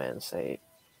good from it and say,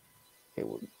 okay,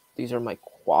 well, these are my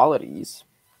qualities.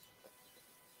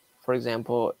 For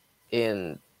example,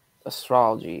 in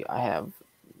astrology, I have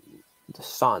the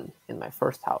sun in my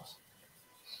first house,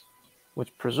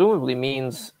 which presumably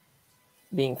means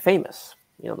being famous.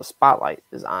 You know, the spotlight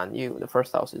is on you. The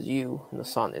first house is you, and the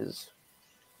sun is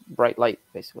bright light,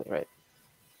 basically, right?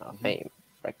 Fame,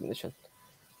 recognition.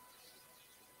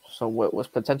 So what was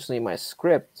potentially my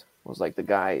script was like the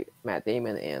guy Matt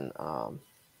Damon in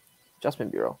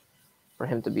Adjustment Bureau, for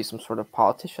him to be some sort of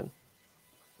politician.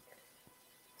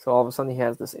 So all of a sudden he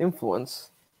has this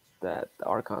influence that the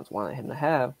archons wanted him to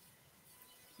have.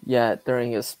 Yet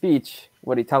during his speech,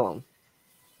 what did he tell him?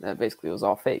 That basically was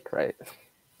all fake, right?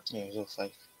 Yeah, it was all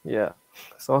fake. Yeah.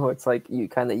 So it's like you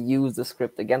kind of use the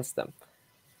script against them.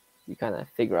 You kind of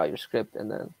figure out your script and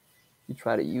then you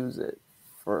try to use it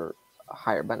for a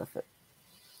higher benefit.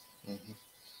 Mm-hmm.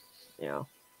 You know,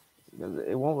 because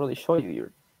it won't really show you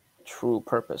your true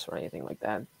purpose or anything like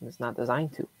that. It's not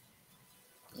designed to.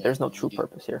 Yeah, There's no true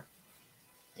purpose here.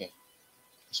 Yeah,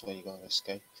 that's why you gotta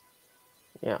escape.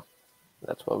 Yeah,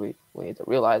 that's why we need to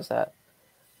realize that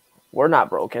we're not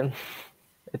broken.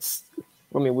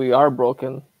 We are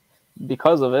broken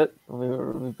because of it.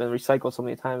 We've been recycled so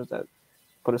many times that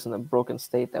put us in a broken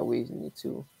state that we need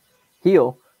to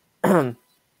heal. But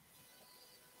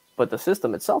the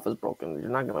system itself is broken. You're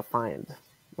not going to find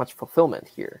much fulfillment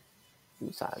here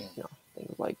inside,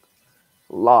 things like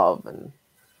love and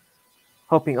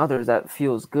helping others that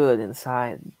feels good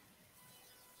inside.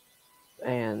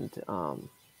 And,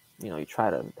 you try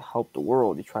to help the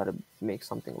world. You try to make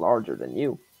something larger than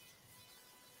you.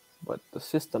 But the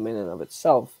system in and of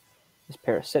itself is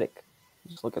parasitic.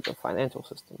 Just look at the financial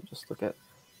system. Just look at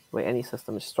the way any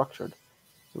system is structured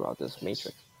throughout this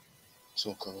matrix.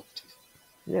 So corrupted.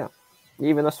 Yeah.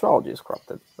 Even astrology is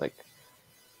corrupted. Like,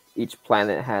 each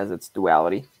planet has its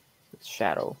duality, its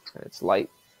shadow, and its light.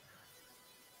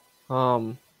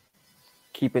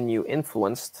 Keeping you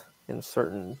influenced in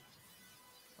certain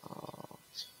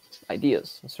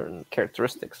ideas and certain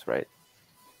characteristics, right?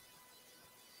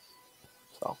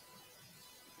 So.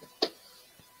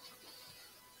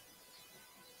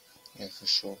 Yeah, for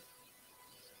sure.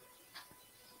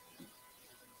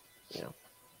 Yeah.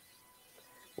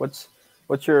 What's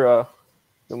your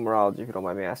numerology, if you don't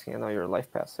mind me asking? I know you're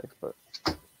life path 6, but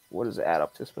what does it add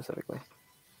up to specifically?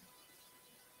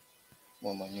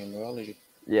 Well, my numerology.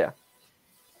 Yeah.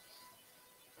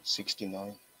 69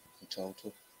 in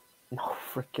total. No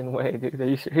freaking way, dude. Are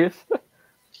you serious?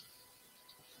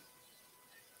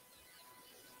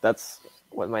 That's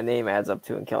what my name adds up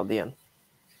to in Chaldean.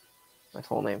 My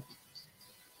full name.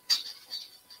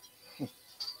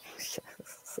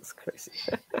 This is crazy.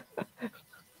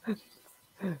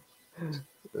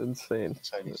 Insane.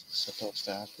 That's how it's supposed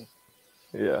to happen.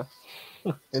 Yeah.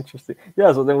 Interesting.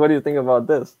 Yeah, so then what do you think about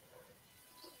this?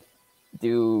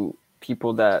 Do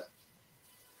people that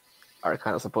are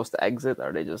kind of supposed to exit,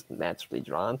 are they just naturally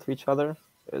drawn to each other?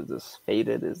 Is this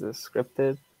fated? Is this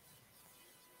scripted?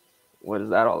 What is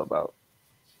that all about?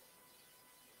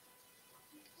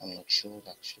 I'm not sure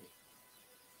actually.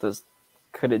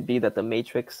 Could it be that the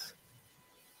Matrix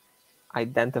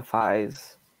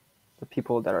identifies the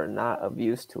people that are not of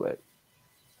use to it,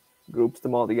 groups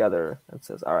them all together, and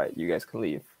says, "All right, you guys can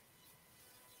leave"?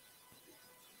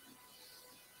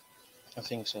 I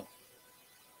think so.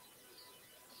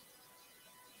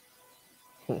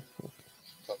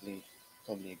 Probably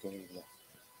agree with that.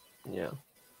 Yeah.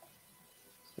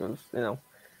 You know,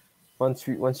 once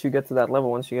you get to that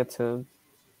level, once you get to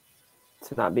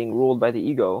not being ruled by the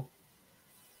ego,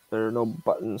 there are no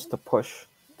buttons to push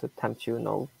to tempt you,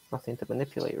 nothing to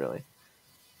manipulate really.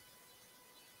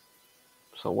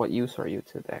 So what use are you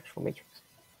to the actual Matrix?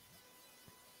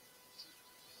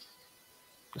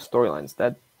 The storyline's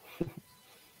dead.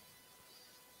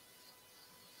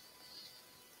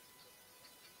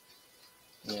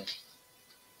 Yeah.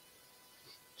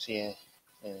 So yeah,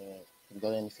 you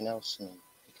got anything else? And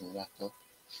we can wrap up.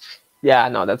 Yeah,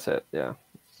 no, that's it. Yeah,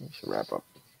 we should wrap up.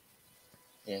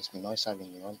 Yeah, it's been nice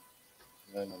having you on.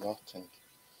 Learn a lot, and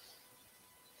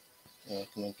I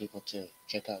recommend people to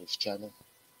check out his channel.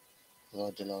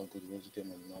 Provides a lot of good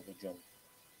wisdom and knowledge on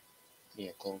the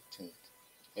occult and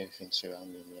everything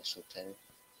surrounding the esoteric.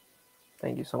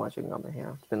 Thank you so much, Ignacio.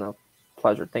 Yeah, it's been a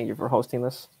pleasure. Thank you for hosting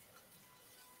this.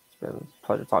 It's been a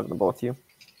pleasure talking to both of you.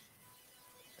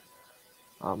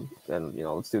 And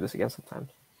let's do this again sometime.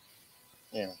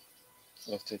 Yeah,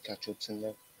 love to catch up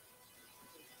someday.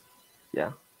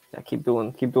 Yeah. Keep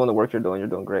doing the work you're doing. You're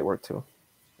doing great work too,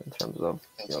 in terms of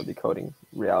decoding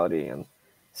reality and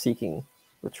seeking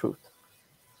the truth.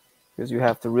 Because you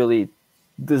have to really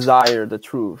desire the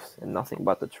truth and nothing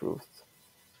but the truth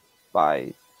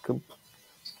by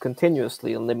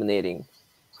continuously eliminating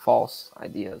false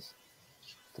ideas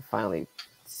to finally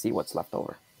see what's left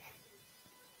over.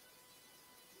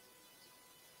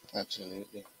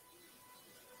 Absolutely.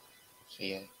 So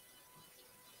yeah,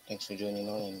 thanks for joining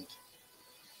on, and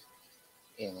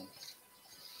yeah, man.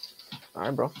 All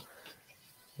right, bro.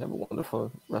 Have a wonderful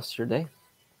rest of your day.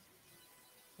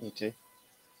 You too.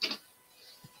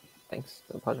 Thanks. It's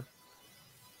been a pleasure.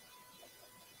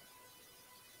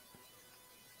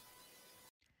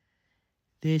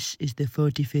 This is the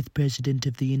 45th President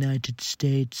of the United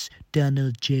States,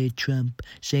 Donald J. Trump,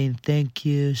 saying thank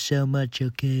you so much,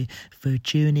 for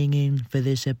tuning in for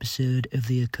this episode of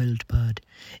The Occult Pod.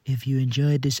 If you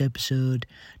enjoyed this episode,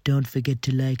 don't forget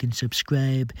to like and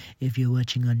subscribe if you're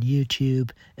watching on YouTube,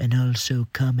 and also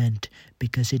comment,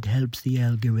 because it helps the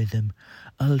algorithm.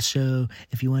 Also,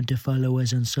 if you want to follow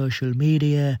us on social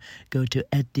media, go to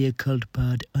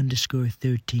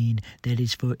 @theoccultpod_13. That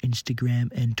is for Instagram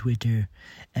and Twitter.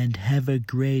 And have a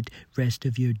great rest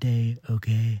of your day,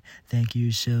 okay? Thank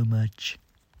you so much.